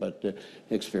that, but the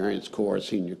experience corps,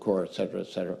 senior corps, et cetera, et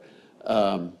cetera.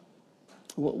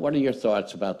 What are your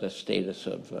thoughts about the status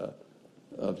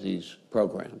of these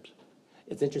programs?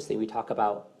 It's interesting. We talk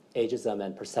about ageism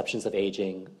and perceptions of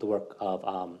aging. The work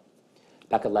of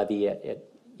Becca Levy at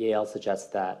Yale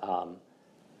suggests that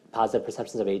positive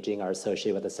perceptions of aging are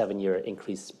associated with a 7-year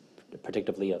increase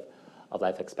predictively of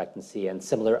life expectancy. And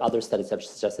similar other studies have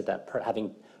suggested that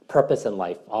having purpose in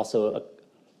life also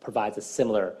provides a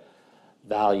similar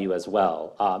value as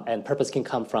well. And purpose can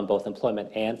come from both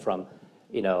employment and from,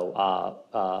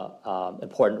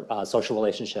 important social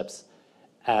relationships,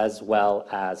 as well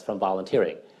as from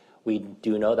volunteering. We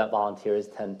do know that volunteers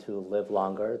tend to live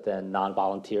longer than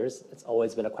non-volunteers. It's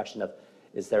always been a question of,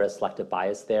 is there a selective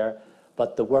bias there?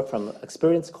 But the work from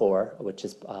Experience Corps, which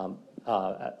is,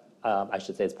 I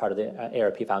should say, is part of the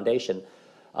ARP Foundation.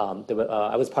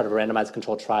 I was part of a randomized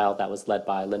controlled trial that was led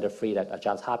by Linda Fried at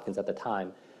Johns Hopkins at the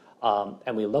time.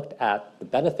 And we looked at the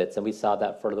benefits, and we saw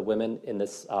that for the women in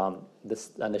this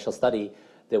initial study,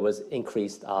 there was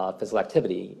increased physical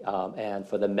activity. And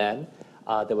for the men,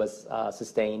 there was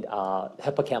sustained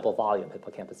hippocampal volume,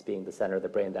 hippocampus being the center of the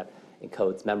brain that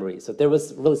encodes memory. So there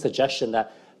was really suggestion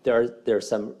that there's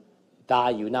some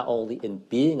value not only in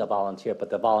being a volunteer, but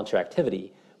the volunteer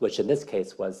activity, which in this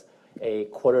case was a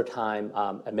quarter-time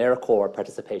AmeriCorps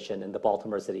participation in the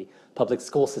Baltimore City public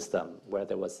school system, where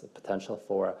there was potential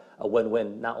for a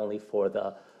win-win not only for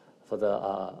the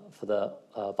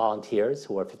volunteers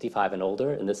who are 55 and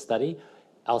older in this study,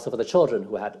 also for the children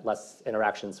who had less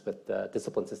interactions with the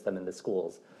discipline system in the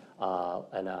schools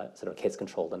and a sort of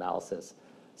case-controlled analysis.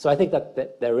 So I think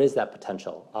that there is that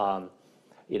potential.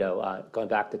 Going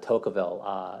back to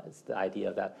Tocqueville, it's the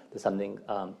idea that there's something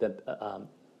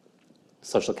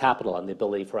social capital and the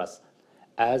ability for us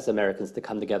as Americans to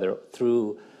come together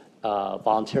through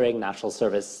volunteering, national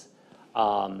service,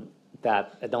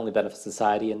 that not only benefits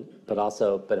society, but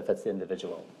also benefits the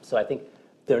individual. So I think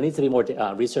there needs to be more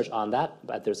research on that,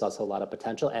 but there's also a lot of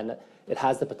potential, and it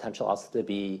has the potential also to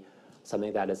be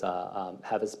something that is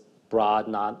have this broad,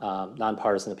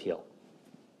 nonpartisan appeal.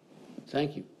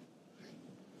 Thank you.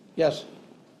 Yes.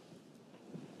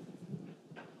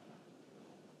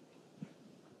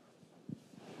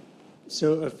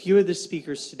 So a few of the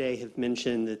speakers today have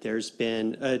mentioned that there's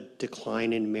been a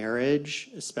decline in marriage,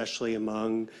 especially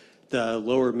among the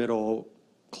lower middle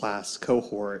class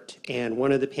cohort. And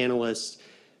one of the panelists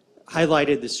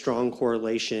highlighted the strong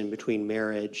correlation between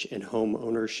marriage and home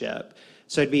ownership.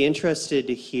 So I'd be interested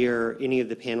to hear any of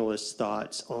the panelists'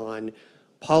 thoughts on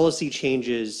policy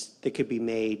changes that could be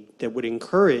made that would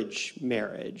encourage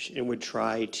marriage and would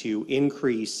try to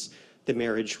increase the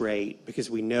marriage rate, because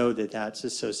we know that that's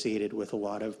associated with a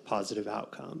lot of positive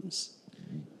outcomes.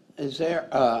 Is there,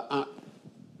 I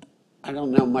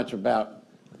don't know much about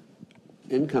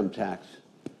income tax.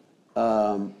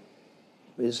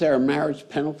 Is there a marriage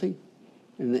penalty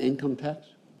in the income tax?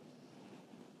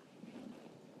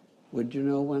 Would you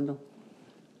know, Wendell?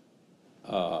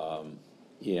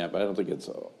 Yeah, but I don't think it's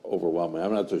overwhelming.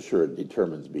 I'm not so sure it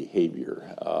determines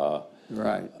behavior.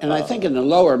 Right. And I think in the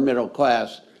lower middle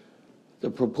class, the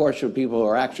proportion of people who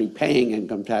are actually paying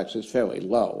income tax is fairly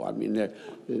low. I mean,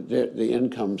 the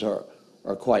incomes are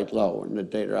quite low, and the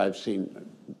data I've seen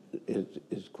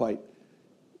is quite,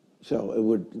 so it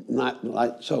would not,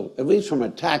 like, so at least from a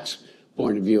tax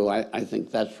point of view, I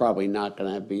think that's probably not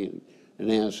going to be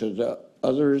an answer. Do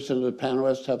others of the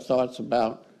panelists have thoughts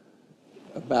about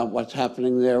what's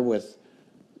happening there with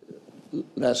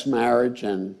less marriage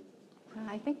and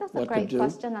I think that's a great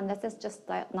question, and this is just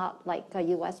not like a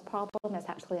U.S. problem. It's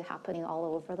actually happening all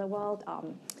over the world.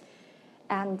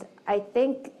 And I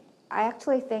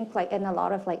actually think like in a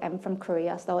lot of, like, I'm from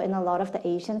Korea, so in a lot of the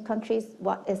Asian countries,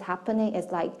 what is happening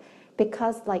is like,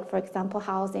 because, like, for example,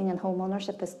 housing and home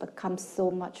ownership has become so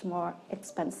much more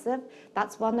expensive,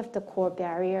 that's one of the core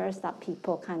barriers that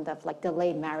people kind of like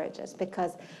delay marriages.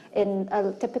 Because in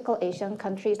typical Asian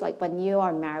countries, like when you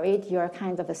are married, you're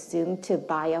kind of assumed to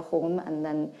buy a home and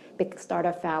then start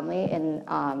a family and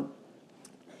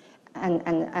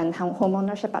home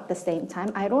ownership at the same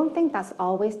time. I don't think that's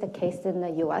always the case in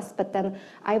the US, but then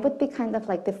I would be kind of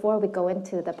like, before we go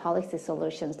into the policy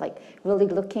solutions, like really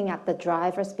looking at the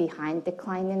drivers behind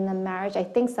decline in the marriage. I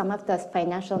think some of the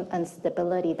financial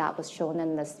instability that was shown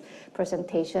in this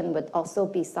presentation would also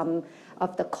be some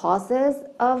of the causes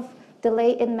of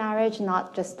delay in marriage,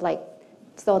 not just like,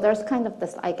 so there's kind of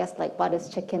this, I guess, like what is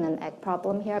chicken and egg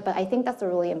problem here, but I think that's a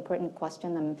really important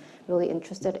question. I'm really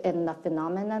interested in the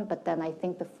phenomenon, but then I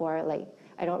think before, like,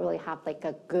 I don't really have like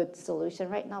a good solution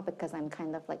right now because I'm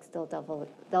kind of like still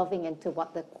delving into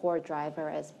what the core driver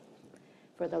is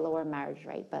for the lower marriage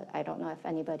rate, but I don't know if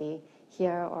anybody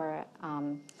here or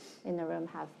in the room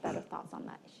have better thoughts on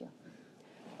that issue.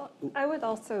 I would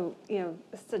also,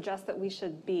 suggest that we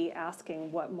should be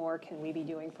asking what more can we be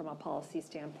doing from a policy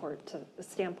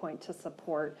standpoint to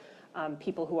support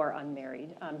people who are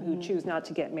unmarried, who choose not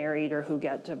to get married or who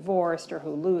get divorced or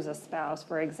who lose a spouse,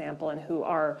 for example, and who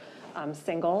are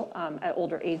single at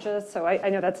older ages. So I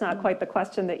know that's not quite the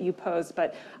question that you posed,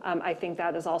 but I think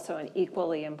that is also an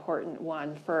equally important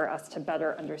one for us to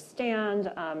better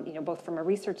understand, both from a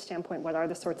research standpoint, what are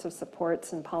the sorts of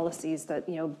supports and policies that,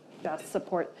 best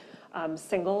support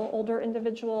single older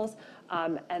individuals,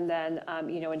 and then,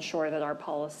 ensure that our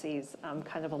policies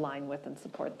kind of align with and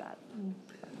support that.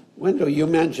 Wendell, you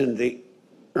mentioned the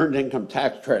earned income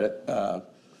tax credit,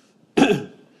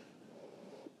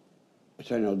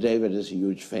 which I know David is a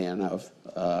huge fan of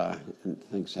and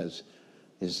thinks is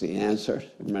the answer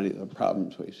to many of the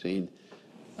problems we've seen.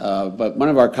 But one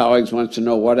of our colleagues wants to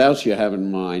know what else you have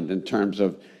in mind in terms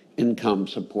of income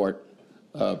support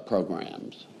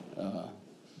programs.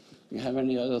 You have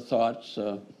any other thoughts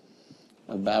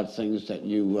about things that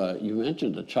you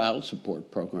mentioned, the child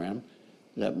support program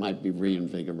that might be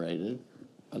reinvigorated?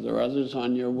 Are there others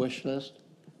on your wish list?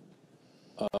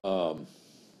 Well,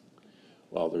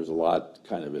 there's a lot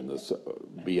kind of in the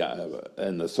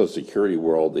Social Security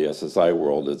world, the SSI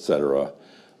world, et cetera.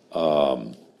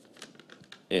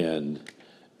 And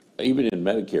even in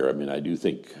Medicare, I mean, I do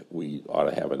think we ought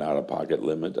to have an out-of-pocket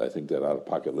limit. I think that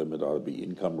out-of-pocket limit ought to be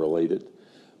income related.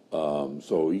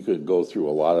 So you could go through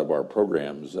a lot of our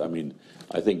programs. I mean,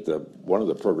 I think one of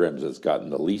the programs that's gotten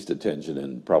the least attention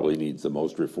and probably needs the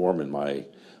most reform, in my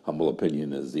humble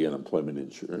opinion, is the unemployment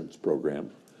insurance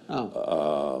program.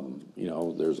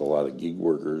 There's a lot of gig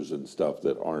workers and stuff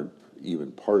that aren't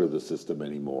even part of the system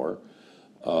anymore.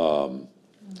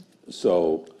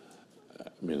 So, I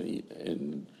mean,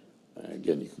 and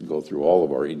again, you can go through all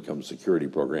of our income security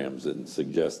programs and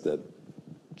suggest that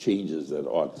changes that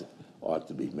ought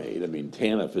to be made. I mean,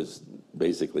 TANF is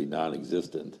basically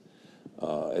non-existent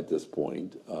at this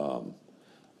point.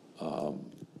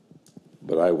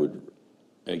 But I would,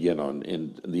 again,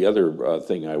 and the other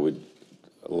thing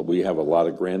we have a lot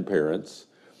of grandparents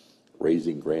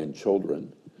raising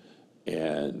grandchildren,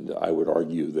 and I would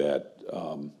argue that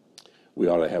we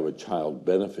ought to have a child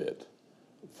benefit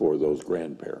for those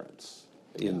grandparents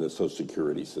in the Social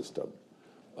Security system.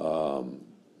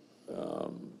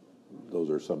 Those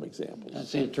are some examples.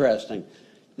 That's interesting.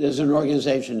 There's an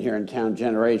organization here in town,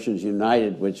 Generations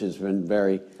United, which has been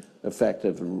very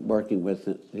effective in working with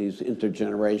these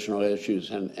intergenerational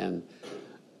issues and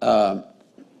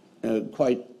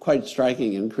quite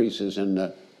striking increases in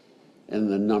the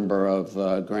number of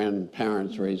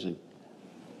grandparents raising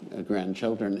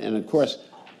grandchildren. And of course,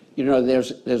 you know,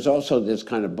 there's also this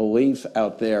kind of belief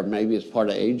out there, maybe it's part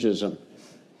of ageism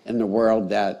in the world,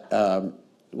 that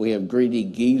we have greedy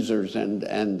geezers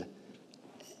and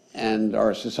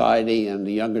our society and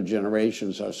the younger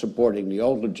generations are supporting the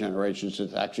older generations.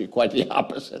 It's actually quite the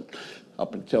opposite.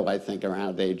 Up until, I think,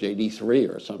 around age 83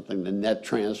 or something, the net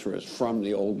transfer is from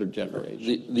the older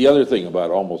generation. The other thing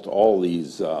about almost all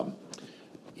these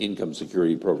income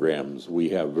security programs, we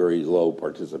have very low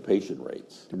participation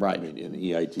rates. Right. I mean, in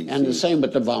EITC. And the same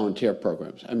with the volunteer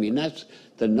programs. I mean, that's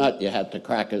the nut you have to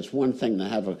crack. It's one thing to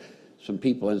have some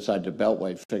people inside the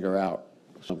Beltway figure out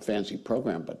some fancy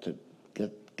program, but to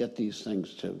get these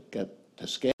things to get to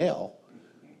scale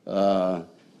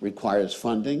requires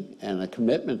funding and a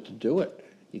commitment to do it.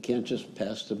 You can't just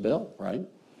pass the bill, right?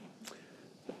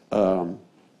 How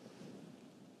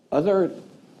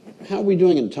are we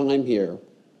doing in time here?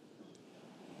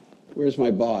 Where's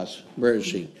my boss? Where is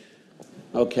she?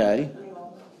 Okay.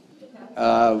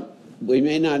 We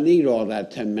may not need all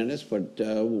that 10 minutes, but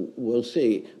we'll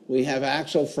see. We have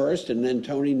Axel first and then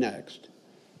Tony next.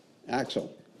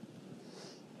 Axel.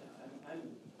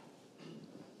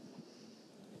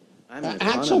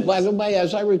 Axel, by the way,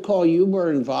 as I recall, you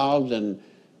were involved in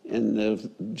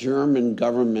the German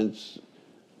government's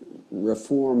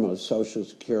reform of Social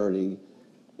Security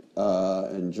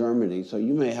in Germany, so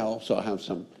you may also have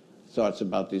some thoughts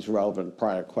about these relevant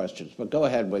prior questions. But go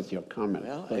ahead with your comment.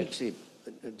 Well, please. actually,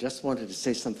 I just wanted to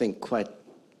say something quite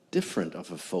different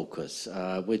of a focus,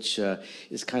 which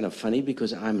is kind of funny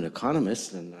because I'm an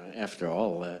economist, and after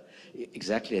all,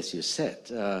 exactly as you said,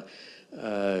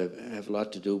 I have a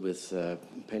lot to do with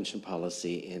pension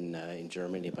policy in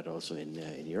Germany, but also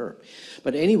in Europe.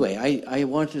 But anyway, I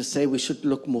wanted to say we should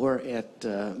look more at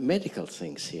medical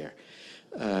things here.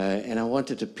 And I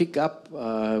wanted to pick up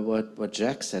what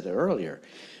Jack said earlier.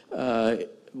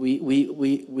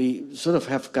 We sort of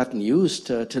have gotten used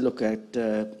to look at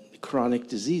chronic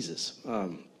diseases.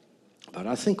 But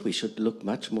I think we should look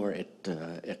much more at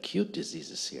acute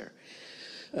diseases here.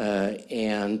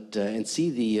 And see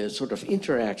the sort of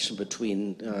interaction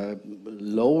between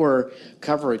lower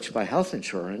coverage by health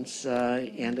insurance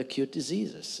and acute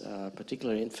diseases,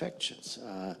 particularly infections.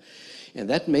 And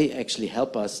that may actually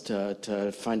help us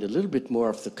to find a little bit more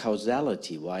of the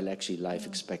causality why actually life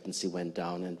expectancy went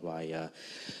down and why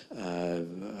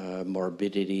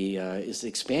morbidity is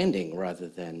expanding rather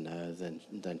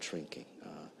than shrinking.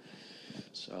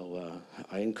 So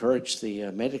I encourage the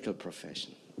medical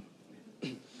profession.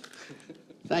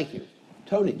 Thank you.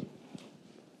 Tony.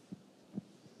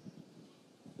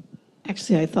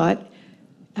 Actually, I thought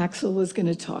Axel was going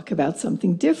to talk about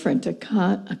something different, a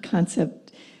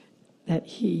concept that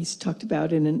he's talked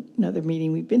about in another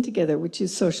meeting we've been together, which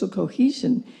is social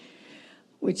cohesion,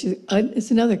 which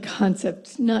is another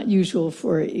concept not usual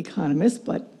for economists,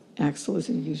 but Axel is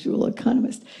a usual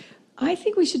economist. I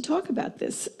think we should talk about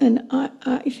this, and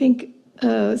I think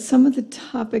some of the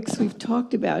topics we've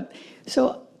talked about.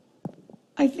 So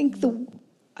I think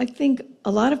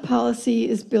a lot of policy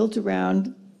is built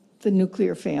around the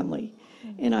nuclear family,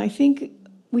 and I think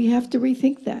we have to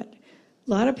rethink that. A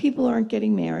lot of people aren't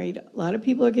getting married. A lot of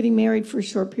people are getting married for a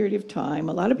short period of time.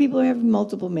 A lot of people are having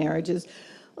multiple marriages.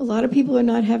 A lot of people are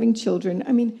not having children.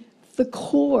 I mean, the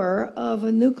core of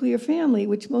a nuclear family,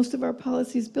 which most of our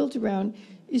policy is built around,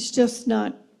 is just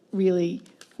not really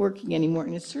working anymore,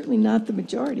 and it's certainly not the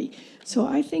majority. So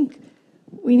I think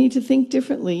we need to think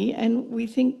differently, and we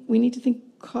need to think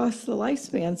across the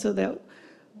lifespan so that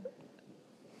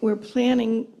we're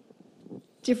planning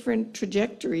different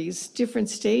trajectories, different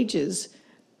stages,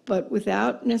 but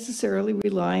without necessarily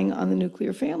relying on the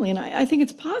nuclear family. And I think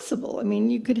it's possible. I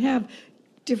mean, you could have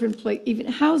different even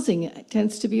housing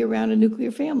tends to be around a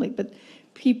nuclear family, but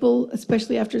people,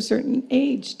 especially after a certain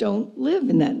age, don't live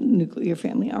in that nuclear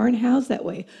family, aren't housed that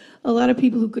way. A lot of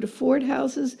people who could afford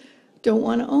houses don't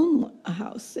want to own a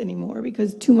house anymore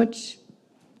because too much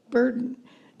burden.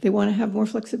 They want to have more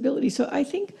flexibility. So I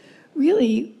think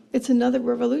really it's another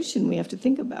revolution we have to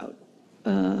think about.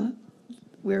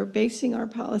 We're basing our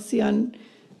policy on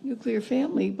nuclear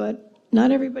family, but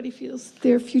not everybody feels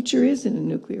their future is in a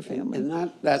nuclear family.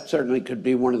 And that certainly could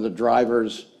be one of the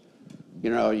drivers.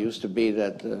 You know, it used to be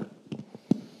that the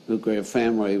nuclear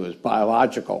family was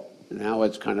biological. Now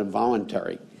it's kind of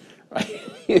voluntary, right?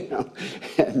 You know,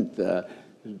 and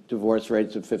divorce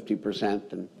rates of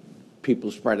 50%, and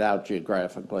people spread out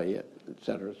geographically, et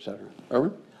cetera, et cetera.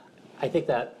 Erwin? I think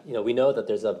that, you know, we know that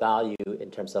there's a value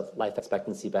in terms of life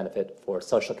expectancy benefit for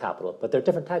social capital, but there are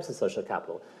different types of social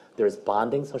capital. There's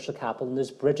bonding social capital and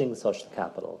there's bridging social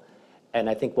capital. And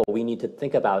I think what we need to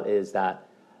think about is that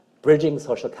bridging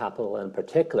social capital in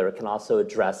particular can also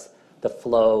address the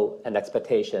flow and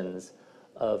expectations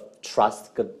of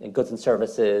trust in goods and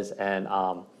services and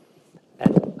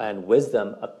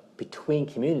wisdom between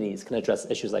communities can address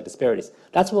issues like disparities.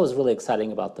 That's what was really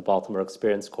exciting about the Baltimore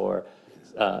Experience Corps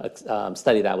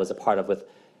study that I was a part of, with,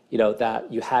 you know,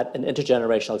 that you had an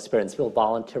intergenerational experience, people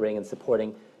volunteering and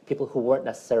supporting people who weren't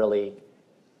necessarily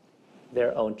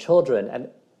their own children.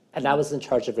 And I was in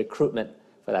charge of recruitment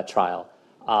for that trial.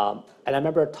 And I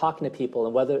remember talking to people,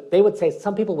 and whether they would say,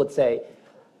 some people would say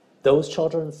those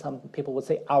children, some people would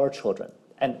say our children.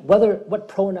 And what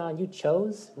pronoun you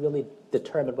chose really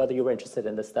determined whether you were interested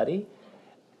in the study.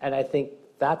 And I think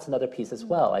that's another piece as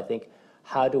well. I think,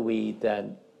 how do we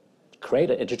then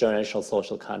create an intergenerational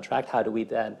social contract? How do we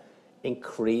then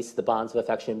increase the bonds of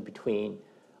affection between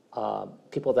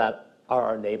people that are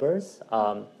our neighbors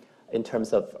in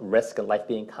terms of risk and life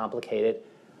being complicated?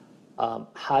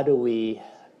 How do we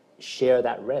share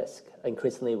that risk?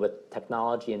 Increasingly with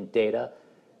technology and data,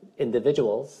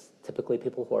 individuals, typically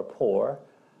people who are poor,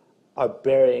 are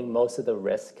bearing most of the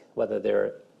risk, whether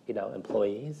they're, you know,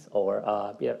 employees or,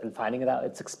 you know, and finding it out,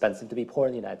 it's expensive to be poor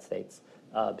in the United States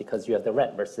because you have the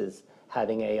rent versus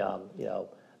having a, you know,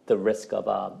 the risk of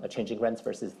a changing rents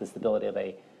versus the stability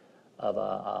of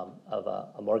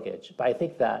a mortgage. But I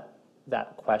think that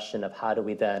question of how do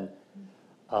we then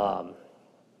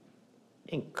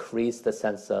increase the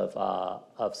sense of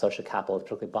social capital,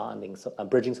 particularly bonding,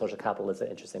 bridging social capital, is an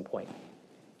interesting point.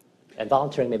 And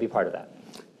volunteering may be part of that.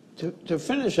 To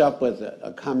finish up with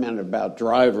a comment about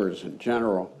drivers in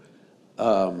general,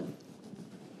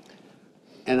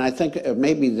 and I think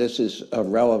maybe this is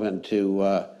relevant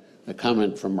to the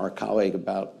comment from our colleague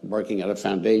about working at a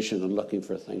foundation and looking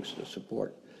for things to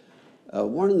support.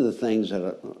 One of the things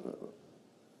that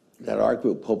our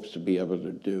group hopes to be able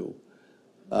to do,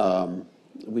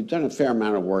 we've done a fair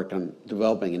amount of work on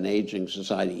developing an aging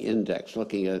society index,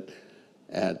 looking at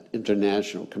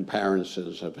international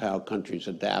comparisons of how countries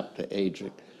adapt to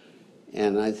aging.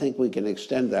 And I think we can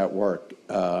extend that work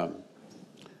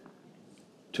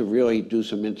to really do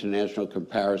some international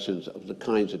comparisons of the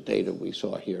kinds of data we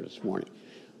saw here this morning.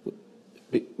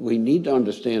 We need to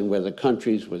understand whether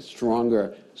countries with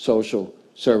stronger social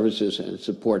services and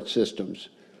support systems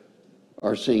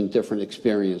are seeing different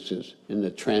experiences in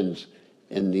the trends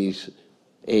in these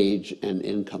age and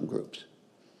income groups.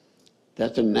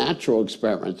 That's a natural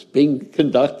experiment. It's being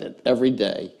conducted every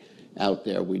day out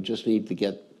there. We just need to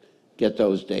get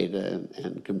those data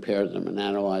and compare them and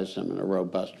analyze them in a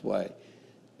robust way.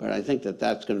 But I think that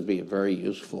that's going to be a very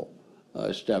useful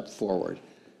step forward.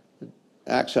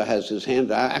 Axel has his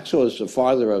hand. Axel is the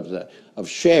father of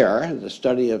SHARE, the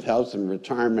study of health and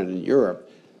retirement in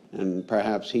Europe, and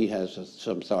perhaps he has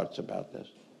some thoughts about this.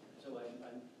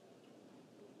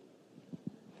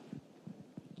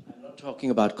 I'm not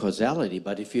talking about causality,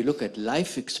 but if you look at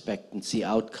life expectancy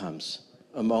outcomes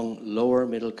among lower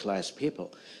middle class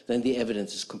people, then the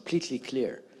evidence is completely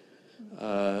clear.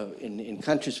 In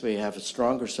countries where you have a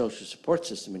stronger social support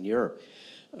system in Europe,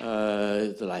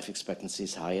 the life expectancy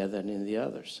is higher than in the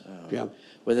others.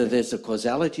 Whether there's a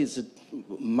causality is a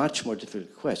much more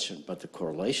difficult question, but the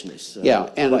correlation is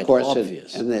and of course,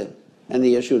 obvious. And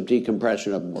the issue of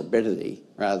decompression of morbidity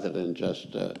rather than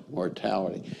just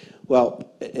mortality.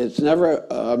 Well, it's never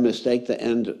a mistake to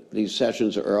end these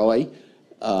sessions early,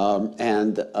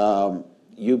 and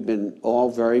you've been all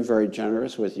very, very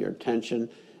generous with your attention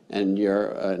and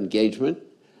your engagement,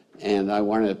 and I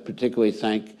want to particularly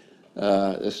thank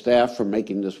the staff for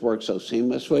making this work so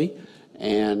seamlessly,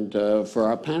 and for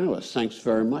our panelists. Thanks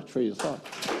very much for your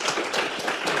thoughts.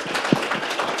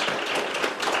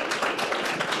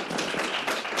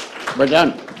 We're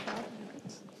done.